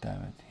 God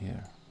damn it,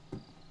 here.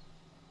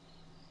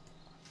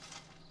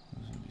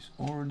 Those are these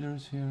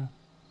orders here.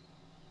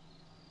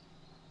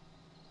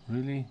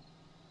 Really?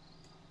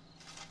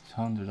 It's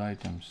 100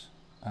 items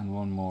and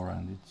one more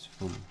and it's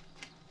full.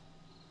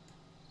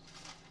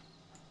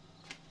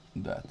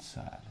 That's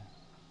sad.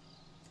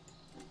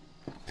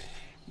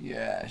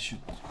 Yeah, I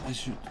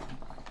should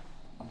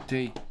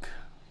take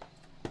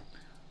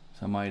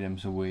some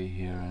items away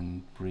here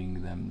and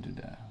bring them to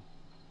the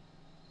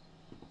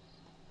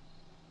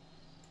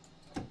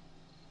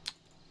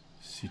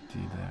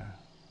city there.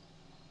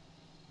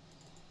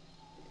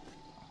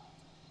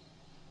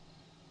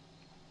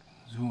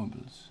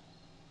 Consumables.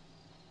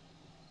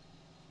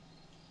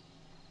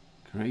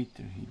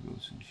 Greater heal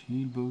potions,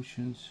 heal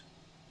potions,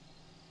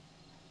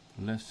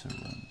 lesser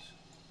ones.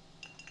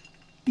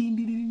 Ding,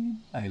 ding,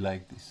 ding. I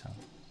like this sound.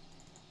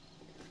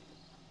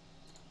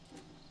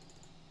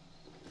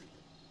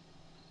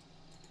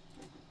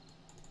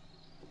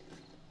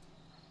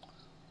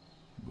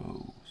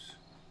 Bows.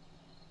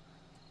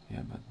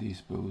 Yeah, but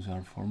these bows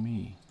are for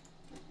me,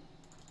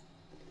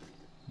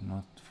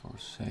 not for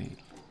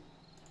sale.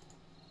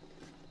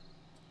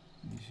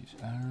 This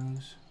is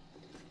arrows.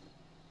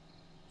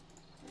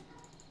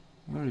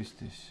 Where is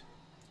this?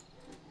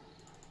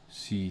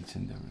 Seeds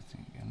and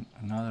everything. And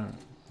another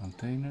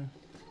container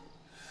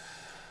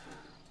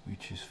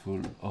which is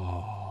full.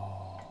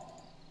 Oh,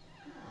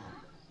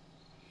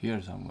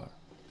 here somewhere.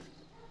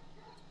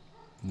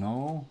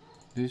 No,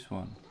 this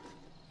one.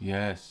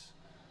 Yes,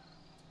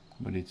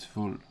 but it's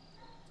full.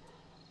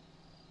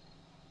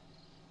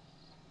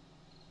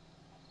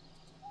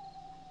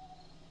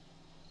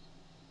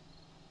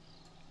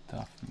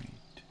 Tough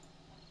meat.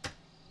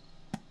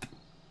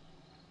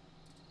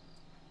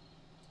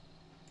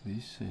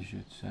 This I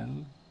should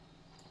sell.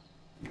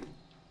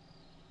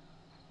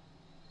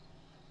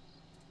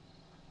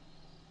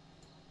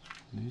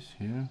 This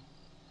here.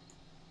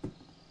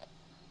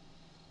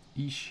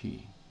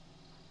 Ishi.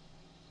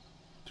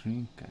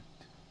 Trinket.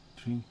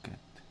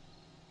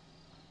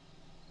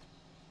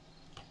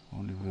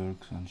 Only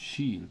works on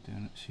shield. Do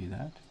you see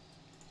that?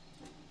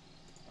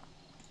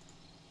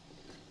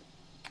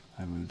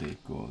 I will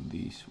take all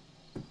these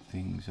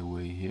things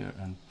away here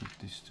and put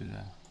this to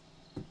the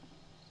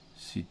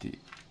city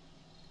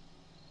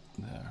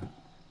there.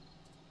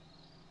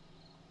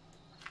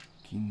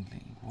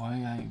 Kindling. Why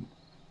I'm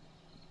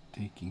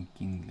taking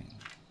kindling?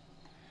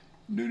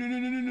 No.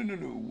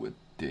 What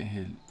the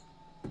hell?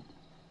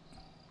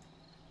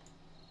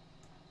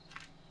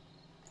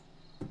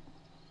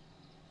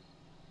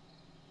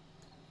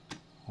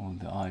 All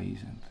the eyes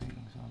and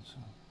things also.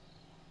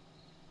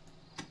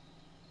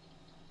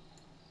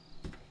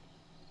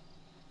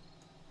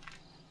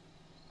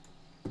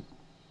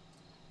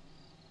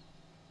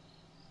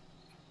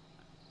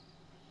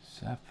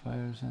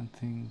 Sapphires and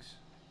things.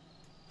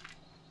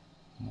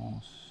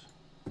 Moss.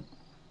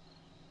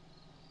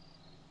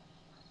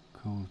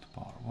 Gold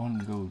bar.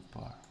 1 gold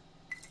bar.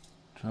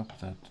 Drop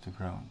that to the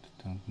ground.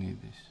 Don't need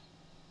this.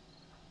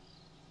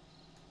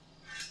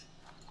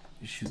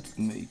 You should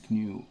make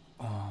new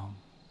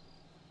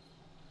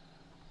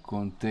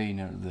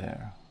container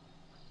there.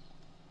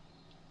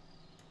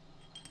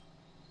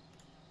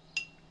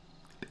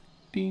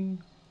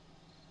 Ding.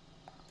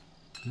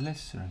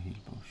 Lesser heal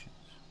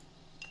potions.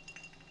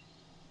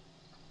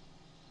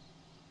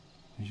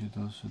 You should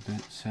also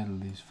sell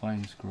these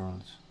fine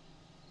scrolls.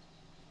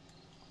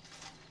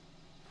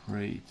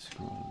 Freight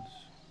scrolls.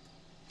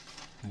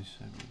 This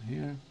I put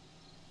here.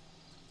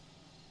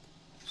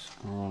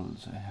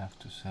 Scrolls I have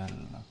to sell,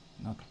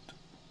 not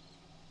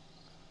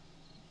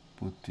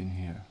put in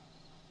here.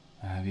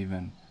 I have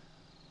even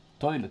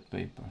toilet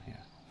paper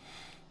here.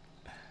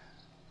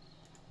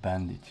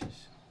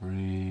 Bandages,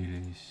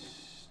 really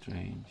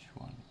strange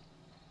one.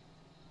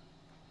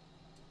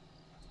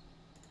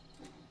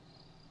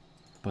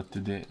 But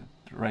today,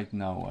 right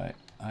now,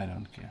 I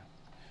don't care.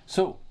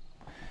 So,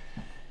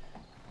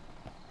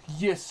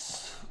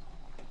 yes,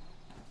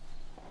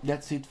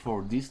 that's it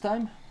for this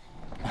time.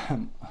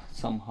 I'm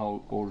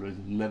somehow already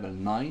level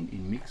 9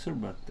 in Mixer,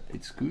 but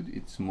it's good,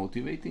 it's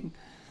motivating.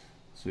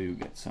 So you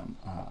get some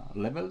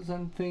levels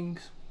and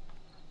things,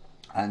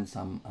 and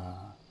some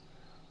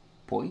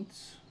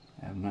points.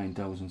 I have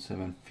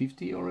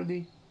 9,750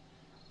 already,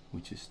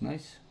 which is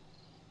nice.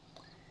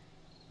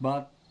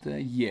 But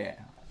yeah,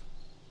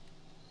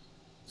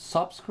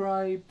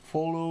 subscribe,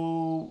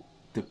 follow,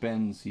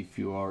 depends if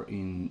you are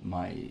in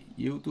my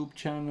YouTube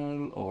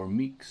channel or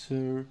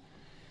Mixer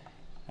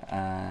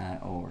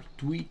or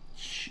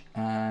Twitch,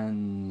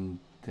 and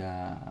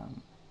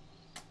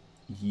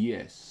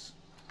yes,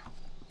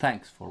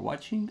 thanks for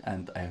watching,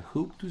 and I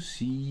hope to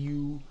see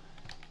you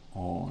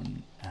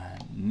on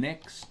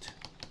next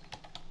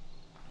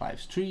live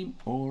stream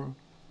or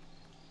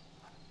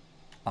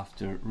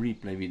after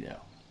replay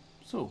video.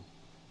 So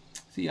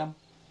see ya.